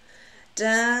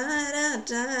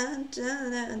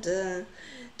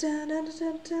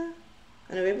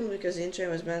 Unavailable because the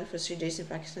internet was banned for 3 days in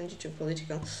Pakistan due to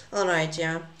political. Alright,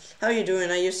 yeah. How are you doing?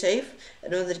 Are you safe?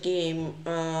 Another game,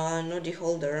 Noddy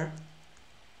Holder.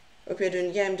 Hope you're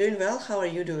doing. Yeah, I'm doing well. How are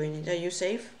you doing? Are you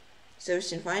safe? Is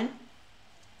everything fine?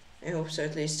 I hope so,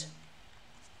 at least.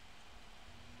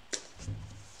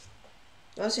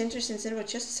 Also interesting in about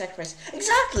just sacrifice.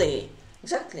 Exactly!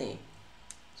 Exactly.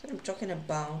 That's what I'm talking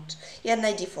about. Yeah,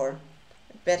 94.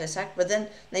 Better sack, but then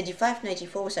 95,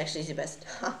 94 was actually the best.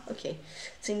 Ha, okay.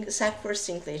 Sack first,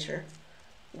 think later.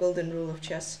 Golden rule of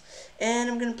chess. And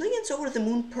I'm gonna play against Over the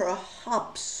Moon,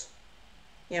 perhaps.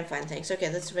 Yeah, I'm fine, thanks. Okay,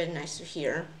 that's very nice to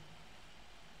hear.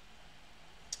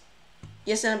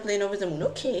 Yes, I'm playing Over the Moon.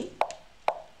 Okay.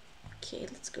 Okay,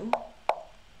 let's go.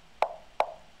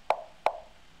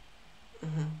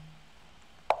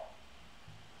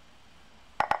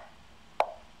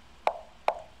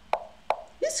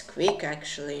 It's quick,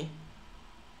 actually.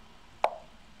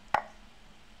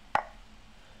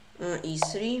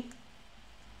 E3.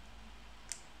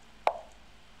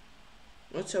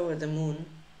 What's Over the Moon?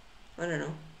 I don't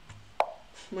know.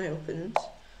 My opponent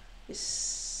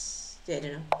is... yeah, I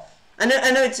don't know.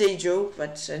 I know it's a joke,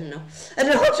 but I don't know. I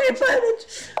don't know how to reply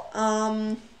it.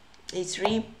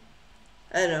 E3.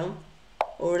 I don't know.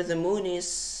 Over the Moon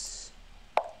is...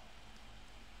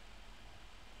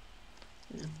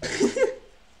 no.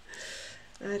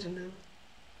 I don't know.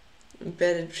 I'm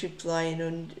bad at replying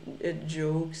on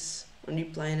jokes. On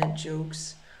replying at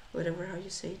jokes. Whatever, how you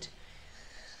say it.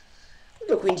 I'll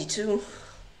go Queen D2.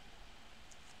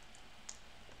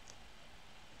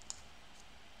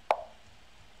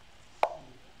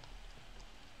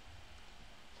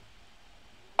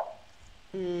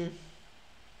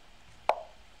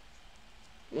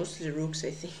 Mostly rooks,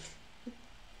 I think.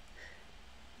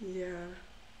 Yeah.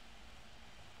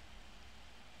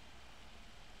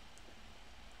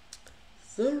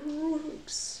 The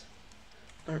rooks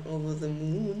are over the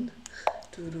moon.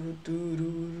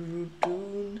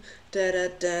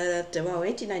 Wow,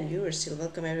 89 viewers still.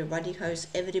 Welcome everybody. How's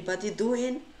everybody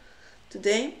doing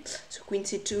today? So Queen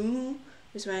C2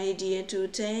 is my idea to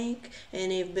take,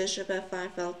 and if Bishop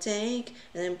F5 I'll take,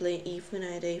 and then play E4,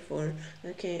 Knight A4.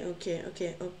 Okay.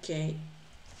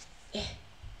 Yeah.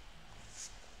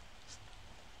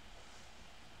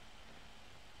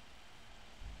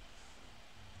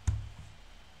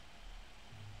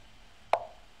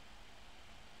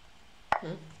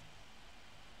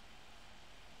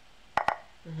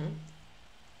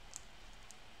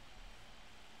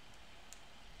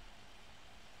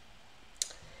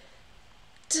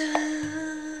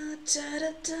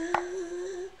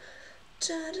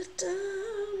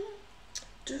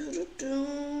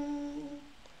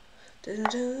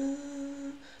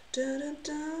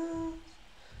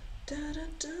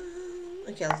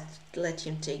 Okay, I'll let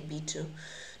him take B2.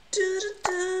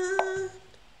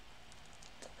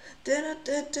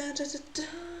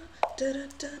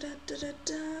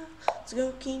 Let's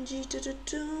go King G2,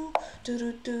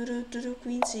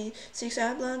 Queen C6.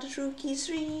 I blundered Rook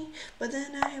E3, but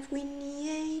then I have Queen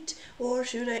E8, or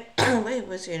should I? Wait,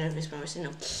 what's your nervous powers?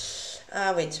 No.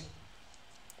 Wait.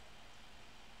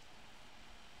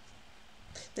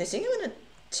 I think I'm gonna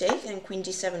take and Queen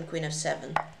D7, Queen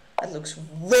F7. That looks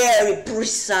very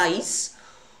precise.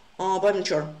 But I'm not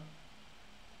sure.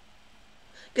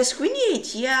 Because Queen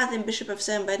E8, yeah, then Bishop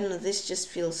F7, but I don't know, this just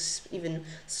feels even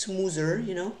smoother,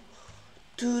 you know?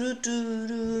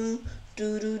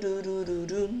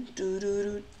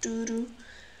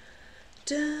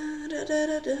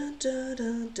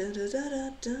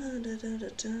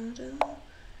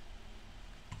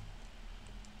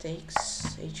 Takes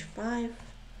H5,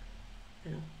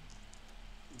 you know.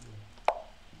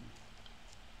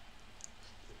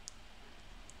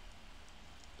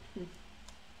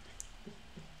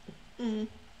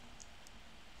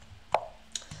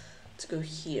 Let's go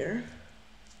here.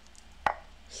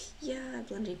 Yeah, I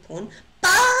blundered a pawn.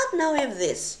 But now I have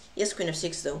this. Yes, Queen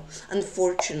F6 though.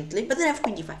 Unfortunately. But then I have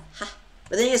Queen D5. Ha!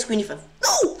 But then yes, Queen D5.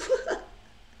 No!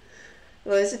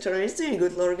 Well, is it tournament? It's doing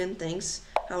good, Lorgan. Thanks.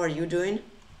 How are you doing?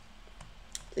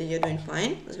 You're doing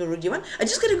fine. Let's go Rook D1. I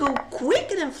just gotta go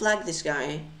quick and then flag this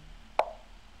guy.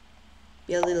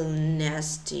 Be a little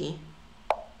nasty.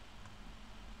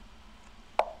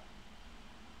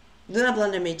 Do not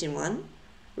blunder mate in 1.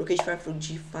 Rook H5, Rook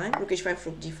G5. Rook H5,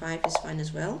 Rook D5 is fine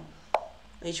as well.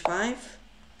 H5.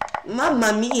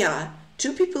 Mamma mia!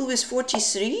 2 people with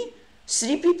 43.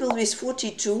 3 people with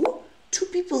 42. 2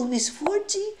 people with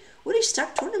 40. What a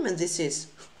stacked tournament this is.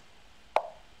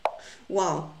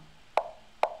 Wow.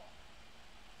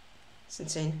 It's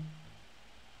insane.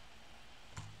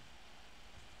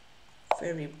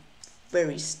 Very,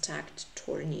 very stacked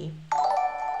tourney.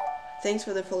 Thanks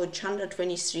for the follow,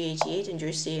 Chanda2388.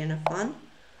 Enjoy stay and have fun.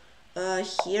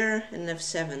 Here and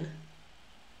F7.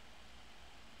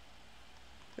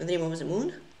 The name of the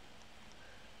moon.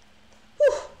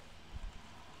 Whew.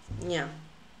 Yeah.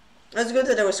 That's good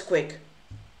that I was quick.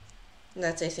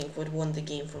 That's, I think, what won the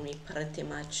game for me pretty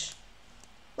much.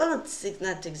 Well, it's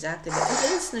not exactly, but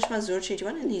okay, it's nicht mal Zurch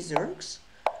 81 and he zerks.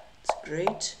 It's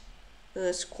great.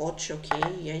 Scotch, okay,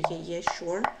 yeah,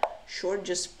 sure. Sure,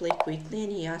 just play quickly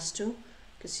and he has to,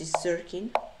 because he's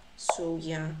zerking. So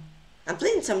yeah. I'm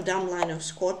playing some dumb line of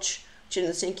Scotch, which I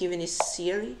don't think even is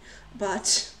Siri,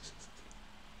 but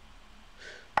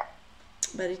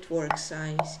it works,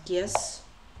 I guess.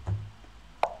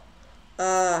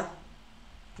 D5.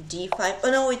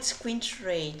 Oh no, it's queen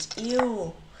trade.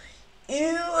 Ew,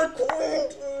 a queen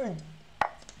trade.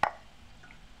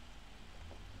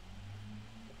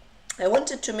 I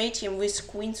wanted to mate him with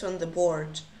queens on the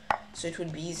board, so it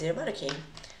would be easier, but okay.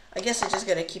 I guess I just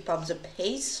gotta keep up the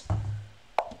pace,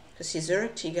 because he's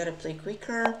zerked, he gotta play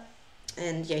quicker,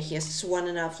 and yeah, he has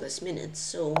 1.5 less minutes,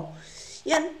 so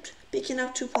yeah, picking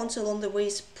up 2 pawns along the way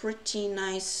is pretty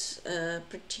nice,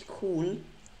 pretty cool.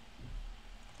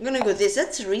 I'm gonna go this.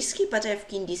 That's risky, but I have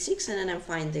king d6 and then I'm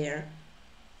fine there.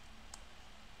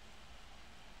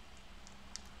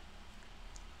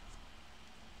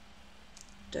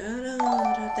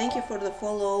 Thank you for the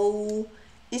follow,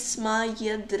 Isma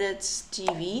Yedrets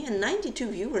TV, and 92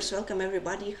 viewers. Welcome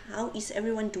everybody. How is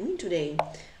everyone doing today?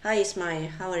 Hi Ismail,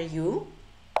 how are you?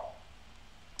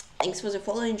 Thanks for the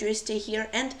follow. Enjoy, stay here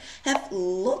and have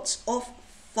lots of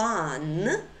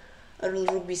fun.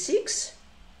 Rook b6.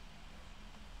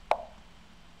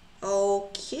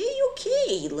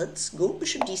 Okay, let's go.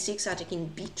 Bishop d6,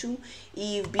 attacking b2,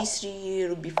 eve b3,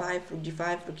 rook b5, rook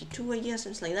d5, rook e2, I guess,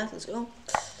 something like that. Let's go.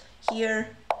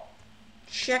 Here,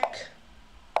 check,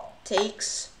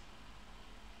 takes.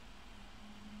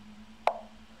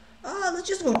 Let's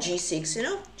just go g6, you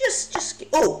know, just,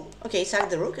 oh, okay, sack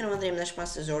the rook, and one name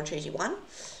Nashmaster Zorch 81.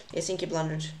 I think he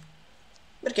blundered.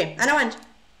 But okay, I don't mind.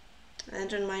 I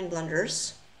don't mind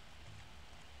blunders.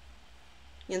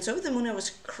 And so with the moon I was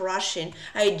crushing.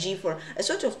 I had g4. I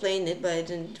sort of playing it, but I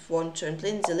didn't want to. I'm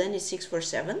playing Zeleny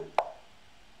 647.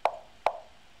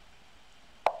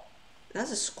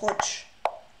 That's a Scotch.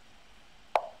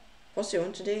 Post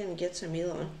one today and get some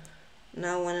meal on.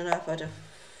 Now 1.5 out of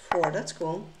 4. That's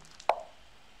cool.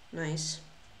 Nice.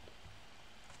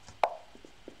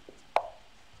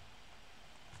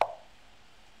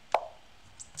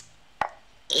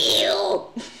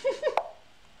 Ew.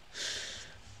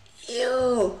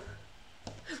 Ew.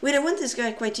 Wait, I won this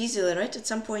guy quite easily, right? At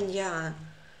some point, yeah.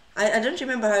 I don't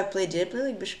remember how I played. Did I play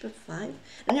like bishop f5?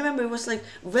 I remember it was like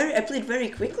I played very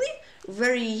quickly,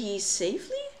 very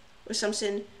safely or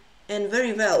something, and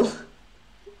very well.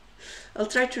 I'll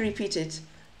try to repeat it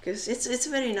because it's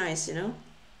very nice, you know.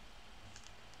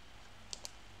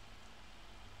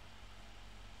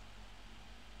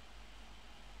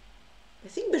 I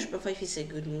think bishop f5 is a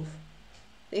good move.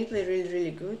 They play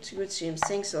really good. Good stream.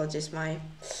 Thanks a lot, Ismail.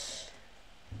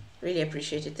 Really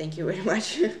appreciate it. Thank you very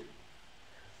much.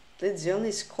 That's the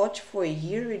only Scotch for a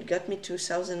year. It got me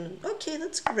 2,000. Okay,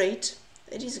 that's great.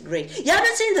 It is great. Yeah, I'm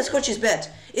not saying that Scotch is bad.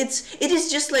 It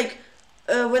is just like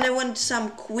when I want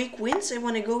some quick wins, I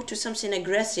want to go to something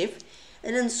aggressive,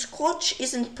 and then Scotch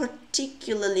isn't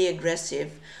particularly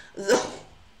aggressive, though.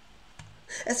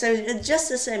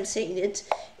 Just as I'm saying it,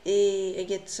 I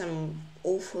get some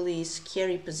awfully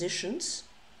scary positions.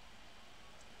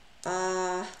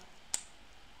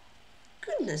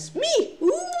 Goodness me!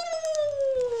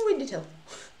 Ooh, I need help.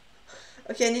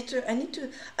 Okay, I need to.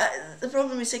 The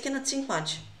problem is I cannot think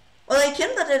much. Well, I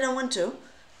can, but I don't want to.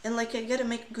 And like I gotta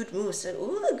make good moves.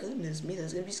 Oh goodness me,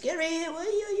 that's gonna be scary.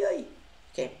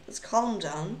 Okay, let's calm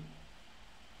down.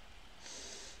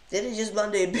 Did I just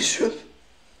blunder a bishop?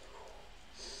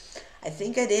 I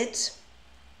think I did.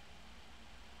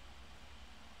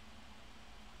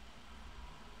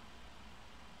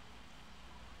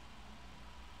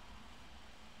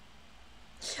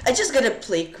 I just gotta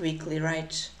play quickly,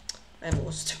 right? I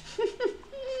lost.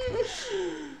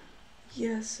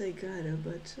 Yes, I gotta,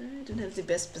 but I don't have the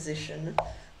best position.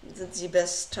 That's the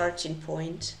best starting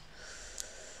point.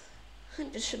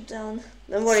 Bishop down.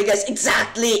 Don't worry, guys.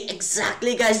 Exactly,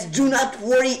 guys. Do not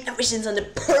worry. Everything's under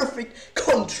perfect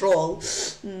control.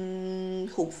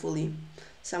 Hopefully.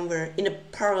 Somewhere in a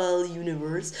parallel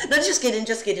universe. No, just kidding.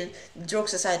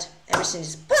 Jokes aside, everything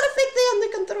is perfectly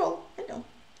under control. I know.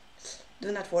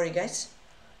 Do not worry, guys.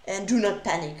 And do not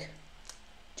panic.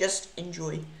 Just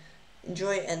enjoy.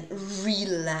 Enjoy and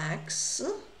relax.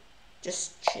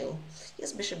 Just chill.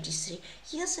 Yes, Bishop d3.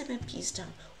 Yes, I have a piece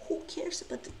down. Who cares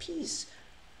about the piece?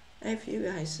 I have you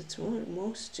guys. It's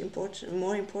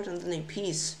more important than a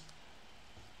piece.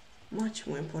 Much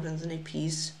more important than a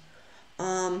piece.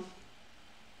 My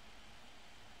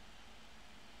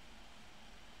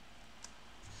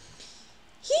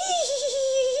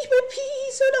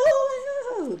piece.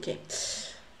 Oh no. Okay.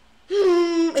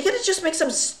 I gotta just make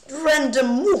some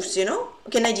random moves, you know?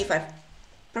 Okay, knight d5.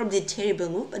 Probably a terrible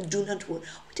move, but do not worry.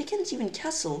 Oh, they can't even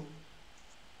castle.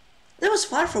 That was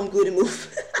far from good a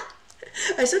move.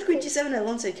 I said queen g7 and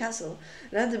won't say castle.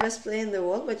 Not the best player in the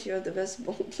world, but you're the best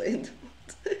ball player in the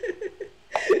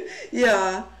world.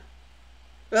 Yeah.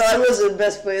 Well, I wasn't the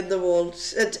best player in the world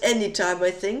at any time, I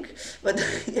think. But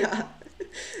yeah,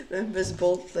 the best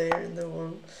ball player in the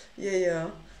world.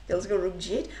 Yeah. Okay, let's go rook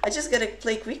g8. I just gotta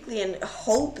play quickly and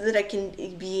hope that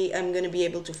I'm gonna be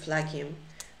able to flag him.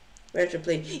 Where to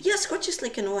play? Yeah, Scotch is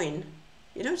like annoying.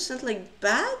 You know, it's not like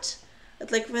bad.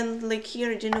 But like when like here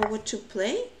I didn't know what to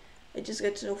play. I just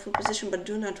got to know full position, but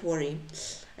do not worry.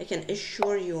 I can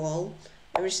assure you all,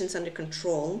 everything's under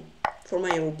control for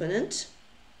my opponent.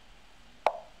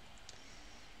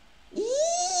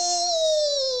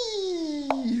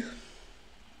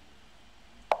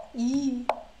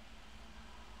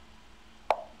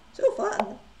 So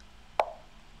fun.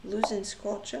 Losing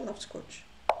Scotch, I love Scotch.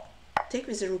 Take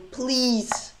with the rook,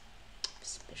 please.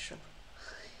 This bishop.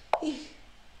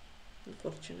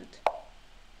 Unfortunate.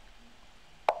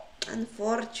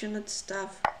 Unfortunate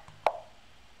stuff.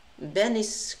 Ben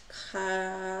is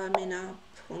coming up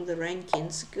on the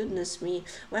rankings. Goodness me.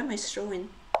 Why am I throwing?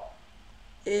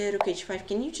 Rook h5.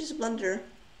 Can you just blunder?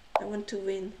 I want to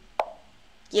win.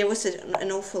 Yeah, it was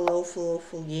an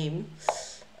awful game.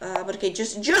 But okay,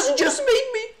 just make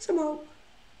me somehow.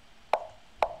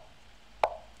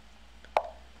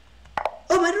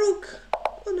 Oh, my rook.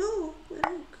 Oh no, my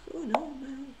rook. Oh no, my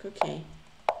rook. Okay.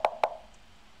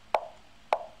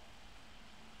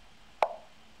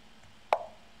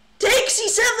 Take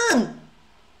c7.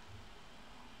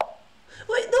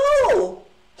 Wait, no.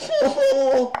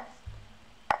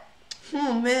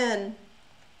 Oh man.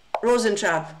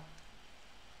 Rosentrap.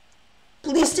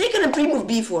 Please take on a pre-move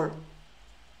b4.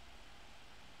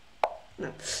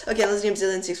 No. Okay, let's name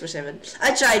Zillion 647.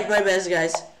 I tried my best,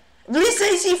 guys. Please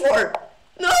say c4.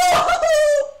 No.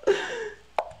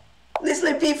 Please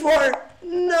play b4.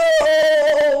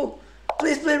 No.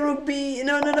 Please play rook b.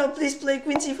 No. Please play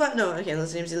queen c5. No. Okay,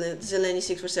 let's name Zillion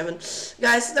 647.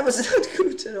 Guys, that was not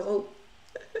good at all.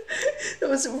 That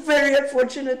was very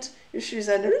unfortunate. You should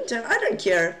resign. I don't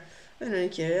care.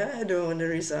 I don't want to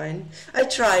resign. I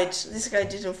tried. This guy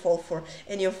didn't fall for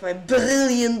any of my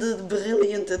brilliant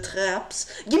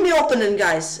traps. Give me opponent,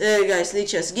 guys. Guys,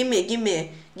 leeches. Give me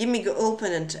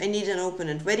opponent. I need an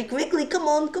opponent very quickly. Come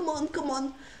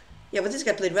on. Yeah, but this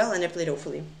guy played well and I played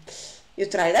awfully. You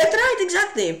tried. I tried,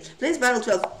 exactly. Plains battle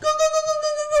 12. Go.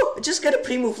 I just got a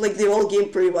pre-move like the whole game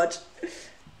pretty much.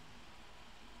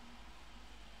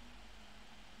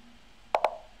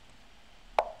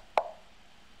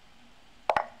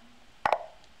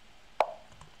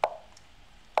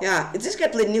 Yeah, this guy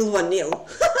played nil 1-0.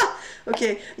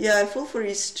 Okay, yeah, I fell for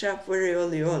his trap very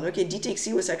early on. Okay, d takes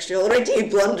c was actually already a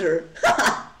blunder.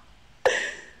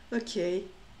 Okay.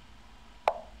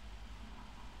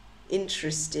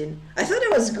 Interesting. I thought it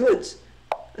was good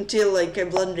until like I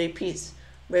blundered a piece.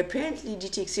 But apparently d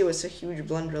takes c was a huge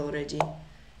blunder already.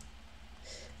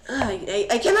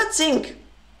 I cannot think.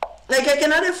 Like I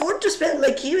cannot afford to spend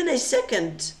like even a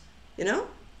second. You know?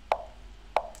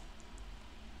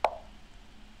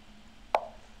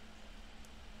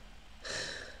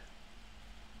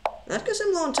 Not because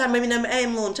I'm low on time. I mean, I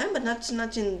am low on time, but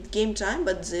not in game time,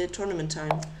 but the tournament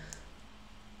time.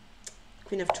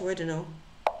 Queen f2, I don't know.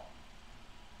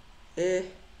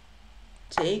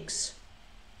 Takes.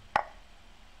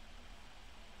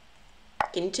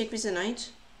 Can he take with the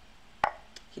knight?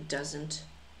 He doesn't.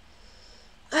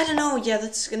 I don't know. Yeah,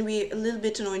 that's gonna be a little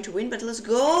bit annoying to win, but let's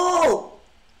go.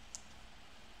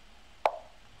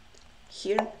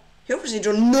 Here, obviously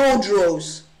draw no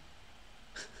draws.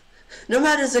 No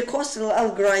matter the cost,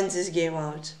 I'll grind this game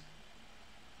out.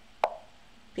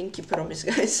 Pinky promise,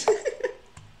 guys.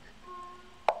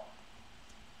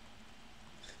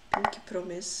 Pinky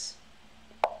promise.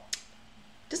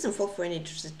 Doesn't fall for any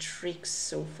of the tricks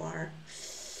so far.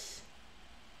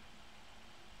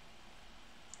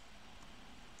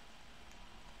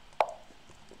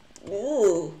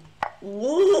 Whoa.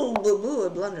 I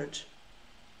blundered.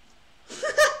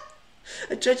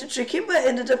 I tried to trick him, but I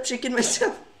ended up tricking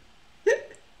myself.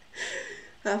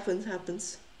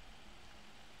 Happens.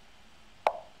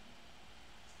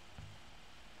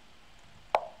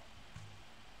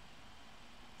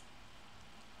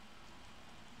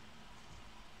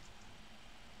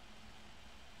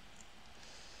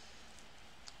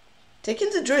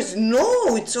 Taking the draws.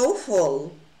 No, it's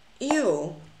awful.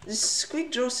 Ew. These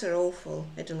quick draws are awful.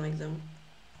 I don't like them.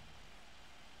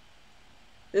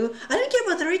 I don't care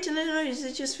about the rating. I don't know.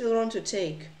 I just feel wrong to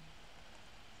take.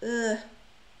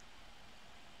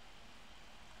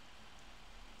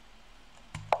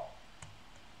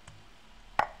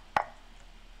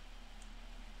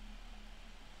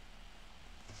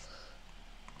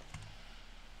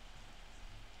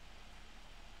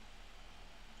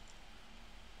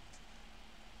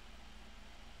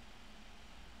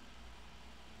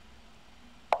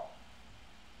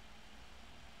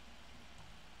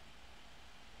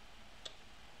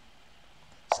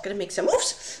 gotta make some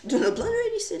moves. Do not blunder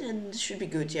release it, and this should be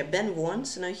good. Yeah, Ben won,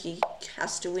 so now he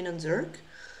has to win on Zerg.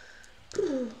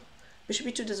 Bishop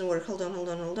e2 doesn't work. Hold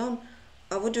on.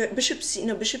 What do I... Bishop C...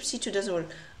 No, Bishop c2 doesn't work.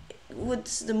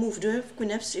 What's the move? Do I have Queen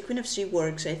f3? Queen f3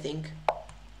 works, I think.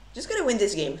 Just gotta win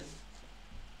this game.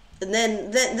 And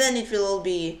then it will all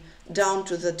be down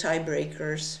to the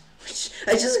tiebreakers. Which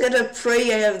I just gotta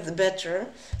pray I have the better.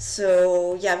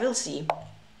 So, yeah, we'll see.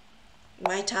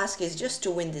 My task is just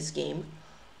to win this game.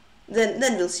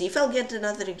 Then we'll see. If I'll get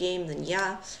another game, then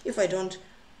yeah. If I don't...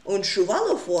 On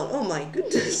Shuvalov won. Oh my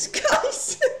goodness,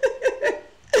 guys.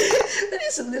 That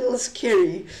is a little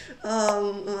scary.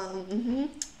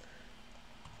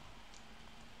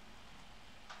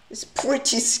 It's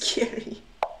pretty scary.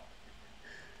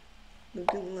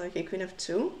 Looking like a Queen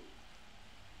f2.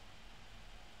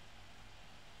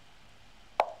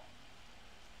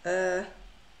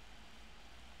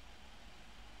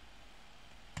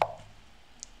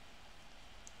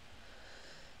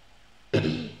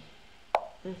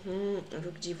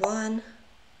 Rook d1.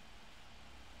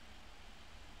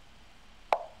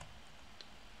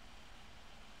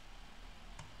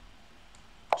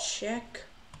 Check.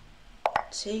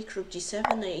 Take rook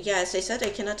d7. Yeah, as I said, I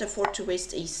cannot afford to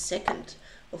waste a second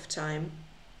of time.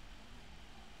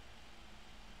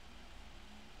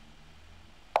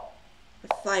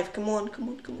 F5. Come on.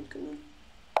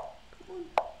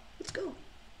 Let's go.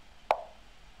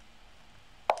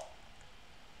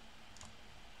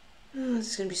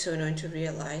 This is gonna be so annoying to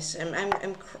realize.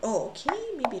 Oh, okay.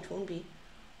 Maybe it won't be.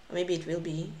 Maybe it will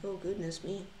be. Oh goodness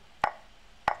me.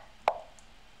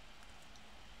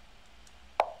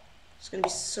 It's gonna be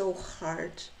so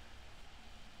hard,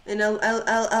 and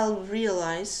I'll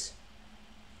realize,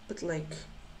 but like,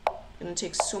 gonna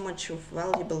take so much of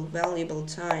valuable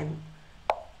time.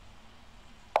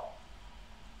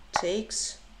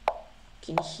 Takes.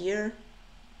 King here.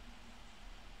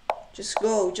 Just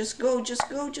go. Just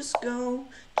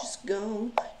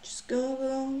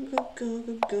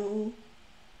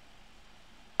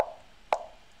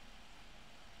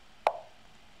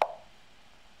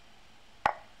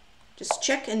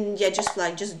check and yeah, just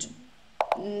flag.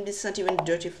 It's not even a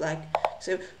dirty flag.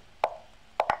 So,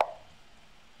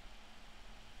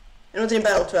 I'm not in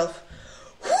battle 12.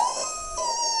 I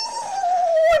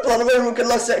blundered my rook in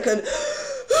last second.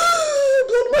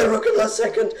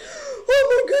 Oh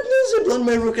my goodness, I blundered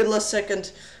my rook in last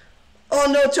second. Oh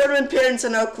no, tournament parents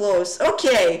are now close.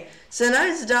 Okay, so now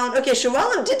it's down. Okay,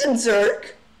 Shuvalov didn't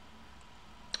Zerg.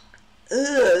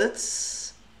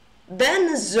 That's...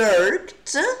 Ben zerged.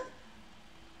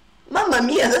 Mamma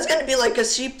mia, that's gonna be like a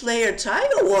 3-player tie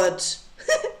or what?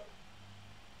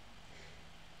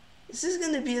 Is this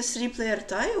gonna be a 3-player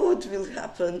tie or what will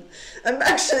happen? I'm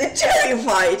actually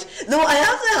terrified. Though I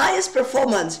have the highest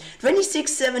performance,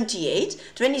 2678,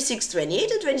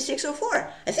 2628 and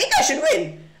 2604. I think I should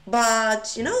win.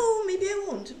 But, you know, maybe I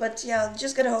won't. But yeah,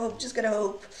 just gotta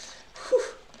hope, Whew.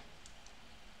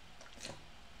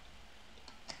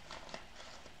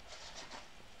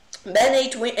 Ben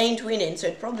ain't winning, so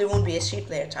it probably won't be a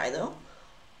 3-player tie though.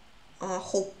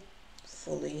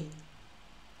 Hopefully.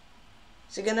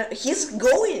 He's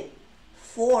going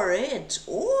for it.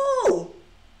 Oh!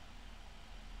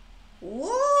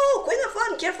 Whoa! Queen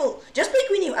f1, careful! Just play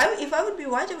queen e5. If I would be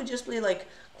white, I would just play like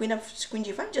queen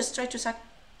g5. Just try to sack.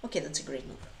 Okay, that's a great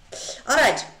move.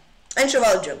 Alright. And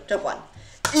Shuvalov drew. Top 1.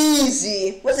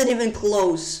 Easy! Wasn't even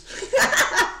close.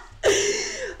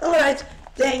 Alright.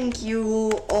 Thank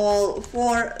you all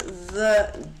for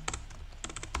the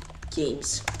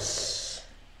games.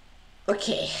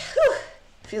 Okay. Whew.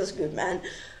 Feels good, man.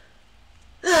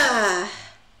 That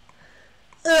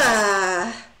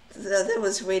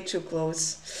was way too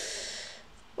close.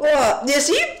 Oh, you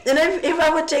see? And if I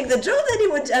would take the draw, then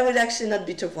I would actually not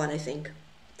be top 1, I think.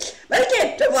 But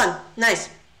okay, top 1. Nice.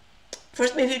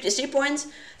 First me 53 points,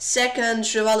 second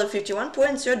Shuvalov 51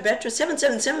 points, third Bertrand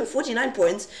 777 49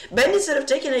 points. Ben, instead of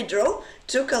taking a draw,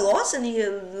 took a loss and he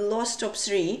lost top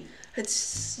 3.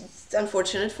 It's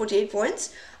unfortunate, 48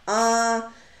 points.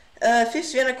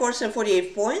 Fifth Vienna Corson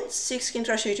 48 points, 6th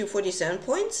Kintrasha 47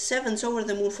 points, 7th Over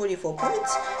the Moon 44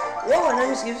 points. Whoa,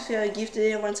 anonymous gift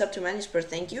everyone's up to Manisper,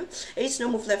 thank you. 8th No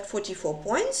Move Left 44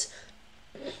 points.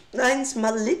 9th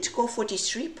Malitko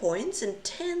 43 points and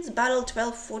 10th Battle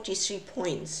 12 43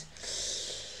 points.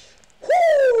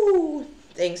 Woo!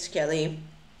 Thanks, Kelly.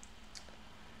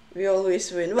 We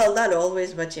always win. Well, not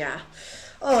always, but yeah.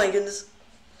 Oh my goodness.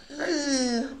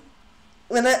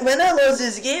 When I lost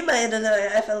this game, I don't know.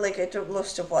 I felt like I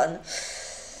lost to 1.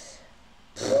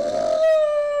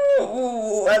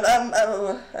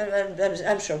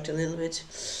 I'm shocked a little bit.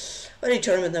 What a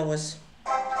tournament that was.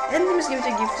 Anonymous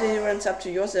Gifter gift runs up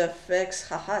to Joseph X.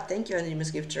 Haha, thank you,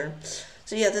 Anonymous Gifter.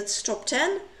 So yeah, that's top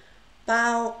 10.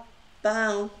 Bow,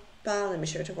 bow, bow. Let me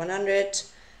show it to 100.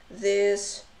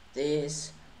 This, and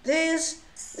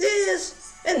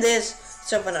this.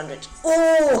 So 100.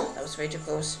 Oh, that was way too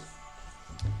close.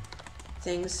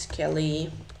 Thanks,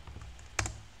 Kelly.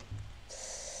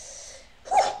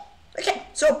 Whew. Okay,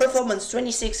 so performance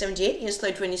 2678,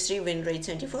 insight 23, win rate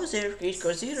 74, 0, crit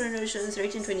score 0, innovations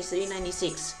rating 23,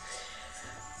 96.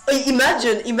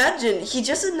 Imagine, he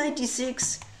just had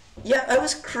 96. Yeah, I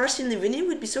was crushing the win. It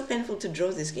would be so painful to draw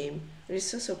this game. It is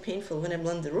so painful when I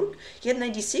blunt the rook. He had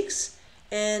 96,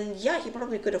 and yeah, he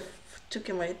probably could have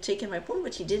taken my pawn,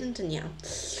 but he didn't, and yeah.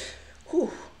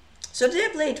 Whew. So today I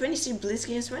played 23 Blitz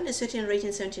games, minus 13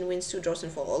 rating, 17 wins, 2 draws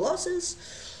and 4 losses.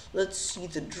 Let's see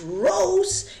the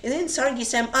draws. And then Sargi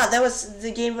Sam, that was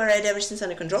the game where I had everything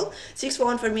under control.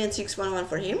 6-1 for me and 6-1-1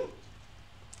 for him.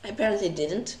 I apparently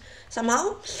didn't,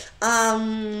 somehow.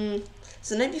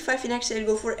 So knight b5, in actually I'd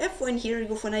go for f1 here, I'd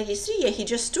go for knight e3, yeah, he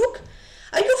just took.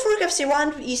 I'd go for rook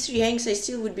fc1, e3 hangs, I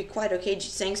still would be quite okay,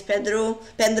 thanks Pedro.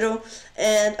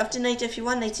 And after knight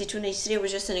fe1, knight c2, knight c3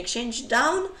 was just an exchange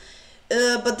down.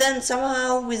 But then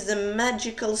somehow with the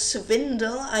magical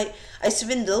swindle, I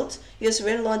swindled. He was a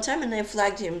very long time and I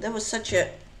flagged him. That was such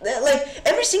a, like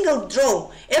every single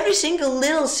draw, every single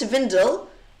little swindle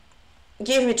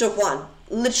gave me top 1,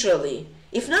 literally.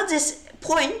 If not this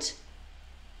point,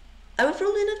 I would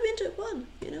probably not win top 1,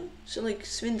 you know? So like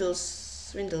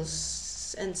swindles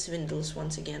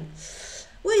once again.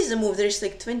 What is the move? There's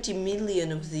like 20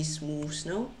 million of these moves,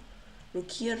 no? Rook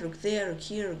here, rook there, rook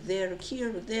here, rook there, rook here,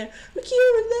 rook there, rook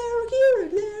here, rook there, rook here,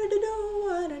 rook there,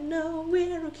 I don't know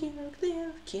where, rook here, rook there,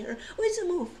 rook here. What is the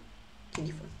move? King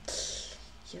d4.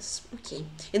 Yes, okay.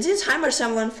 And since Heimer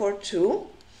 7-1-4-2,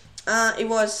 it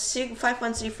was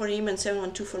 5-1-3 for him and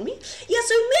 7-1-2 for me. Yeah,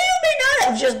 so he may or may not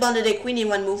have just blundered a queen in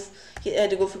one move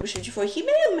to go for bishop g4. He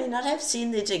may or may not have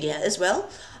seen it again as well.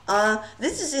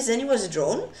 This is his, and he was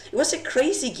drawn. It was a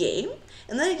crazy game.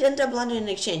 And then I ended up blundering an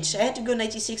exchange. So I had to go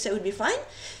 96, I would be fine.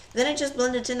 Then I just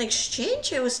blundered an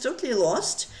exchange, I was totally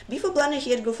lost. Before blunder,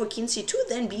 he had to go for king c2,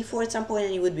 then b4 at some point,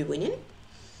 and he would be winning.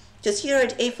 Just here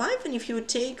at a5, and if you would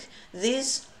take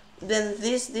this, then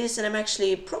this, and I'm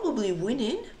actually probably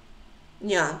winning.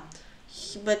 Yeah.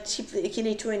 But he played king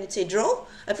a2 and it's a draw.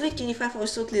 I played king e5, I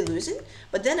was totally losing.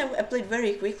 But then I played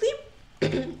very quickly.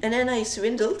 And then I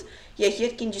swindled. Yeah, he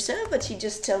had king g7, but he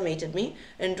just stalemated me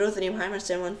and drew the name Heimer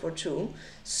 7-1-4-2.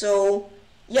 So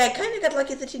yeah, I kind of got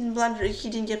lucky that he didn't blunder, he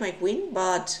didn't get my queen,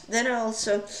 but then I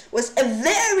also was a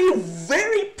very,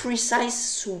 very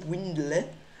precise swindle.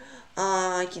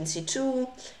 King c2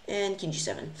 and king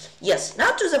g7. Yes,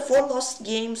 now to the 4 lost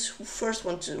games. First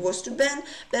one was to Ben,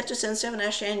 Bertus and 7,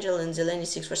 Ash Angel and Zeleny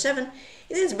 6-4-7. And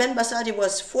then Ben Basadi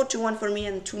was 4-1 for me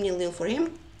and 2-0 for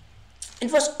him.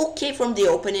 It was okay from the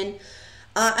opening.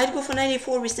 I'd go for knight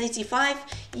a4 with knight c5.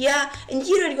 Yeah, and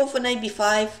here I'd go for knight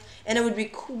b5. And it would be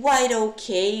quite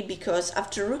okay because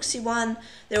after rook c1,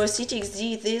 there was c takes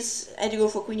d. This, I had to go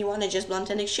for queen e1. I just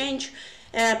blunted an exchange.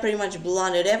 And I pretty much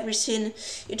blundered everything.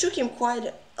 It took him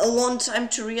quite a long time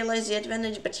to realize the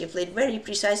advantage, but he played very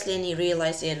precisely and he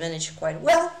realized the advantage quite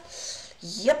well.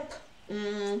 Yep.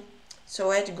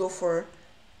 So I had to go for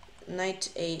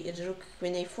knight rook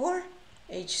queen a4.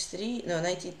 h3, no,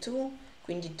 knight e2,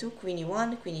 queen d2, queen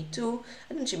e1, queen e2.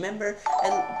 I don't remember.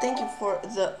 And thank you for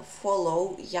the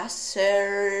follow,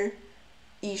 Yasser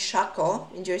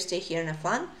Ishako. Enjoy stay here and have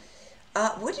fun.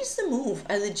 What is the move?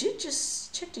 I legit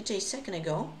just checked it a second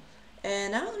ago,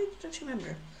 and I really don't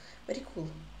remember. Very cool.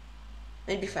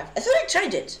 Knight b5. I thought I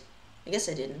tried it. I guess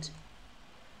I didn't.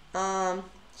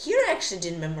 Here I actually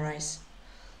didn't memorize.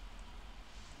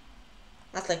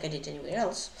 Not like I did anywhere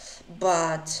else,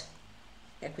 but.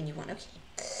 Yeah, queen e1,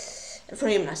 okay. For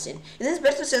him, nothing. And then it's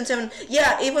better 7-7.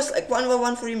 Yeah, it was like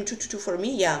 1-1 for him, 2-2 for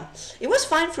me, yeah. It was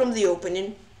fine from the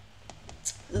opening.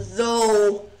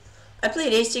 Though, I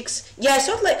played a6. Yeah, I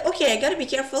thought like, okay, I gotta be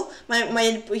careful. My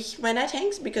knight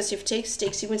hangs, because if takes,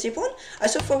 he wins a pawn. I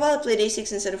thought for a while I played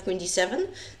a6 instead of queen d7.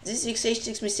 This is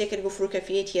h6 mistake, I'd go for rook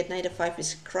f8. He had knight f5,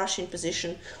 is crushing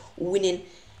position, winning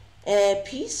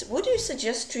piece. What do you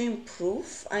suggest to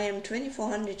improve? I am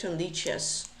 2400 on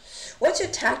leeches. What's your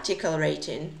tactical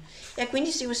rating? Yeah, queen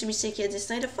d3 was a mistake, he had this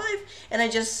knight f5, and I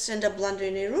just end up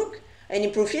blundering a rook. And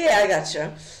improve, yeah, I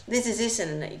gotcha. This is this,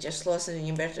 and I just lost an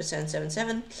Umberto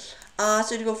 7-7-7.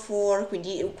 So to go for queen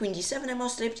d7, I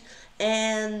most slipped,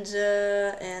 and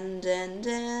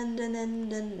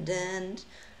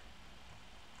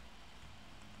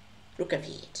rook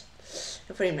f8.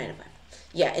 For him, knight f5.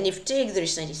 Yeah, and if take, there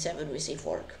is 97 with a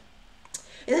fork.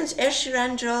 And then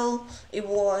Cherniaiev, it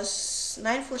was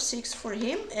 9-4-6 for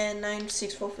him and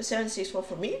 9-6-4 for 7-6-4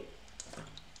 for me.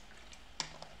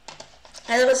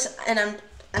 And it was an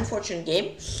unfortunate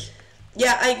game.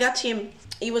 Yeah, I got him.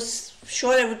 He was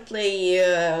sure I would play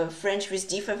French with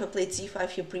d5. I played c5.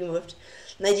 He pre-moved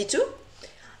 92.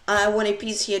 I won a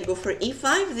piece. He had to go for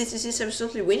e5. This is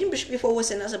absolutely winning. Bishop e4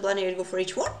 was another blunder. He had to go for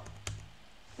h4.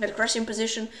 Got a crushing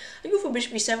position. I go for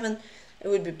bishop e7. It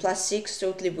would be +6,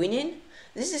 totally winning.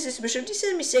 This is his bishop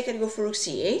d7 mistake. I'd go for rook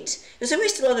c8. Because I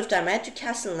wasted a lot of time. I had to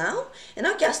castle now. And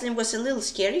now castling was a little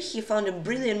scary. He found a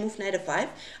brilliant move, knight f5.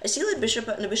 I still had bishop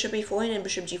and bishop a4 and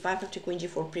bishop g5 after queen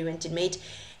g4 prevented mate.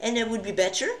 And it would be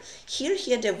better. Here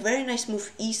he had a very nice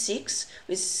move e6.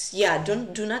 With, yeah,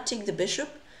 do not take the bishop.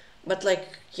 But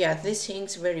like, yeah, this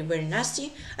hangs very, very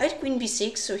nasty. I had queen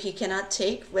b6, so he cannot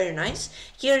take. Very nice.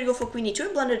 Here I go for queen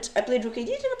e2. I played rook a8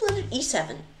 and I blundered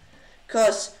e7.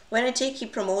 Because when I take, he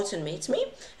promotes and mates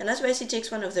me. And that's why he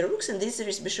takes one of the rooks. And this there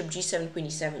is bishop g7, queen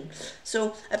e7.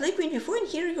 So I play queen b4, and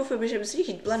here I go for bishop e3.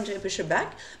 He blundered a bishop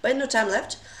back, but no time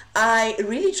left. I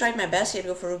really tried my best. Here I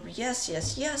go for rook. Yes,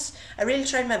 yes, yes. I really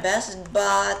tried my best,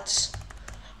 but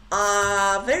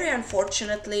very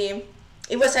unfortunately,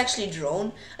 it was actually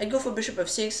drawn. I go for bishop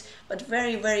f6, but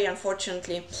very, very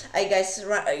unfortunately,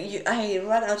 I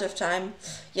run out of time.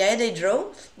 Yeah, I had a draw,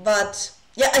 but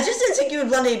yeah, I just didn't think you would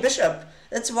blunder a bishop.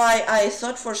 That's why I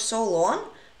thought for so long,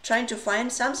 trying to find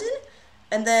something,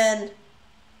 and then,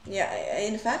 yeah,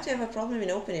 in fact, I have a problem in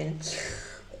opening.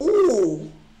 Ooh.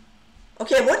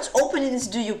 Okay, what openings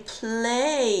do you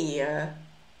play?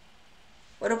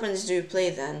 What openings do you play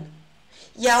then?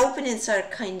 Yeah, openings are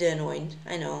kinda annoying,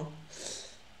 I know.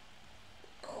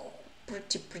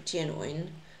 Pretty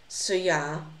annoying. So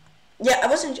yeah. Yeah, I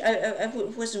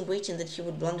wasn't waiting that he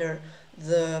would blunder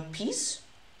the piece.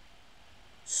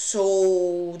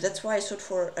 So that's why I thought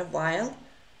for a while.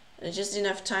 I just didn't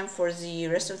have time for the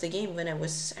rest of the game when I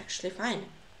was actually fine.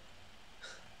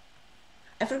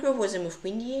 I forgot was a move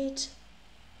queen d8.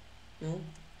 No.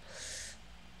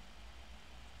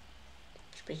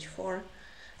 Bishop h4.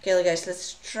 Okay, guys,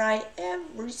 let's try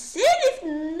everything. If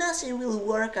nothing will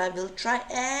work, I will try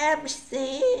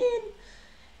everything.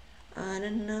 I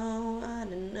don't know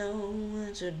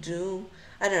what to do.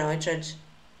 I don't know, I tried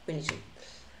queen e2.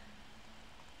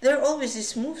 There are always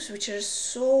these moves which are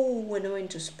so annoying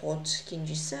to spot. King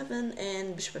g7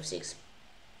 and bishop f6.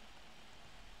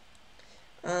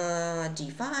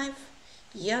 d5,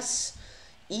 yes.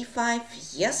 e5,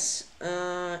 yes.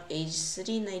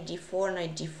 h3, knight d4,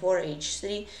 knight d4,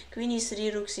 h3, queen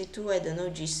e3, rook c2, I don't know,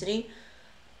 g3.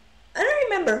 I don't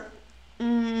remember.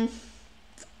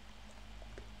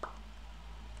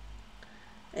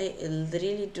 I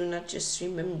really do not just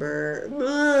remember.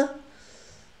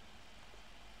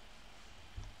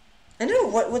 I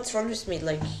don't know what's wrong with me.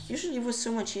 Like, usually it was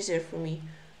so much easier for me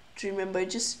to remember. I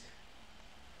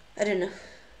don't know.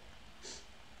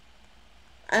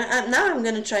 Now I'm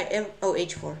gonna try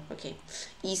h4. Okay,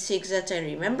 e6, that I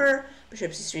remember.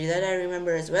 Bishop c3, that I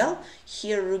remember as well.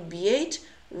 Here rook b8,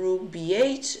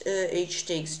 h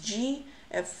takes g,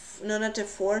 not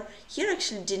f4. Here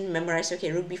actually didn't memorize.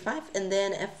 Okay, rook b5 and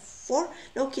then f4.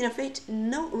 No, king f8.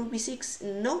 No, rook b6.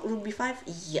 No, rook b5.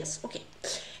 Yes. Okay,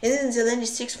 and then Zelen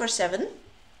is 6-4-7.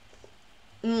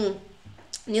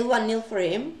 Nil 1 nil for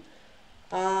him.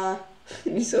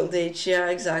 Miss old age, yeah,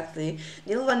 exactly.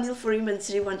 Nil 1 nil for him and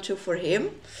 3-1-2 for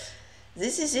him.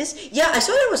 This is this. Yeah, I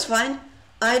thought it was fine.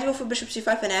 I'd go for bishop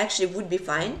c5 and I actually would be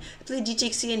fine. I played d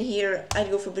takes c, and here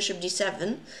I'd go for bishop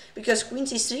d7 because queen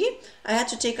c3 I had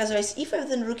to take, otherwise e5,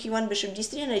 then rook e1, bishop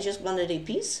d3, and I just blundered a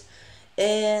piece.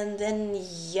 And then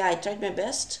yeah, I tried my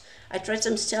best. I tried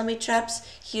some stalemate traps.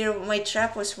 Here my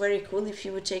trap was very cool. If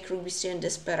you would take rook b3 and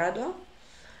desperado.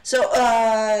 So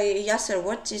Yasser,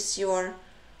 what's your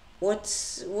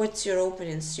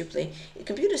opponents you play? The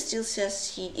computer still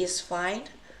says he is fine.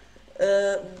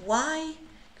 Why?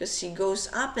 Because he goes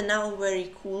up, and now very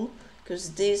cool.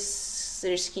 Because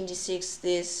there's king d6,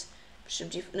 this bishop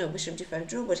d5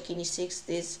 draw, but king e6,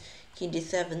 this king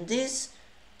d7, this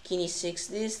king e6,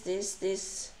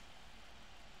 this.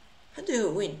 How do you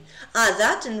win?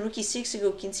 That and rook e6, you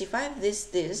go king c5,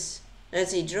 this.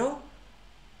 That's a draw.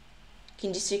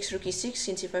 King d6, rook e6,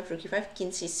 king c5, rook e5, king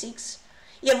c6.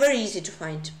 Yeah, very easy to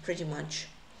find, pretty much.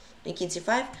 And king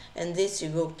c5, and this you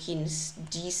go king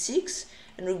d6,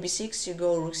 and rook b6 you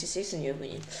go rook c6, and you're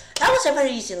winning. That was a very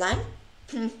easy line.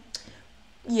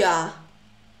 Yeah.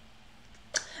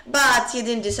 But he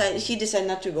decided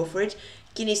not to go for it.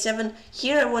 King e7.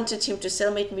 Here I wanted him to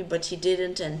cellmate me, but he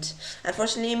didn't, and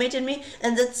unfortunately he mated me,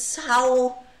 and that's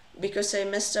how, because I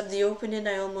messed up the opening,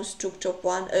 I almost took top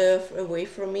 1 away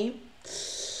from me.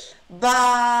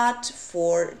 But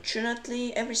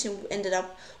fortunately, everything ended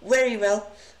up very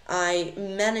well. I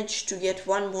managed to get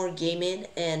one more game in,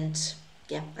 and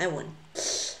yeah, I won.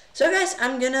 So guys,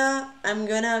 I'm gonna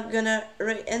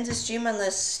end the stream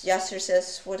unless Yasser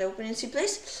says what opponents he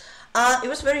plays. It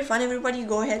was very fun, everybody.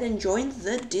 Go ahead and join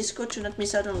the Discord to not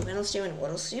miss out on Wednesday and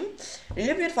Waddle stream.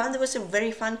 Really good fun. There was a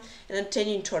very fun and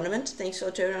entertaining tournament. Thanks a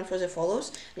lot to everyone for the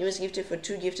follows. He was gifted for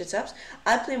 2 gifted subs.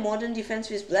 I play modern defense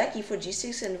with black, e4,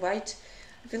 g6, and white.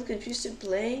 I feel confused to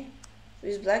play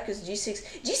with black because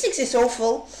g6. g6 is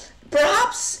awful.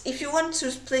 Perhaps if you want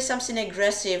to play something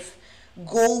aggressive,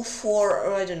 go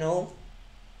for, I don't know,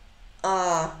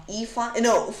 e5.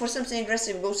 No, for something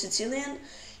aggressive, go Sicilian.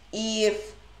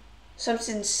 If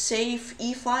something safe,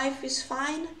 e5 is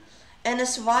fine. And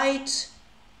as white,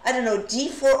 I don't know,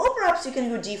 d4, or perhaps you can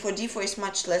go d4. d4 is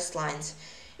much less lines.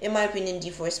 In my opinion,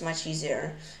 d4 is much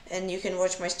easier. And you can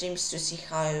watch my streams to see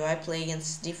how I play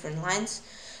against different lines.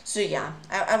 So yeah,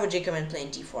 I would recommend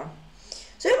playing d4.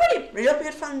 So everybody, really hope you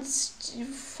had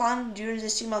fun during the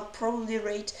stream. I'll probably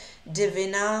rate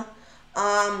Divina.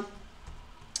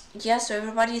 Yeah, so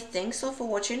everybody, thanks all for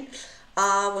watching.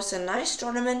 Was a nice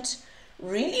tournament.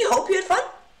 Really hope you had fun,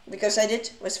 because I did.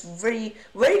 It was very,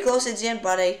 very close at the end,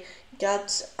 but I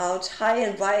got out high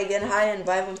and by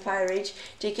Vampire Rage.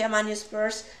 Take care, Manu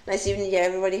Spurs. Nice evening, yeah,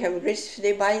 everybody. Have a great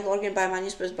day. Bye, Lorgan, by Manu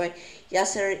Spurs, by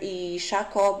Yasser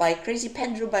Ishako, by Crazy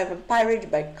Pendrew, by Vampire Rage,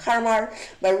 by Karmar,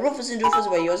 by Rufus and Rufus,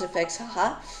 by Joseph X,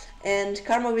 haha. And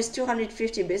Karma with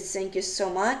 250 bits, thank you so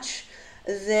much.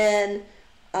 Then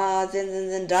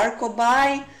Darko,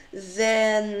 by.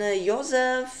 Then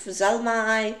Joseph,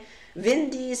 Zalmai,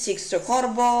 Windy, Sixto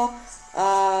Corbo,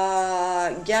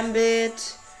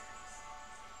 Gambit,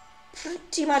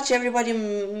 pretty much everybody,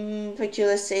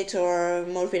 Peculiar State or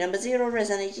Morphe number 0,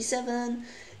 Resan 87.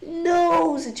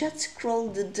 No, the chat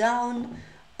scrolled down.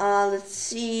 Let's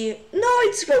see. No,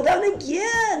 it scrolled down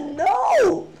again.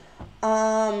 No.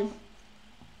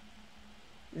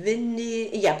 Windy,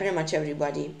 yeah, pretty much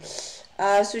everybody.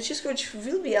 Switches coach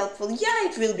will be helpful. Yeah,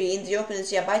 it will be in the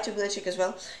opponents. Yeah, buy to PeshkaCh as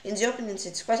well. In the opponents,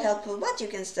 it's quite helpful, but you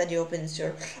can study opponents.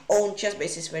 Your own chess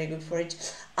base is very good for it.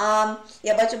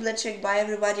 Yeah, buy to PeshkaCh. Bye,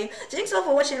 everybody. Thanks a lot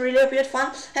for watching. Really hope you had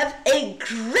fun. Have a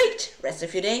great rest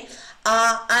of your day.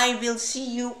 I will see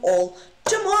you all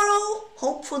tomorrow,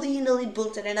 hopefully in the Elite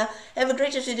Bullet Arena. Have a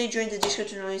great rest of your day. Join the Discord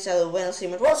to know inside of Wednesday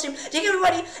and Wall Stream. Take care,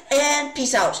 everybody, and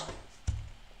peace out.